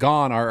 and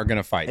Gone are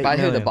gonna fight. $8 By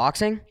who? The million.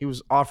 boxing? He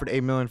was offered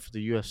 $8 million for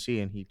the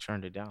UFC and he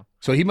turned it down.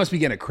 So he must be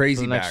getting a For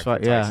crazy the next bag.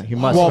 fight, for yeah, Tyson. he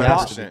must. well, have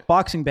box- to.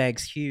 boxing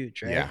bag's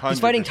huge, right? Yeah,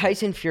 He's fighting 100%.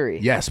 Tyson Fury.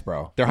 Yes,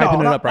 bro. They're No,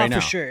 hyping it not- up right not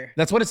now. for sure.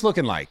 That's what it's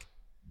looking like.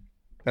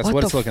 That's what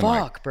what the it's looking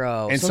fuck, like.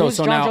 bro? And so so- who's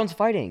so John now- Jones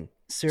fighting?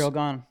 Cyril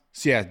Gone.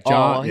 So yeah, Oh,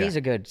 John. well, yeah. he's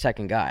a good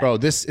second guy. Bro,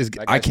 this is.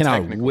 That I guy's cannot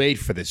technical. wait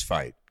for this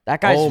fight. that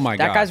guy's Oh my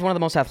that God. guy's one of the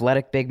most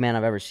athletic big men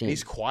I've ever seen.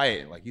 He's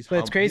quiet. Like he's. But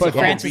it's humble. crazy. He's a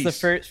France is humble the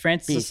beast. first.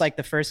 France is Beast. like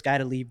the first guy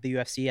to leave the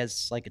UFC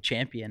as like a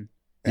champion.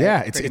 Yeah,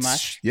 right? it's Pretty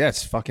much. yeah,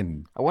 it's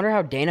fucking. I wonder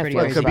how Dana Pretty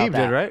feels crazy. about Khabib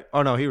that. did, right?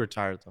 Oh no, he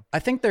retired though. I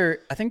think they're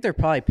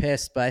probably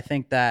pissed, but I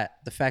think that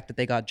the fact that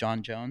they got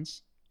John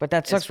Jones, But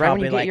that it's sucks, right?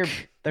 When you probably get like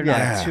your, they're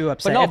Yeah. not too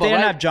upset. no, if they but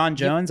didn't right, have John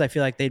Jones, I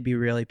feel like they'd be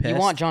really pissed. you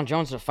want John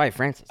Jones to fight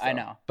Francis. I though.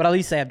 know, but at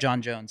least they have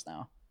John Jones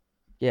now.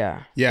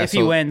 Yeah, Yeah, if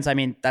he wins, I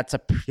mean that's a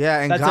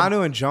Yeah, and That's a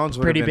Ngannou and Jones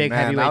would pretty have been, big man,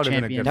 heavyweight that would have been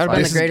a champion. good that would fight. have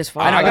been This the is- greatest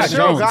I fight.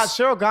 got Jones.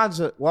 Cyril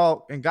Gane's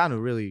well,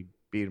 Ngannou really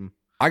beat him.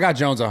 I got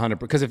Jones 100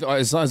 because if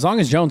as long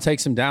as Jones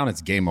takes him down,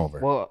 it's game over.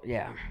 Well,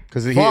 yeah.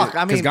 Because Fuck,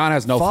 I mean, Gane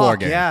has no fuck, floor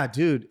game. Yeah,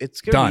 dude,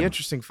 it's gonna Done. be an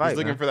interesting fight. He's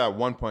looking man. for that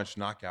one punch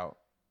knockout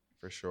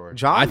for sure.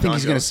 John. I think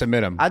he's John going to Jones.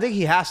 submit him. I think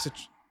he has to.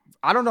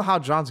 I don't know how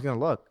John's gonna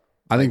look.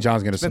 I think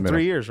John's going to It's been submit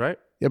 3 him. years, right?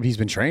 Yeah, but he's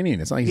been training.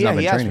 It's not like he's Yeah, not been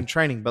he has training. been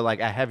training, but like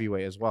at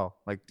heavyweight as well.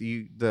 Like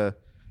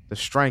the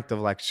strength of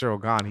like Cyril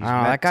Gane. He's I don't know,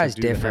 meant that guy's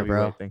to do the different, bro.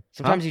 heavyweight thing.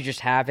 Sometimes you just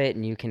have it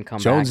and you can come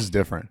Jones back. is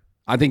different.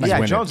 I think he's Yeah,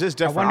 winning. Jones is I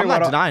different. wonder I'm not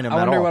what'll- denying him I at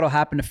wonder all. what'll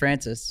happen to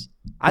Francis.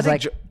 I Is think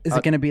like, Jo- is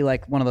it going to be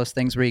like one of those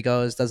things where he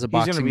goes, does a He's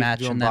gonna boxing be match,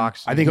 doing and then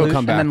boxing. I think he'll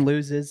come back. and then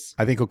loses,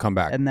 I think he'll come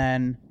back. and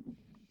then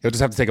He'll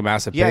just have to take a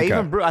massive Yeah, pay even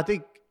cut. Bruce, I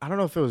think I don't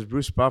know if it was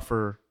Bruce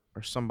Buffer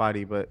or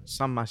somebody, but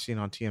some I seen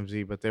on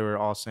TMZ, but they were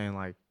all saying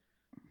like,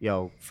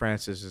 "Yo,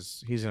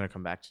 he's gonna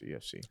come back to the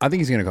UFC." I think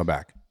he's going to come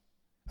back.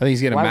 I think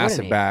he's getting a Why wouldn't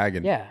massive he? bag.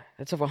 And Yeah,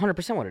 that's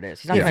 100% what it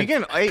is. He's not Yeah. If you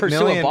going get to 8 pursue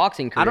million, a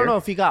boxing career. I don't know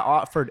if he got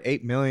offered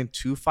 $8 million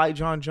to fight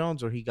John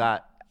Jones or he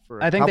got for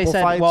a I think they couple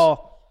said, fights.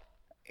 well,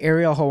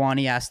 Ariel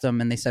Helwani asked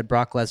him, and they said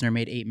Brock Lesnar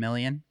made $8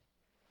 million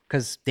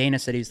because Dana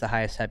said he's the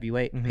highest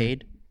heavyweight Mhm.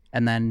 paid,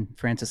 and then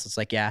Francis was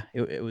like, yeah,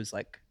 it was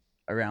like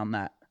around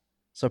that,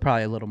 so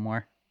probably a little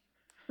more.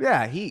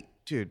 Yeah,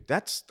 dude,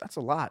 that's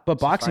a lot. But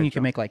to boxing, fight you can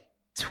Jones. make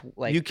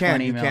like you can,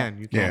 20 you mil. can,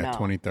 you can. yeah, No.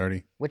 20,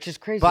 30. which is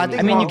crazy. But I to me. I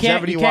think mean, you can't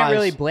longevity-wise-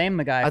 really blame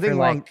the guy I think for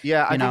long, like,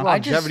 yeah, I you think know, I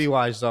just- longevity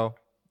wise though.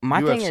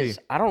 My thing UFC. is,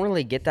 I don't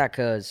really get that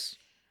because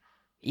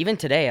even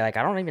today, like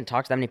I don't even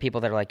talk to that many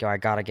people that are like, yo, I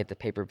gotta get the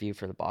pay per view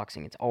for the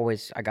boxing. It's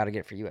always I gotta get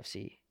it for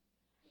UFC.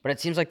 But it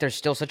seems like there's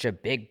still such a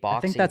big boxing.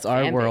 I think that's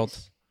our fan world.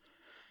 base.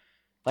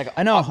 Like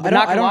I know, I'm I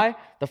not gonna don't- lie.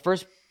 The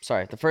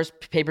first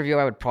pay per view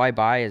I would probably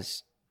buy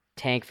is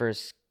Tank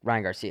versus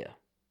Ryan Garcia.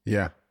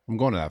 Yeah, I'm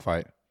going to that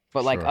fight.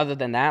 But like Sure. other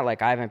than that,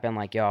 like I haven't been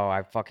like, yo,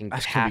 I fucking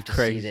That's gonna have be to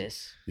crazy. see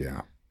this.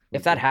 Yeah,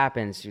 If that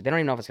happens, they don't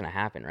even know if it's gonna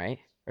happen, right?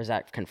 Or is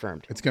that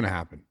confirmed? it's going to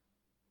happen.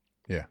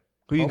 Yeah.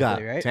 Who you got?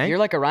 Hopefully, right? Tank? You're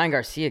like a Ryan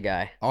Garcia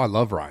guy. Oh, I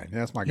love Ryan. Yeah,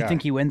 that's my guy. you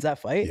think he wins that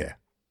fight? Yeah,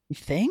 You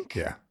think?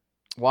 yeah.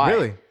 Why?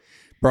 Really?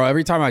 Bro,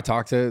 every time I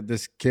talk to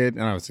this kid,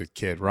 and I was a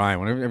kid,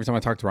 Ryan, every time I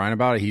talk to Ryan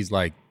about it, he's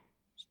like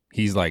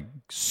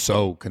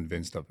so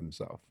convinced of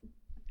himself.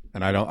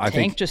 And I Tank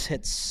think just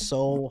hits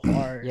so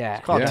hard. Yeah.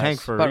 It's called Yes. Tank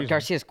for a But reason.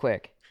 Garcia's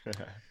quick.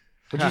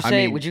 Would you I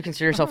say? mean- would you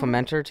consider yourself a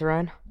mentor to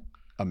Ryan?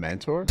 a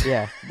mentor.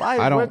 Yeah. Why?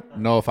 I what- don't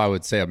know if I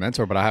would say a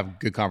mentor, but I have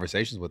good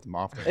conversations with him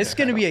often. It's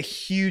gonna be a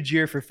huge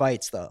year for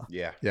fights, though.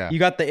 Yeah. Yeah, You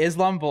got the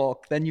Islam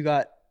Volk, then you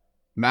got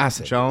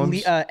massive.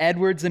 Jones.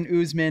 Edwards and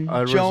Usman,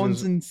 Edwards Jones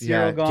is- and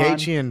Cyril yeah, Gane.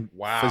 Gaethje and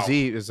Wow.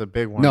 Fiziev is a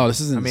big one. No, this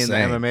is I mean,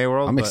 insane. the MMA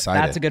world. I'm but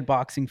excited. That's a good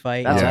boxing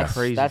fight. That's Yeah. a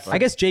crazy. That's- fight. I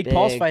guess Jake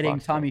Paul's Big fighting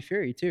boxing. Tommy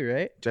Fury too,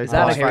 right? Jake Is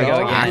that Paul's a fighting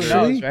go? Tommy Who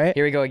Fury. knows, right?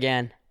 Here we go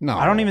again. No,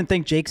 I don't even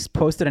think Jake's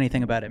posted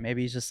anything about it.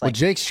 Maybe he's just Well, like,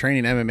 Jake's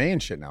training MMA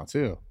and shit now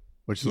too,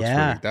 which looks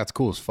Yeah. pretty. That's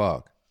cool as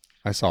fuck.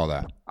 I saw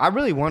that. I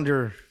really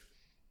wonder.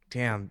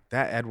 Damn,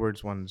 that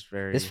Edwards one's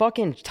very. This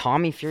fucking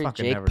Tommy Fury,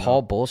 Fucking Jake never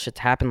Paul know. bullshit's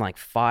happened like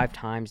 5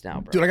 times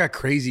now, bro. Dude, I got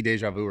crazy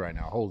deja vu right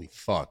now. Holy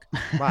fuck.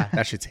 Why?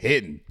 That shit's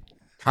hitting.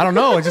 I don't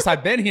know. It's just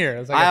I've been here.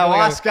 It's like, I feel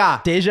like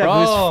Ayahuasca. deja bro,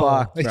 vu's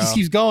fucked, it bro. just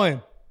keeps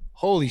going.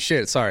 Holy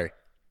shit. Sorry.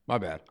 My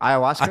bad. I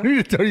Ayahuasca.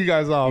 need to throw you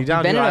guys off. You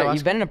down to do ayahuasca?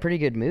 You've been in a pretty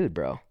good mood,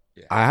 bro.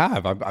 I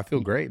have. I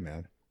feel great,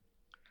 man.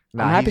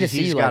 Nah, I'm happy he to just- see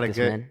he's you got like a this,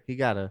 good- man. He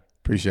got a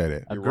Appreciate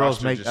it. a Your girl's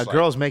roster make just a like-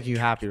 girl's making you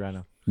happy right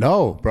now.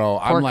 No, bro.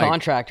 Poor I'm like,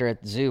 contractor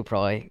at the zoo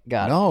probably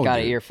got No, an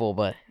dude. earful,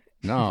 but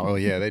no. Oh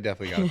yeah, they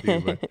definitely got a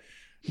few. But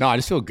no, I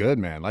just feel good,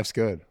 man. Life's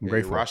good. I'm Yeah,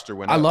 grateful. your roster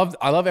went I up.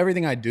 love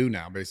everything I do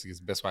now. Basically, is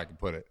the best way I can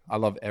put it. I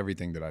love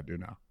everything that I do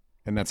now,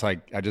 and that's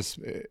like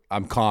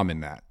I'm calm in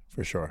that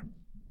for sure.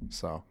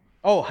 So,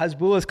 oh,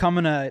 Hasbullah's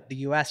coming to the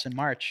U.S. in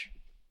March.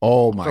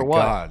 oh my For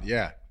what? god,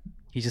 yeah.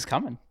 He's just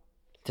coming.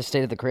 to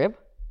stay at the crib,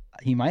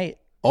 He might.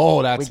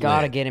 Oh, that's we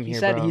gotta lit. get him He here,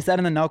 said bro. he said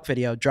in the Nelk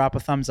video, drop a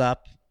thumbs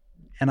up,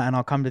 and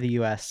I'll come to the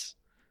U.S.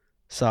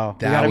 So we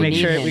That gotta would make be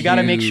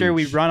sure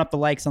we huge. run up the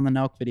likes on the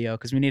Nelk video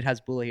because we need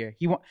Hasbulla here.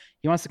 He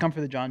wants to come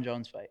for the John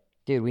Jones fight.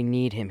 Dude, we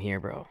need him here,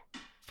 bro.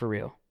 For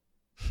real.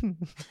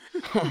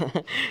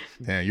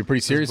 Yeah, you're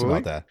pretty serious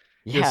about that.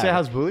 You say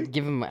Hasbulla?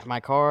 Give him my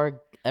card.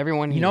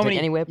 Everyone, You know how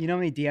any whip. You know how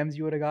many DMs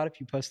you would have got if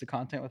you posted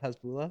content with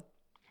Hasbulla?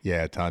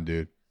 Yeah, ton,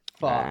 dude.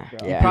 Fuck,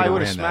 bro. Yeah. Probably You'd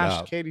would have ran that smashed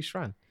up. Katie's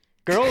friend.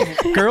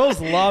 Girls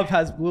love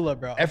Hasbulla,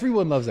 bro.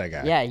 Everyone loves that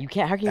guy. Yeah, you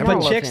can't. How can you But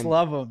not love chicks him?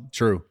 love him.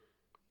 True.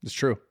 It's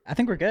true. I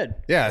think we're good.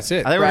 Yeah, that's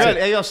it. I think we're That's good.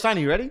 it. Hey, yo,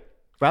 Steiny, you ready?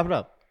 Wrap it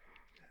up.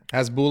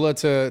 Hasbulla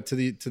to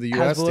the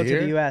US Hasbulla to to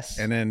here, the US.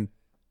 and then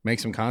make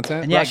some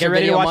content. And yeah, Russia get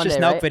ready to video watch this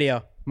Monday, Nelk right?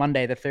 video.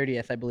 Monday, the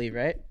 30th, I believe,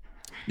 right?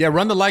 Yeah,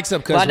 run the likes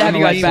up because Glad to have we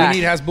you guys back.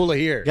 need Hasbulla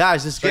here.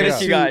 Guys, let's get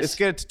Straight it up. to let's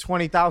get it to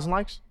 20,000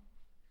 likes.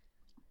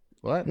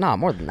 What? Nah,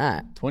 more than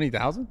that.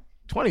 20,000?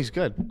 20 is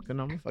good. Good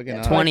number.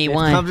 Fucking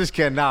 21. I'm just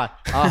kidding. Nah.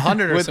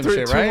 100 or With some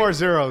shit, two right? more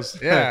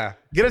zeros. Yeah.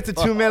 Get it to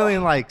 2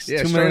 million likes.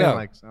 Yeah, 2 straight million up.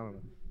 likes. I don't know.